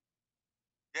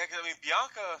 Yeah, because, I mean,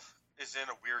 Bianca is in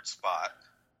a weird spot.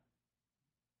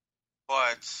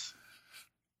 But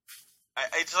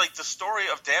it's like the story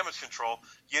of Damage Control.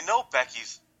 You know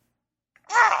Becky's...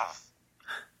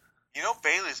 You know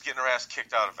Bailey's getting her ass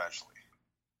kicked out eventually.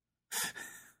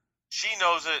 She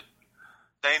knows it.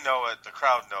 They know it. The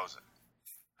crowd knows it.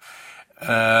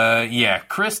 Yeah,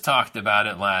 Chris talked about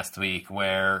it last week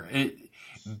where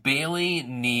Bailey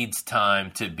needs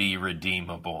time to be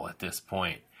redeemable at this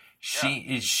point.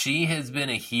 She has been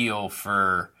a heel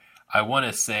for, I want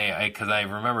to say, because I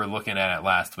remember looking at it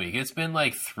last week, it's been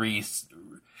like 3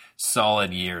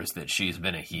 solid years that she's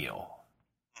been a heel.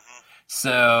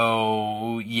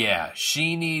 So, yeah,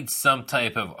 she needs some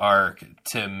type of arc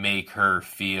to make her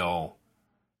feel,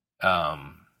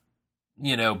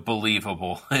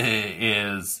 believable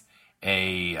is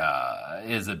a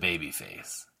baby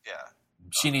face. Yeah.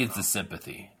 She needs the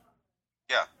sympathy.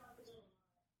 Yeah.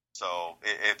 So,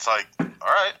 it's like, all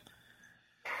right.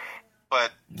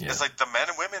 But it's like the men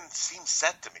and women seem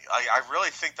set to me. I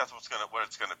really think that's what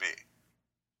it's going to be.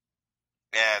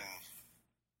 And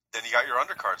then you got your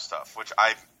undercard stuff, which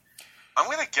I'm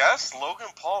going to guess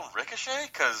Logan Paul and Ricochet,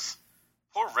 because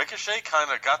poor Ricochet kind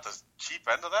of got the cheap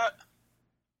end of that.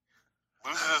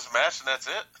 Loses his match and that's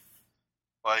it.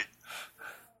 Like,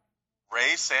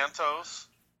 Rey Santos,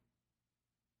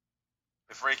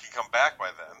 if Rey can come back by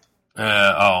then.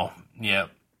 Yep.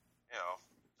 You know,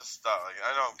 just I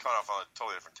know I'm coming off on a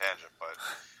totally different tangent,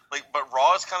 but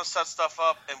Raw has kind of set stuff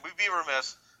up, and we'd be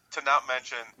remiss to not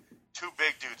mention 2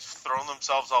 big dudes throwing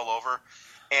themselves all over.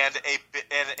 and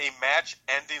a match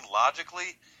ending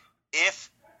logically,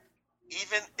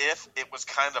 even if it was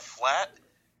kind of flat,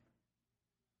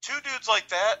 two dudes like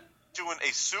that doing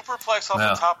a superplex off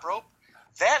the top rope,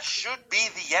 that should be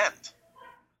the end.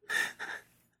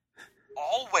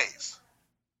 Always.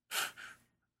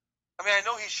 I mean, I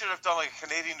know he should have done like a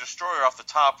Canadian Destroyer off the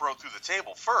top rope through the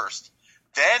table first,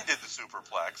 then did the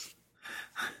superplex.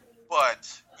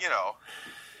 But, you know,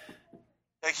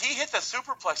 like he hit the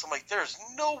superplex. I'm like, there's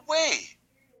no way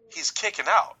he's kicking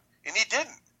out. And he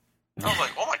didn't. I was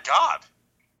like, oh my God.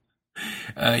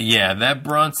 Yeah, that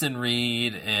Bronson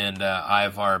Reed and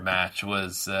Ivar match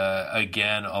was,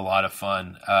 again, a lot of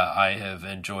fun. I have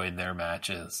enjoyed their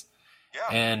matches.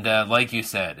 Yeah. And like you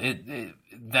said,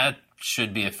 that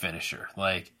should be a finisher.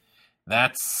 Like,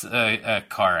 that's a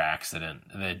car accident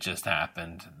that just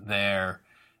happened there.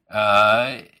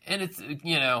 And it's,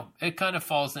 you know, it kind of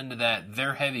falls into that.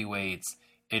 They're heavyweights.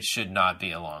 It should not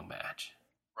be a long match.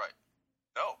 Right.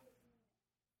 No.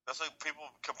 That's like people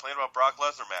complain about Brock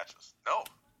Lesnar matches. No.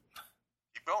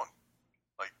 Keep going.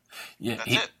 Like, yeah,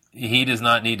 that's it. He does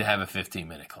not need to have a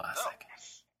 15-minute classic. No.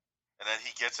 And then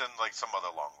he gets in like some other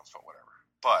long ones, but whatever.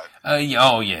 But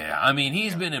oh yeah, I mean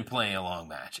he's been in plenty of long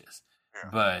matches,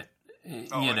 but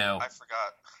you know, I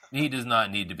forgot. He does not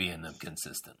need to be in them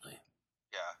consistently.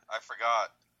 Yeah, I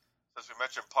forgot. Since we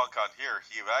mentioned Punk on here,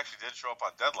 he actually did show up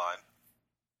on Deadline,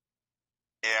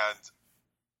 and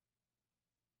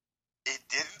it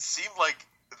didn't seem like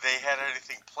they had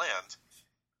anything planned,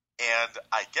 and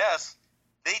I guess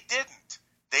they didn't.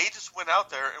 They just went out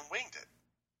there and winged it.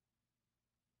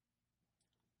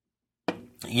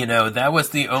 You know, that was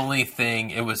the only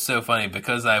thing. It was so funny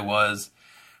because I was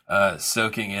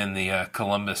soaking in the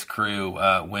Columbus Crew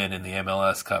win in the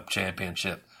MLS Cup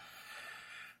Championship.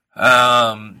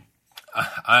 I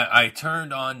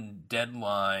turned on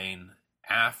Deadline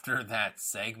after that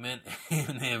segment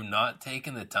and have not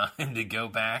taken the time to go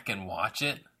back and watch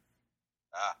it.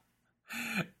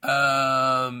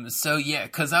 So yeah,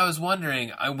 because I was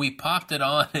wondering, we popped it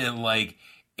on in like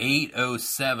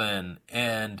 8:07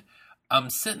 and I'm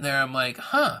sitting there, I'm like,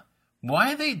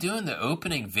 why are they doing the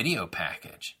opening video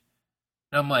package?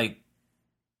 And I'm like,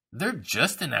 they're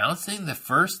just announcing the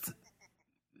first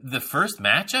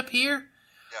matchup here?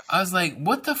 Yes. I was like,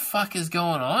 what the fuck is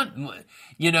going on?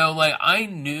 You know, like, I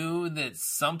knew that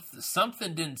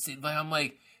something didn't seem, like, I'm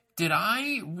like, did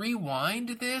I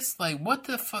rewind this? Like, what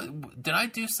the fuck? Did I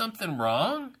do something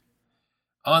wrong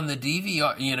on the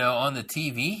DVR, you know, on the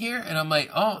TV here? And I'm like,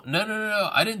 oh, no,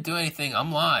 I didn't do anything.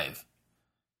 I'm live.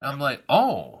 I'm like,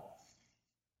 oh.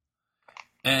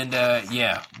 And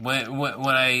yeah, when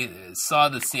I saw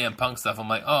the CM Punk stuff, I'm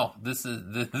like, oh, this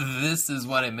is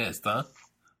what I missed, huh?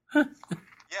 Yeah,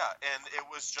 and it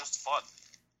was just fun.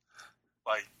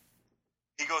 Like,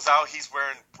 he goes out, he's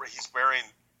wearing Bret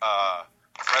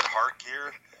Hart gear.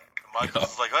 And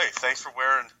Michael's like, hey, thanks for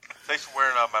wearing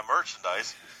my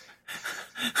merchandise.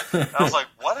 And I was like,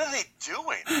 what are they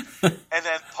doing? And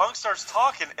then Punk starts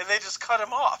talking, and they just cut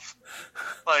him off.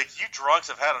 Like, you drunks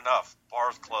have had enough.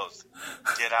 Bar's closed.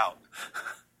 Get out.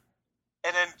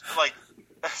 And then, like,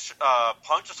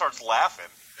 Punk just starts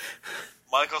laughing.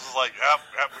 Michaels is like,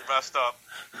 yep, we messed up.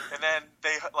 And then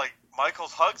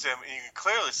Michaels hugs him, and you can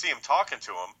clearly see him talking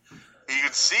to him. And you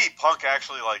can see Punk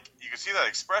actually, like, you can see that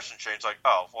expression change, like,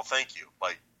 oh, well, thank you.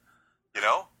 Like, you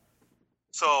know?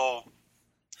 So,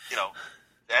 you know,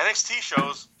 the NXT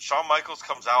shows, Shawn Michaels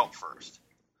comes out first.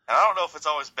 And I don't know if it's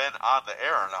always been on the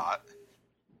air or not,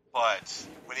 but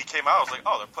when he came out, I was like,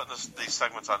 oh, they're putting these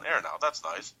segments on air now. That's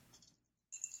nice.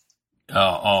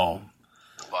 Oh.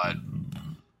 But,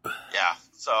 yeah,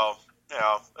 so, you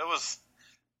know, it was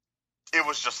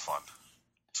just fun.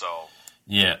 So.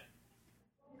 Yeah.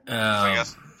 So I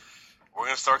guess we're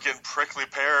going to start getting prickly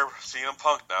pear CM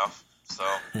Punk now. So.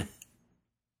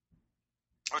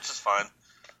 Which is fine.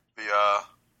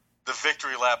 The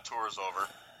victory lap tour is over,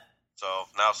 so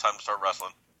now it's time to start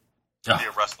wrestling. Be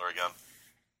a wrestler again.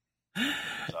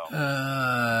 So.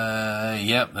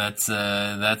 Yep,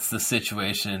 that's the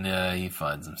situation he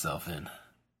finds himself in.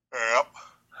 Yep.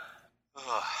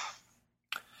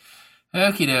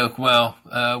 Okie doke. Well,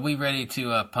 we ready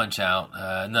to punch out?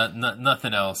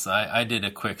 Nothing else. I did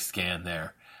a quick scan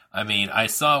there. I mean, I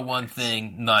saw one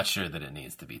thing. Not sure that it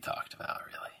needs to be talked about,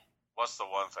 really. What's the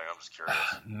one thing? I'm just curious.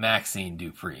 Maxine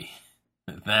Dupree.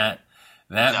 That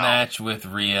match with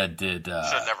Rhea should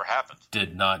have never happened.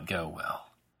 Did not go well.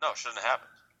 No, it shouldn't have happened.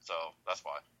 So that's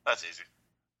why. That's easy.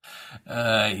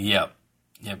 Yep.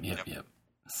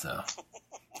 So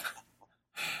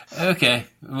Okay,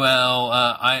 well,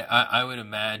 I would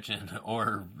imagine,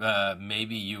 or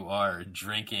maybe you are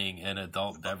drinking an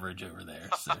adult beverage over there.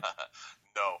 So.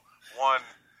 No. One,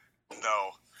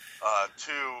 no.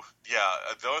 Two, yeah.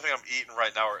 The only thing I'm eating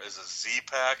right now is a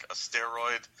Z-Pack, a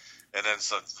steroid, and then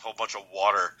a whole bunch of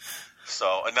water.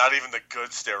 So, and not even the good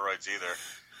steroids either.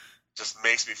 Just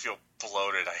makes me feel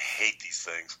bloated. I hate these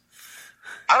things.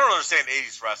 I don't understand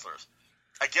 80s wrestlers.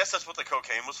 I guess that's what the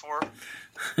cocaine was for.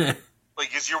 Like,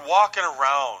 because you're walking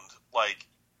around like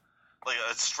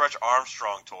a Stretch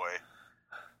Armstrong toy,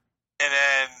 and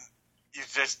then you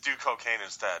just do cocaine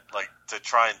instead, like to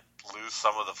try and lose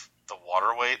some of the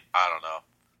water weight. I don't know.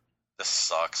 This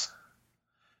sucks.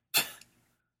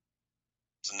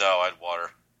 So no, I'd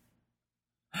water.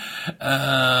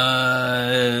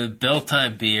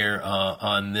 Bell-time beer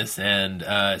on this end.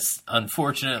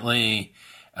 Unfortunately,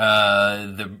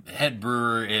 the head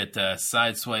brewer at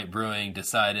Sideswipe Brewing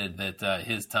decided that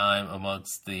his time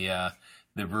amongst the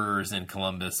brewers in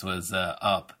Columbus was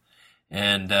up,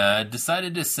 and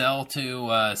decided to sell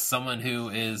to someone who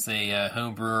is a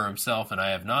home brewer himself, and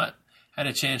I have not had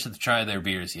a chance to try their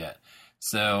beers yet.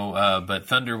 So, but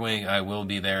Thunderwing, I will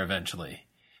be there eventually.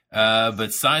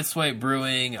 But Sideswipe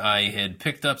Brewing, I had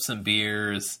picked up some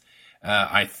beers.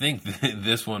 I think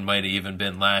this one might have even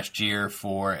been last year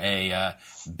for a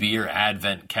beer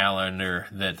advent calendar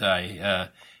that I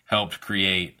helped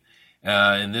create.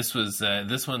 And this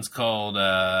one's called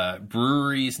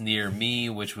Breweries Near Me,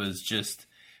 which was just,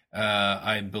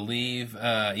 I believe,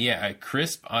 a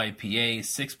crisp IPA,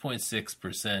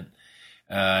 6.6%.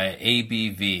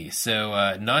 ABV,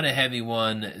 so not a heavy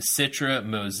one. Citra,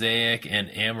 Mosaic, and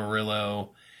Amarillo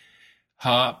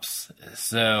hops.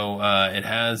 So it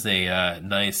has a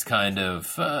nice kind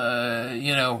of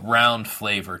round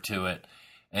flavor to it,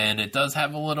 and it does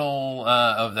have a little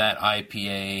of that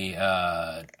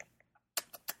IPA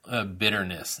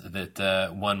bitterness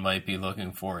that one might be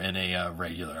looking for in a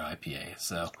regular IPA.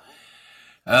 So.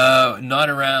 Not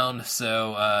around,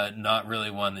 so not really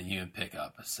one that you can pick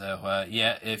up. So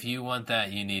if you want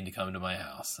that, you need to come to my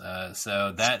house.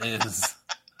 So that is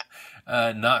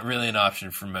not really an option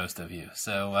for most of you.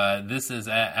 So this is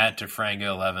at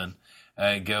Tefrango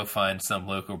 11. Go find some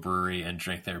local brewery and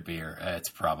drink their beer.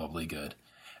 It's probably good.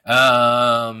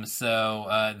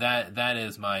 So that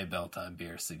is my Bell-time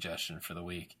beer suggestion for the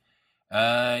week.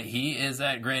 He is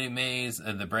at Granny Mays.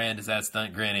 The brand is at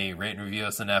Stunt Granny. Rate and review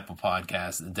us on Apple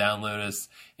Podcasts. Download us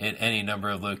at any number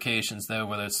of locations, though,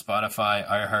 whether it's Spotify,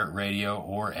 iHeartRadio,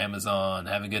 or Amazon.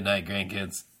 Have a good night,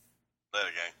 grandkids.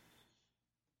 Later, gang.